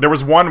Rogue... There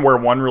was one where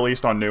one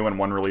released on new and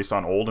one released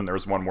on old, and there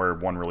was one where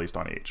one released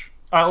on each.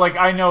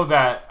 I know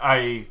that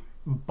I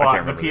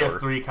bought the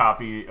PS3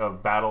 copy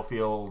of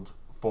Battlefield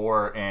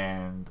 4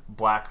 and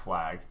Black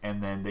Flag,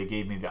 and then they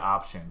gave me the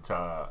option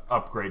to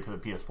upgrade to the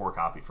PS4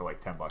 copy for like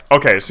 $10.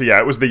 Okay, so yeah,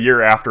 it was the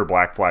year after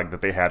Black Flag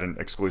that they had an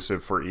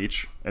exclusive for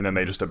each, and then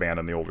they just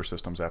abandoned the older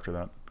systems after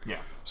that. Yeah.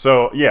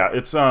 So yeah,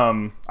 it's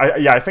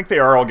I think they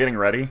are all getting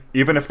ready,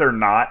 even if they're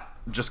not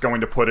just going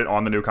to put it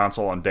on the new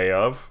console on day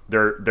of.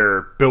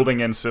 They're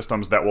building in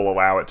systems that will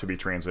allow it to be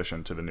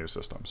transitioned to the new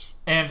systems.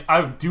 And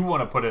I do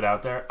want to put it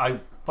out there. I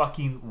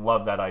fucking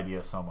love that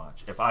idea so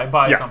much. If I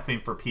buy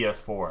something for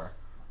PS4,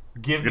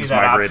 give me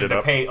that option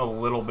to pay a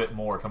little bit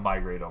more to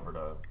migrate over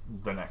to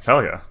the next.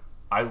 Hell yeah!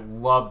 I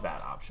love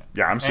that option.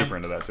 Yeah, I'm super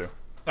into that too.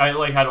 I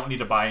don't need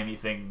to buy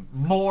anything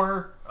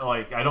more.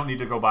 Like, I don't need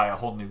to go buy a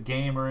whole new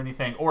game or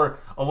anything. Or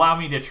allow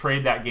me to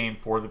trade that game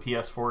for the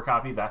PS4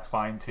 copy. That's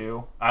fine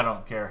too. I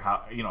don't care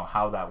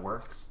how that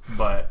works.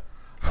 But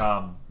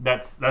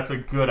that's a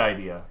good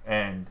idea,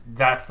 and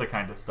that's the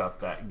kind of stuff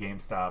that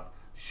GameStop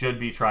should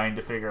be trying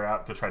to figure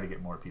out to try to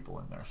get more people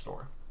in their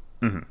store.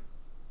 Mm-hmm.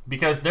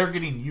 Because they're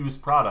getting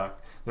used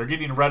product. They're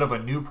getting rid of a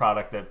new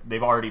product that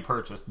they've already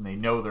purchased and they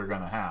know they're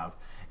going to have.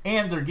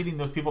 And they're getting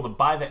those people to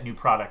buy that new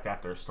product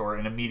at their store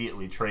and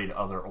immediately trade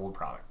other old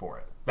product for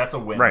it. That's a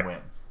win-win.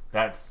 Right.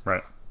 That's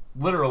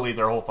literally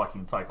their whole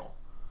fucking cycle.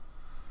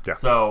 Yeah.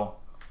 So,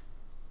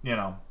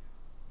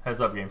 heads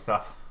up,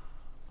 GameStop.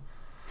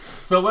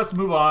 So let's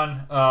move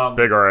on.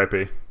 Big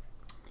RIP.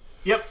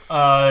 Yep.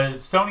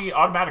 Sony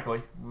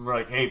automatically were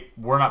like, hey,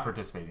 we're not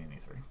participating in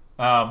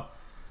E3.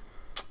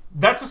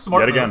 That's a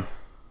smart move. Again.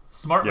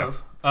 Smart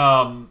move.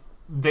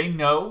 They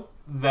know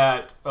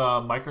that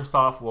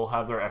Microsoft will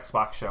have their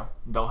Xbox show.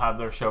 They'll have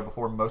their show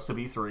before most of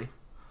E3.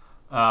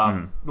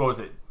 What was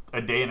it?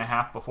 A day and a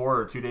half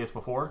before or 2 days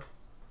before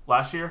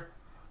last year?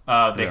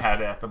 They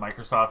had it at the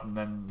Microsoft, and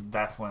then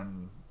that's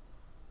when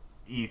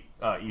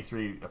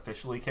E3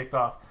 officially kicked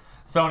off.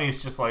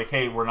 Sony's just like,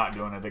 hey, we're not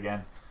doing it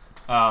again.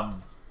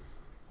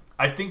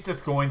 I think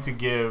that's going to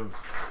give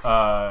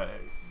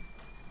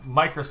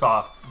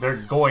Microsoft, they're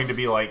going to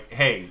be like,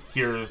 hey,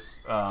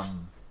 here's...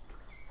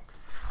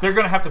 they're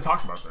going to have to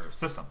talk about their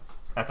system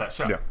at that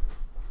show. Yeah.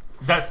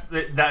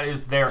 That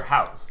is their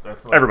house.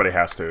 That's like, everybody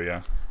has to,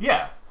 yeah.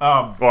 Yeah.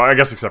 Well, I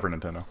guess except for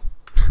Nintendo.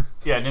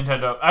 Yeah,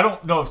 Nintendo. I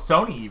don't know if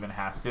Sony even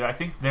has to. I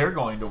think they're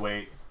going to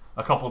wait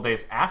a couple of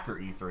days after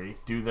E3,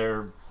 do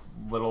their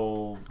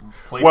little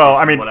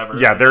PlayStation whatever.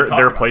 Yeah,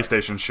 their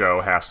PlayStation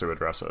show has to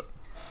address it.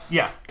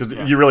 Yeah. Because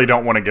you really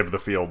don't want to give the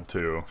field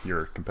to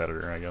your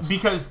competitor, I guess.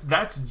 Because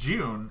that's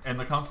June, and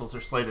the consoles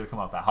are slated to come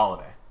out that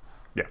holiday.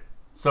 Yeah.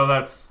 So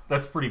that's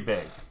pretty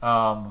big.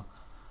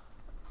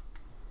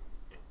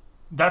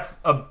 That's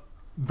a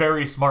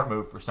very smart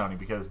move for Sony,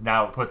 because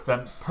now it puts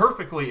them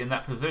perfectly in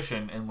that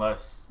position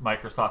unless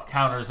Microsoft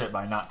counters it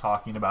by not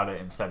talking about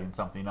it and setting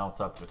something else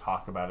up to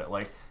talk about it.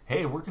 Like,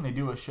 hey, we're going to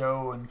do a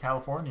show in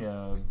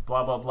California,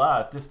 blah, blah,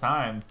 blah, at this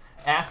time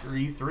after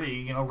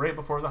E3, right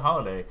before the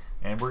holiday.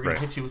 And we're going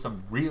to hit you with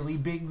some really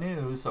big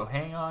news, so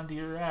hang on to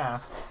your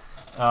ass.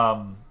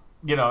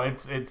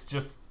 It's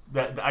just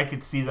that I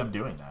could see them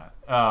doing that.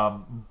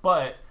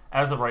 But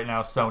as of right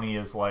now, Sony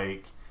is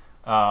like...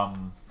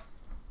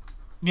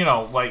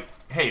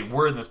 hey,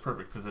 we're in this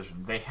perfect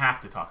position. They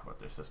have to talk about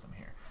their system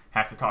here.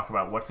 Have to talk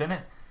about what's in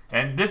it.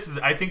 And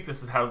I think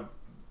this is how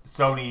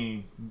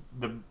Sony,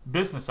 the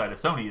business side of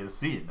Sony, is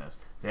seeing this.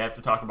 They have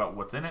to talk about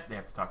what's in it. They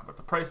have to talk about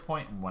the price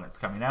point and when it's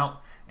coming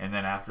out. And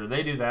then after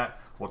they do that,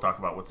 we'll talk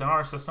about what's in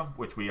our system,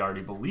 which we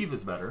already believe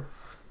is better.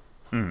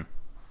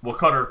 We'll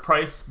cut our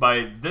price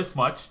by this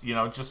much,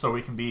 just so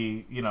we can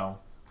be,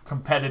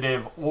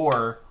 competitive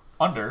or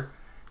under.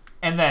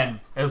 And then,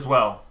 as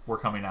well, we're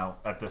coming out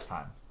at this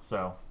time.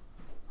 So,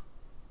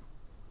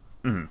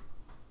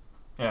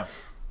 yeah.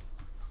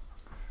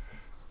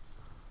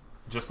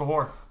 Just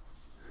before.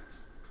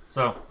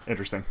 So.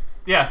 Interesting.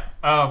 Yeah.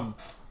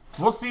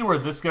 We'll see where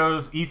this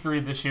goes.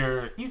 E3 this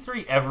year.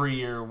 E3 every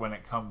year when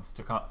it comes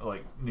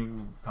to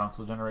new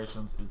console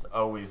generations is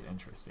always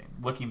interesting.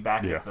 Looking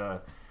back at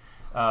the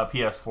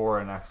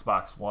PS4 and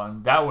Xbox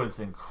One, that was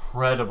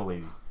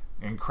incredibly,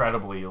 and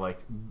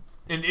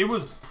it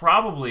was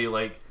probably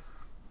like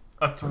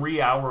a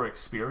 3-hour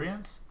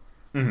experience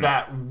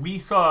that we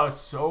saw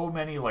so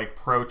many like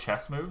pro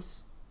chess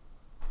moves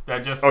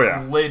that just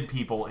slid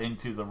people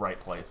into the right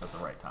place at the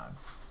right time.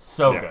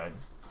 So good.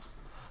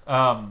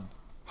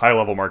 High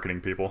level marketing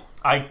people.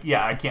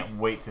 I can't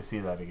wait to see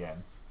that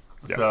again.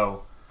 Yeah.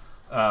 So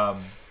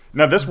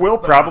now this will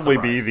probably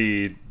be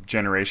the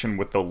generation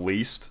with the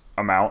least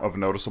amount of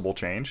noticeable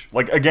change.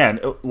 Like, again,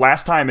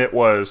 last time it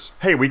was,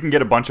 hey, we can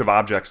get a bunch of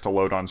objects to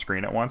load on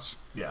screen at once.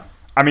 Yeah.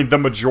 I mean, the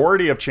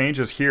majority of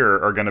changes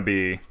here are going to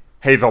be,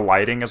 hey, the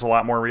lighting is a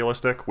lot more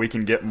realistic. We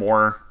can get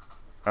more,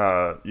 we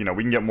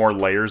can get more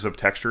layers of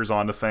textures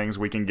onto things.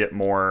 We can get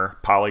more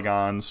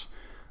polygons.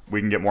 We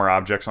can get more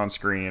objects on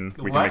screen.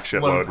 We can make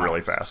shit load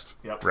really fast.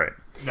 Yep. Right.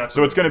 That's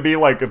so it's going to be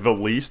like the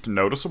least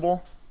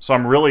noticeable. So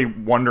I'm really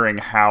wondering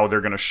how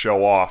they're going to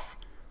show off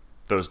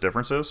those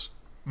differences.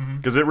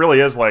 Because it really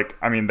is like,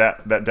 I mean,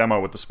 that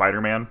demo with the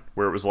Spider-Man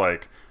where it was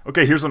like,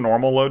 okay, here's the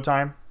normal load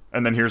time,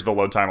 and then here's the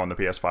load time on the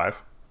PS5.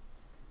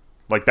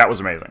 Like, that was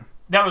amazing.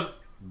 That was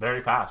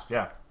very fast,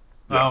 yeah.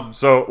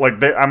 So,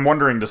 like, I'm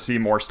wondering to see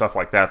more stuff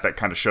like that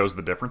kind of shows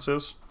the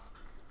differences.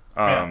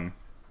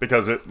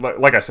 Because,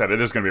 like I said,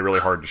 it is going to be really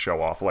hard to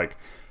show off. Like,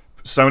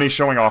 Sony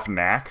showing off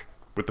Knack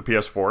with the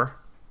PS4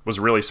 was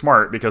really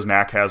smart because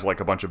Knack has, like,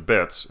 a bunch of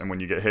bits, and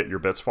when you get hit, your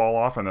bits fall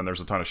off, and then there's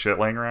a ton of shit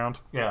laying around.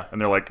 Yeah. And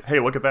they're like, hey,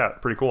 look at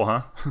that. Pretty cool,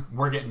 huh?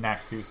 We're getting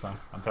Knack 2, son.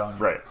 I'm telling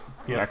you. Right.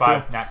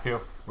 PS5, Knack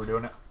 2. We're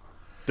doing it.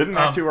 Didn't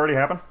Knack 2 already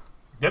happen?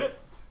 Did it?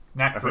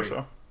 Knack 3. I think so.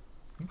 Okay.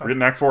 We're getting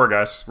Knack 4,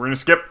 guys. We're going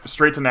to skip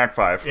straight to Knack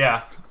 5.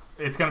 Yeah.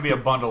 It's going to be a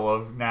bundle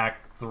of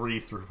Knack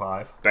 3 through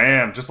 5.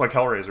 Damn, just like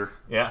Hellraiser.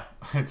 Yeah.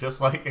 Just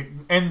like...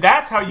 And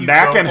that's how you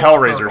Knack and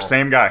Hellraiser, circle.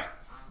 Same guy.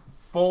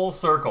 Full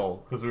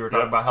circle, because we were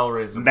talking about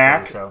Hellraiser.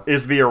 Knack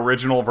is the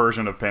original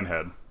version of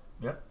Pinhead.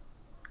 Yep.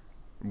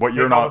 What,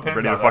 you're not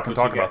ready to fucking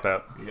talk about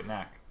that. You get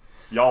Knack.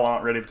 Y'all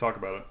aren't ready to talk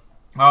about it.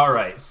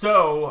 Alright,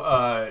 so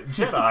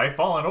Jedi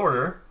Fallen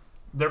Order,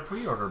 their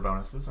pre-order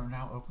bonuses are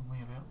now openly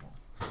available.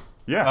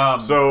 Yeah.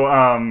 So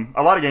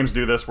a lot of games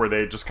do this where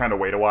they just kind of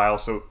wait a while.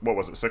 So what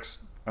was it,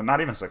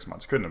 not even 6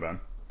 months, couldn't have been.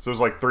 So it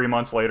was like 3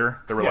 months later,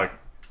 they were like,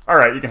 all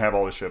right, you can have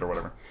all this shit or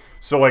whatever.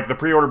 So, like, the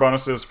pre-order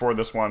bonuses for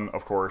this one,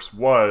 of course,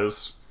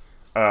 was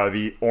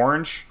the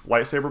orange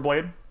lightsaber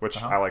blade,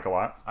 which I like a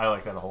lot. I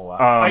like that a whole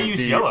lot. I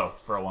used yellow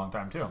for a long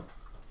time, too.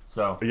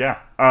 So yeah.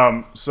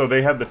 So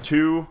they had the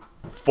 2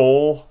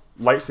 full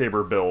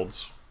lightsaber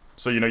builds.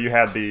 So, you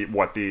had the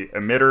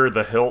emitter,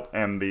 the hilt,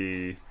 and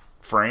the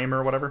frame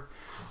or whatever.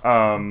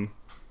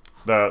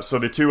 So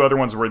the 2 other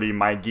ones were the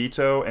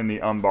Maigito and the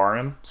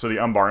Umbaran. So the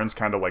Umbaran's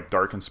kind of like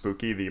dark and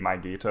spooky. The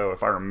Maigito,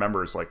 if I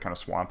remember, is like kind of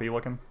swampy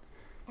looking.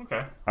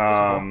 Okay.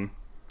 Cool.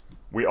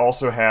 We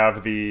also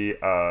have the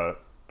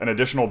an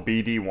additional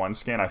BD1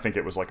 skin. I think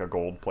it was like a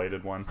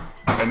gold-plated one.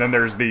 And then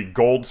there's the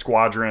Gold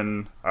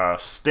Squadron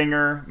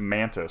Stinger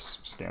Mantis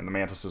skin. The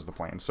Mantis is the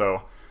plane.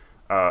 So,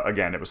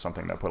 again, it was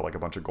something that put like a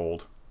bunch of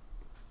gold.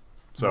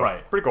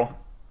 So, pretty cool.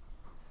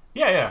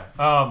 Yeah,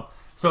 yeah.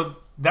 So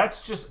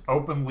that's just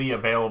openly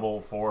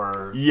available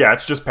for... Yeah,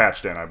 it's just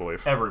patched in, I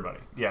believe. Everybody.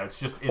 Yeah, it's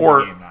just in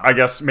the game now. I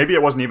guess maybe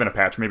it wasn't even a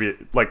patch. Maybe,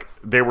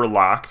 they were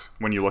locked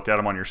when you looked at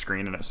them on your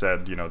screen and it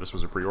said, this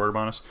was a pre-order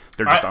bonus.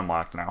 They're just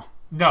unlocked now.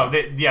 No,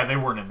 they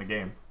weren't in the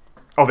game.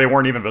 Oh, they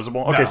weren't even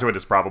visible? Okay, no. So it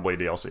is probably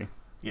DLC.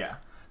 Yeah.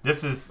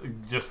 This is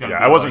just going to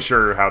be I wasn't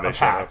sure how they a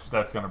showed up. patch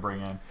that's going to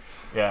bring in.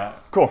 Yeah.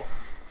 Cool.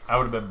 I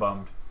would have been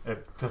bummed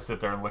to sit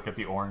there and look at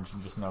the orange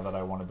and just know that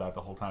I wanted that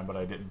the whole time, but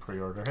I didn't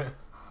pre-order it.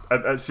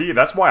 See,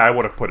 that's why I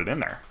would have put it in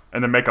there.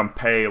 And then make them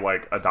pay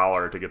like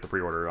 $1 to get the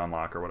pre-order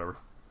unlock or whatever.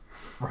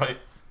 Right.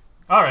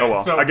 All right. Oh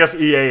well, So I guess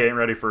EA ain't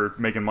ready for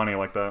making money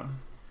like that.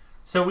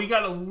 So we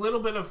got a little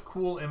bit of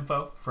cool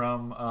info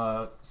from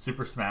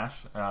Super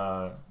Smash.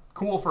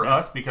 Cool for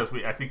us because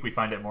I think we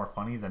find it more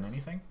funny than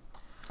anything.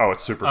 Oh,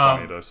 it's super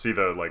funny to see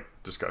the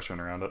discussion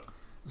around it.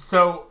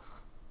 So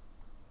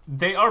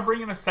they are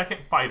bringing a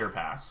second fighter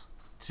pass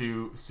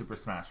to Super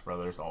Smash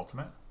Bros.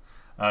 Ultimate.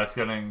 It's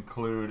going to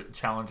include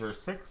Challenger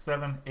 6,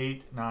 7,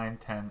 8, 9,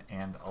 10,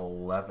 and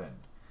 11.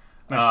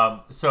 Nice.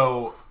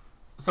 So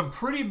some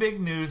pretty big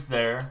news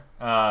there.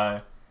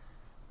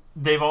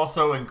 They've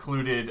also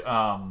included,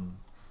 some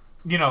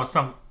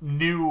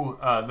new...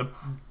 the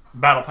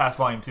Battle Pass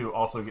Volume 2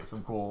 also gets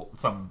some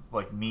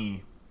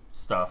Mii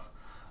stuff.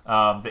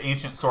 The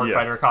Ancient Sword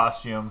Fighter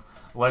costume,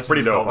 Legend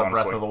Pretty of dope, Zelda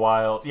honestly. Breath of the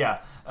Wild.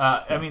 Yeah.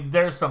 I mean,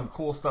 there's some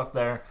cool stuff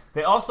there.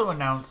 They also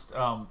announced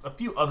a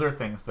few other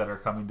things that are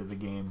coming to the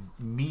game,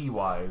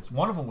 Mii-wise.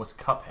 One of them was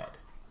Cuphead.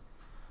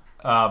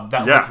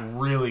 That looked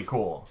really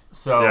cool.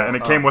 So Yeah, and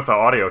it came with the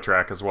audio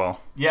track as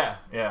well. Yeah.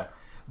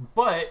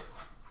 But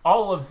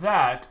all of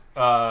that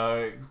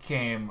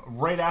came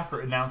right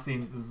after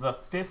announcing the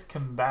 5th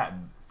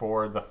combatant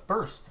for the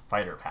first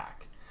fighter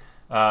pack.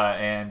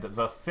 And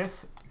the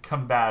 5th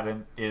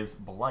combatant is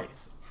Blythe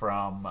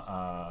from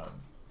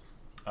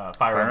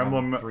Fire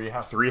Emblem Three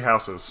Houses. 3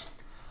 Houses.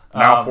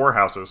 Now 4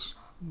 houses.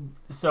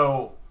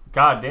 So,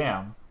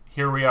 goddamn,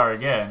 here we are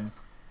again.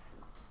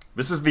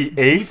 This is the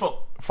 8th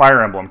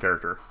Fire Emblem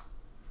character.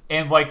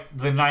 And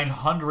the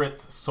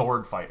 900th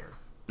sword fighter.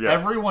 Yeah.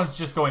 Everyone's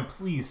just going,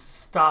 please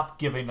stop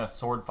giving us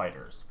sword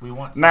fighters. We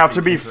want now,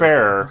 to be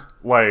fair,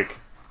 he'll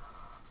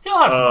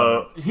have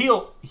some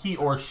he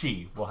or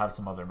she will have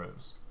some other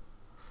moves.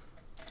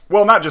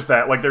 Well, not just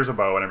that. There's a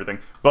bow and everything.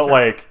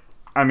 But,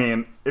 I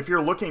mean, if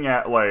you're looking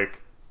at,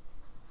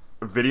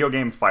 video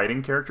game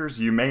fighting characters,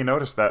 you may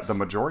notice that the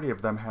majority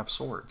of them have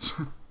swords.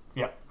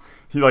 Yeah.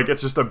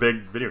 It's just a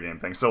big video game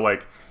thing. So,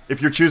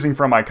 if you're choosing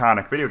from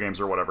iconic video games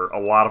or whatever, a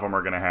lot of them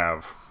are going to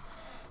have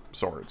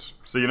swords.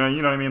 So, you know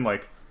what I mean?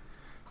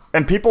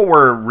 And people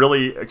were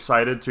really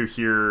excited to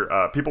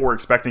hear, people were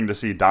expecting to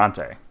see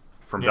Dante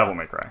from Devil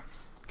May Cry.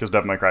 Because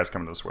Devil May Cry is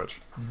coming to the Switch.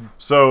 Mm-hmm.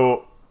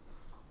 So,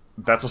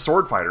 that's a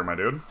sword fighter, my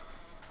dude.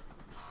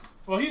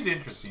 Well, he's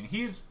interesting.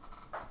 He's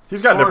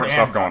got different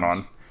stuff going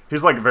on.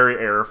 He's very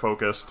air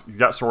focused. He's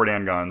got sword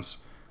and guns.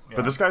 Yeah.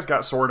 But this guy's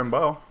got sword and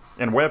bow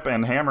and whip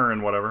and hammer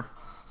and whatever.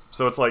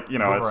 So it's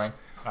it's...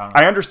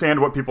 I understand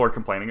what people are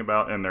complaining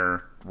about, and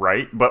they're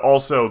right. But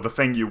also, the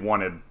thing you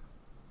wanted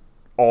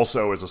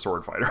also is a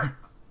sword fighter.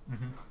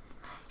 Mm-hmm.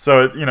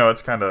 So,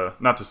 it's kind of...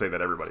 Not to say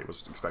that everybody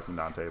was expecting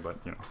Dante, but,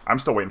 I'm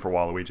still waiting for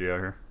Waluigi out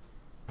here.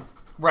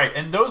 Right,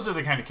 and those are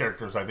the kind of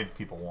characters I think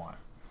people want.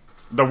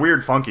 The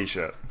weird, funky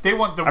shit. They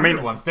want the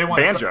weird ones. They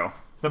want Banjo.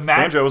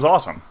 Banjo was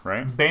awesome,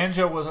 right?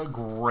 Banjo was a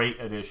great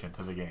addition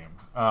to the game.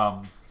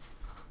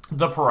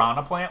 The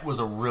Piranha Plant was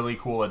a really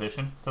cool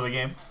addition to the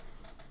game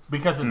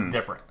because it's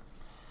different.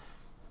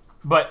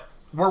 But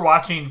we're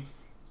watching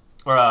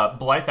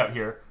Blythe out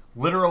here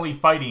literally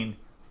fighting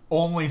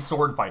only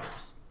sword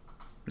fighters.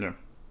 Yeah.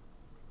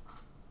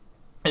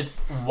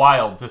 It's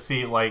wild to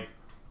see,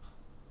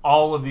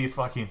 all of these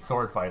fucking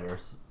sword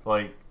fighters.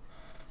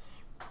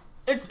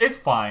 It's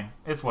fine.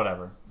 It's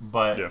whatever.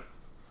 But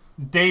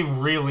they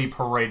really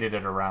paraded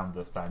it around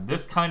this time.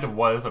 This kind of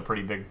was a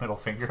pretty big middle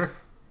finger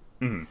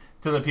to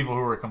the people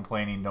who were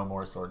complaining no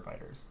more sword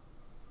fighters.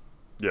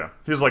 Yeah.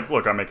 He was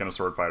look, I'm making a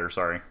sword fighter,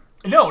 sorry.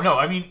 No.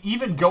 I mean,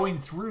 even going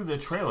through the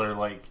trailer,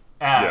 they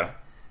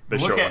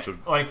show a bunch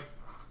of...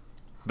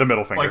 the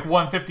middle finger.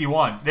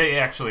 151.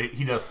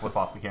 He does flip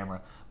off the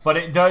camera. But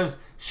it does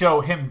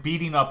show him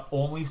beating up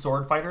only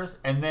sword fighters,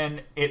 and then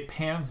it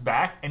pans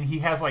back, and he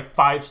has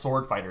 5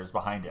 sword fighters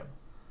behind him.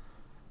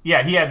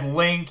 Yeah, he had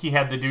Link, he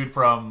had the dude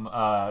from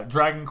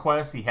Dragon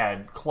Quest, he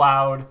had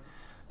Cloud,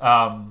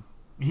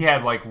 he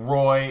had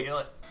Roy.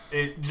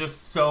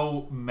 Just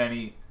so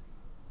many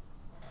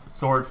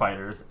sword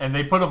fighters, and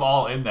they put them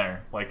all in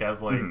there, as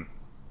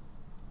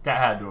that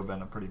had to have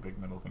been a pretty big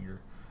middle finger.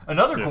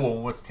 Another cool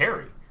one was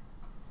Terry.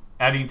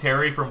 Adding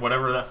Terry from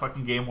whatever that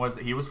fucking game was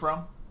that he was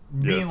from.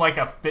 Being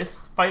a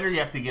fist fighter, you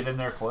have to get in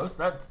there close.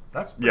 That's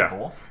pretty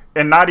cool.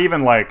 And not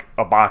even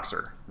a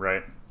boxer,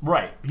 right?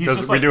 Right.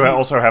 Because we do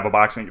also have a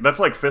boxing. That's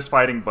fist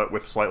fighting, but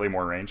with slightly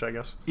more range, I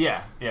guess.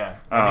 Yeah.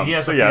 I mean, he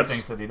has a few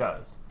things that he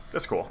does.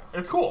 That's cool.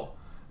 It's cool.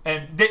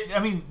 And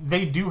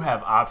they do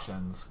have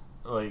options.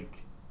 Look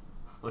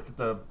at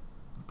the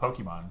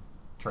Pokemon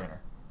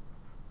trainer.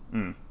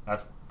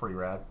 That's pretty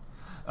rad.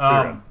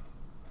 Yeah,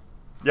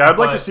 I'd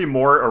like to see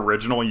more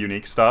original,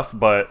 unique stuff,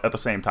 but at the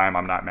same time,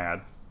 I'm not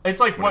mad. It's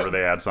whenever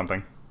they add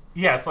something.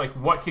 Yeah, it's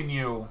what can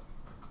you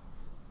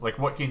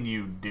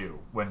do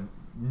when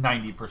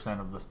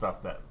 90% of the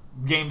stuff that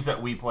games that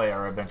we play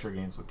are adventure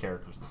games with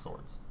characters with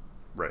swords.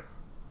 Right.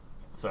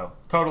 So,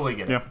 totally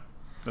get it. Yeah,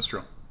 that's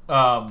true.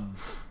 I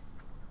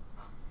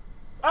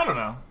don't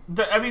know.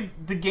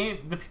 The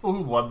game, the people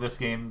who love this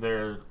game,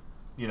 they're,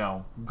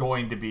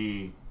 going to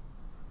be...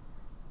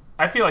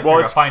 I feel like Well, they're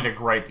going it's- to find a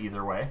gripe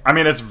either way. I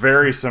mean, it's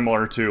very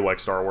similar to like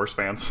Star Wars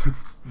fans.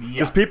 Yeah.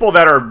 Because people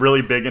that are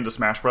really big into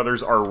Smash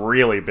Brothers are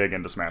really big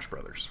into Smash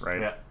Brothers,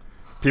 right? Yeah.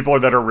 People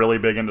that are really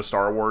big into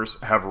Star Wars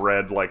have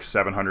read like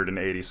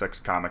 786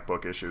 comic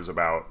book issues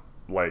about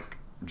like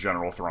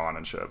General Thrawn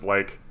and shit.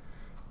 Like,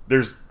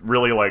 there's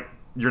really like,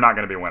 you're not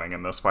going to be winning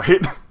in this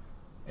fight.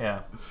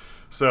 Yeah.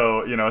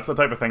 So, you know, it's the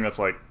type of thing that's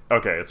like,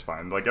 okay, it's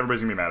fine. Like,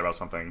 everybody's going to be mad about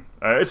something.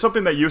 It's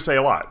something that you say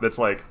a lot. That's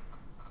like,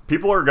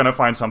 people are going to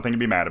find something to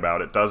be mad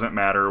about. It doesn't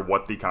matter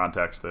what the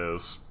context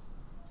is.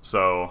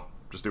 So,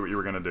 just do what you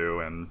were going to do.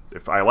 And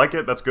if I like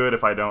it, that's good.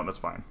 If I don't, that's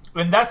fine.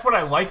 And that's what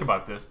I like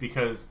about this,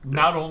 because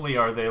not only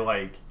are they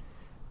like,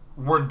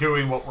 we're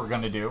doing what we're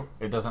going to do,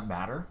 it doesn't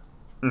matter.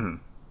 Mm-hmm.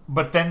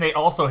 But then they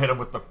also hit him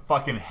with the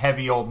fucking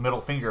heavy old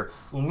middle finger.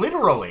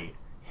 Literally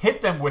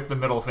hit them with the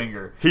middle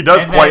finger. He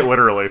does And quite then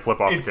literally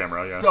flip off the it's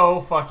camera, yeah. so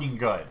fucking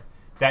good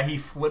that he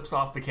flips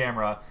off the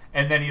camera,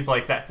 and then he's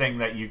like, that thing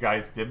that you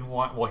guys didn't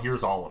want, well,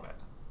 here's all of it.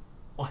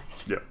 Like,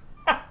 Yeah.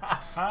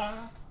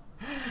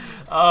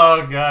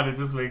 oh god, it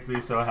just makes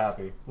me so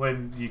happy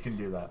when you can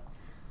do that.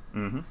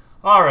 Mm-hmm.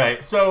 All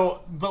right,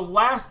 so the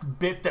last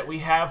bit that we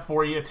have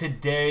for you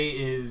today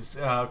is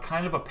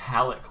kind of a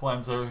palate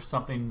cleanser,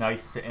 something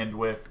nice to end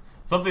with,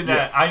 something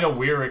that I know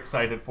we're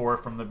excited for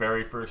from the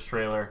very first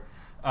trailer.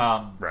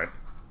 Right.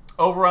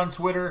 Over on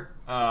Twitter,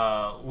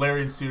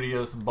 Larian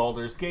Studios and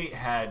Baldur's Gate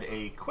had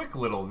a quick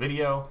little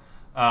video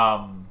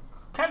kind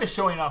of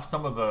showing off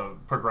some of the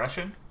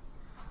progression.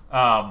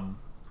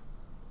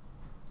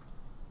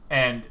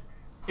 And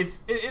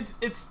it's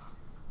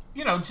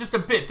you know, just a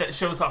bit that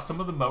shows off some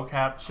of the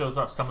mocap, shows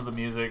off some of the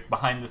music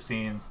behind the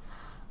scenes.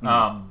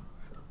 And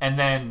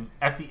then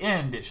at the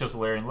end, it shows the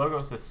Larian logo.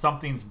 It says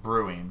something's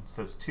brewing. It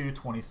says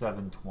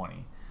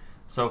 2/27/20.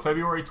 So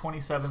February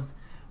 27th,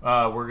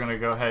 we're going to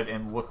go ahead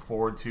and look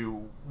forward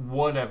to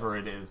whatever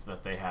it is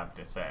that they have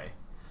to say.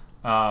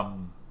 I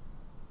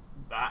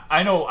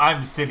know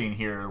I'm sitting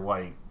here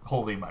like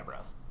holding my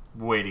breath,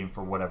 waiting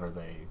for whatever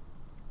they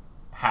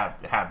have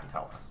to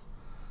tell us.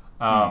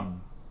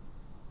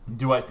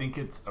 Do I think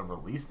it's a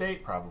release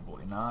date?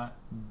 Probably not.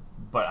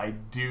 But I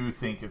do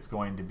think it's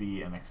going to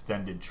be an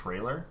extended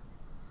trailer.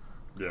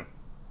 Yeah.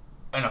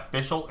 An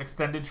official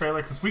extended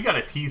trailer. Because we got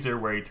a teaser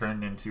where he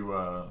turned into,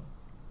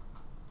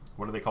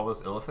 what do they call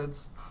those?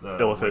 Illithids?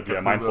 Illithid,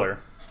 yeah, Mind Flayer.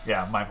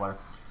 Yeah, Mind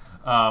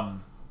Flayer.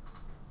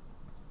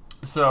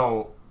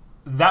 So,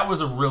 that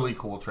was a really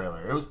cool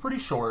trailer. It was pretty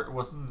short. It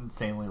wasn't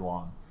insanely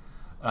long.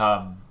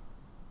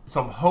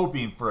 So I'm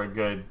hoping for a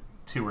good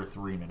 2 or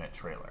 3 minute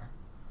trailer.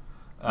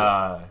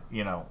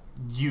 You know,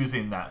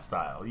 using that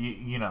style.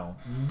 You know,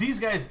 these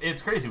guys,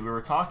 it's crazy. We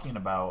were talking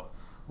about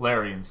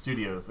Larian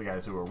Studios, the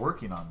guys who were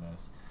working on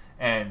this.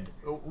 And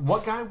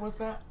what guy was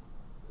that?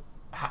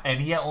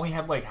 And he only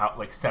had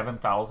like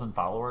 7,000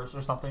 followers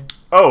or something.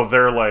 Oh,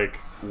 they're like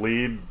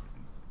lead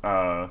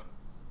Like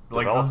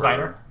developer.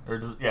 designer?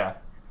 Yeah.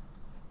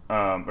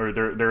 Or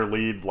their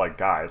lead like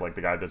guy, like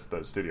the guy that's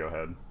the studio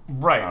head.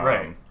 Right.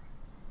 I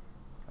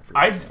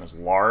forget his name is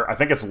Lar. I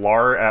think it's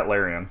Lar at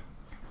Larian.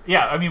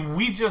 Yeah, I mean,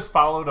 we just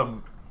followed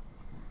him.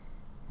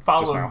 Just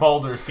Followed now.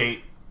 Baldur's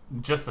Gate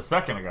just a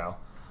second ago.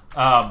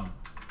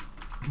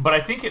 But I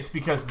think it's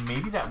because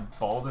maybe that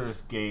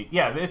Baldur's Gate...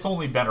 Yeah, it's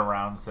only been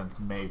around since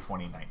May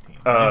 2019.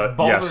 It's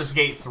Baldur's yes.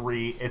 Gate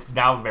 3. It's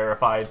now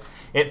verified.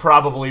 It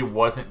probably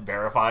wasn't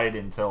verified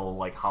until,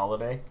 like,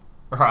 holiday.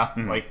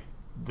 Like,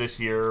 this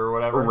year or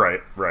whatever. Right.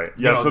 You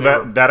Yeah, know, so they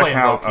were that playing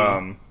account,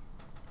 low-key.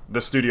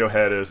 the studio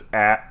head is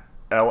at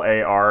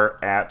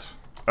LAR at...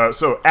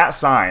 so at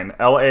sign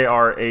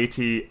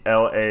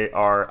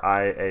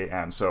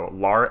LARATLARIAN. So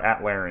Lar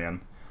at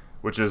Larian,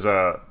 which is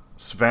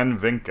Sven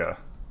Vinke,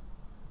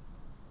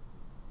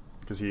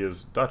 because he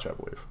is Dutch, I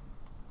believe.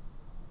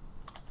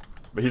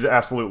 But he's an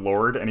absolute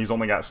lord, and he's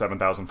only got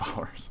 7,000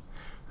 followers.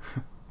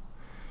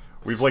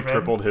 We've like Sven?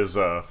 tripled his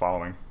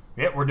following.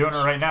 Yeah, we're doing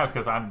it right now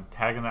because I'm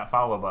tagging that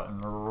follow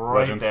button right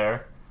Legend.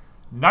 there.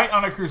 Knight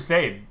on a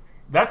Crusade.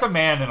 That's a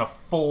man in a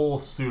full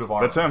suit of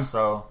armor. That's him.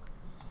 So,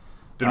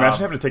 Dude, imagine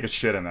having to take a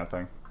shit in that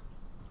thing.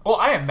 well,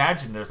 I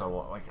imagine there's a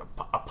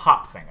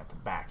pop thing at the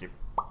back. You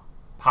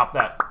pop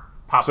that.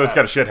 So it's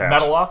got a shit hatch.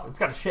 Metal off. It's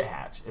got a shit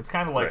hatch. It's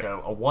kind of like Right.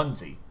 a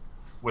onesie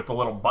with the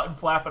little button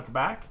flap at the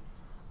back.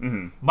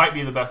 Mm-hmm. Might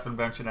be the best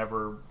invention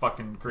ever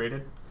fucking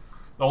created.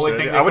 The only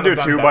thing they I would do could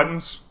have 2 done better-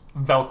 buttons.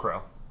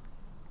 Velcro.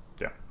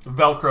 Yeah.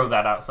 Velcro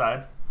that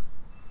outside.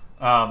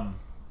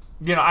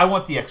 You know, I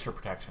want the extra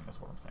protection,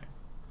 is what I'm saying.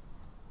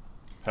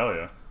 Hell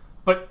yeah.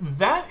 But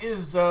that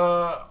is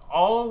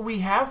all we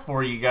have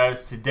for you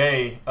guys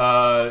today.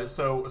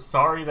 So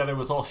sorry that it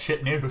was all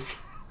shit news.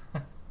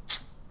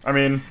 I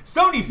mean,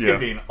 Sony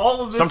skipping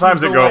all of this. sometimes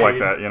is it go like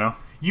delayed. that, you know?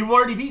 You've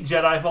already beat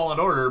Jedi Fallen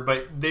Order,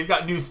 but they've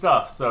got new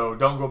stuff, so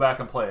don't go back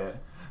and play it.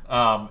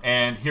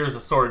 And here's a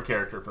sword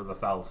character for the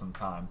 1,000th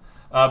time.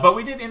 But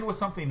we did end with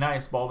something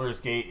nice. Baldur's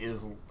Gate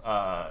is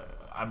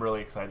I'm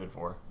really excited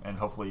for, and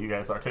hopefully you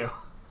guys are too.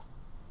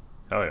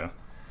 Hell yeah.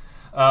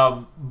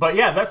 But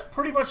yeah, that's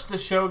pretty much the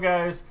show,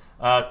 guys.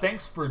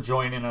 Thanks for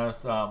joining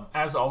us.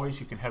 As always,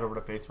 you can head over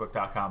to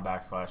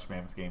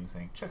facebook.com/Mammoth Games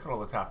Inc. Check out all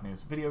the top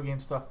news, video game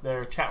stuff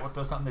there. Chat with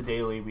us on the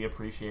daily. We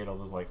appreciate all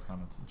those likes,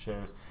 comments, and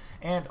shares.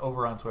 And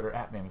over on Twitter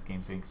 @Mammoth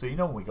Games Inc. So you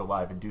know when we go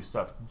live and do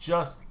stuff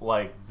just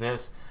like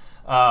this.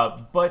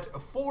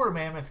 But for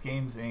Mammoth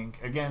Games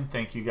Inc., again,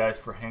 thank you guys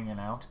for hanging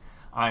out.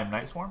 I am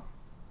Nightswarm.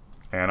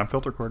 And I'm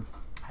Filtercord.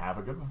 Have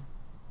a good one.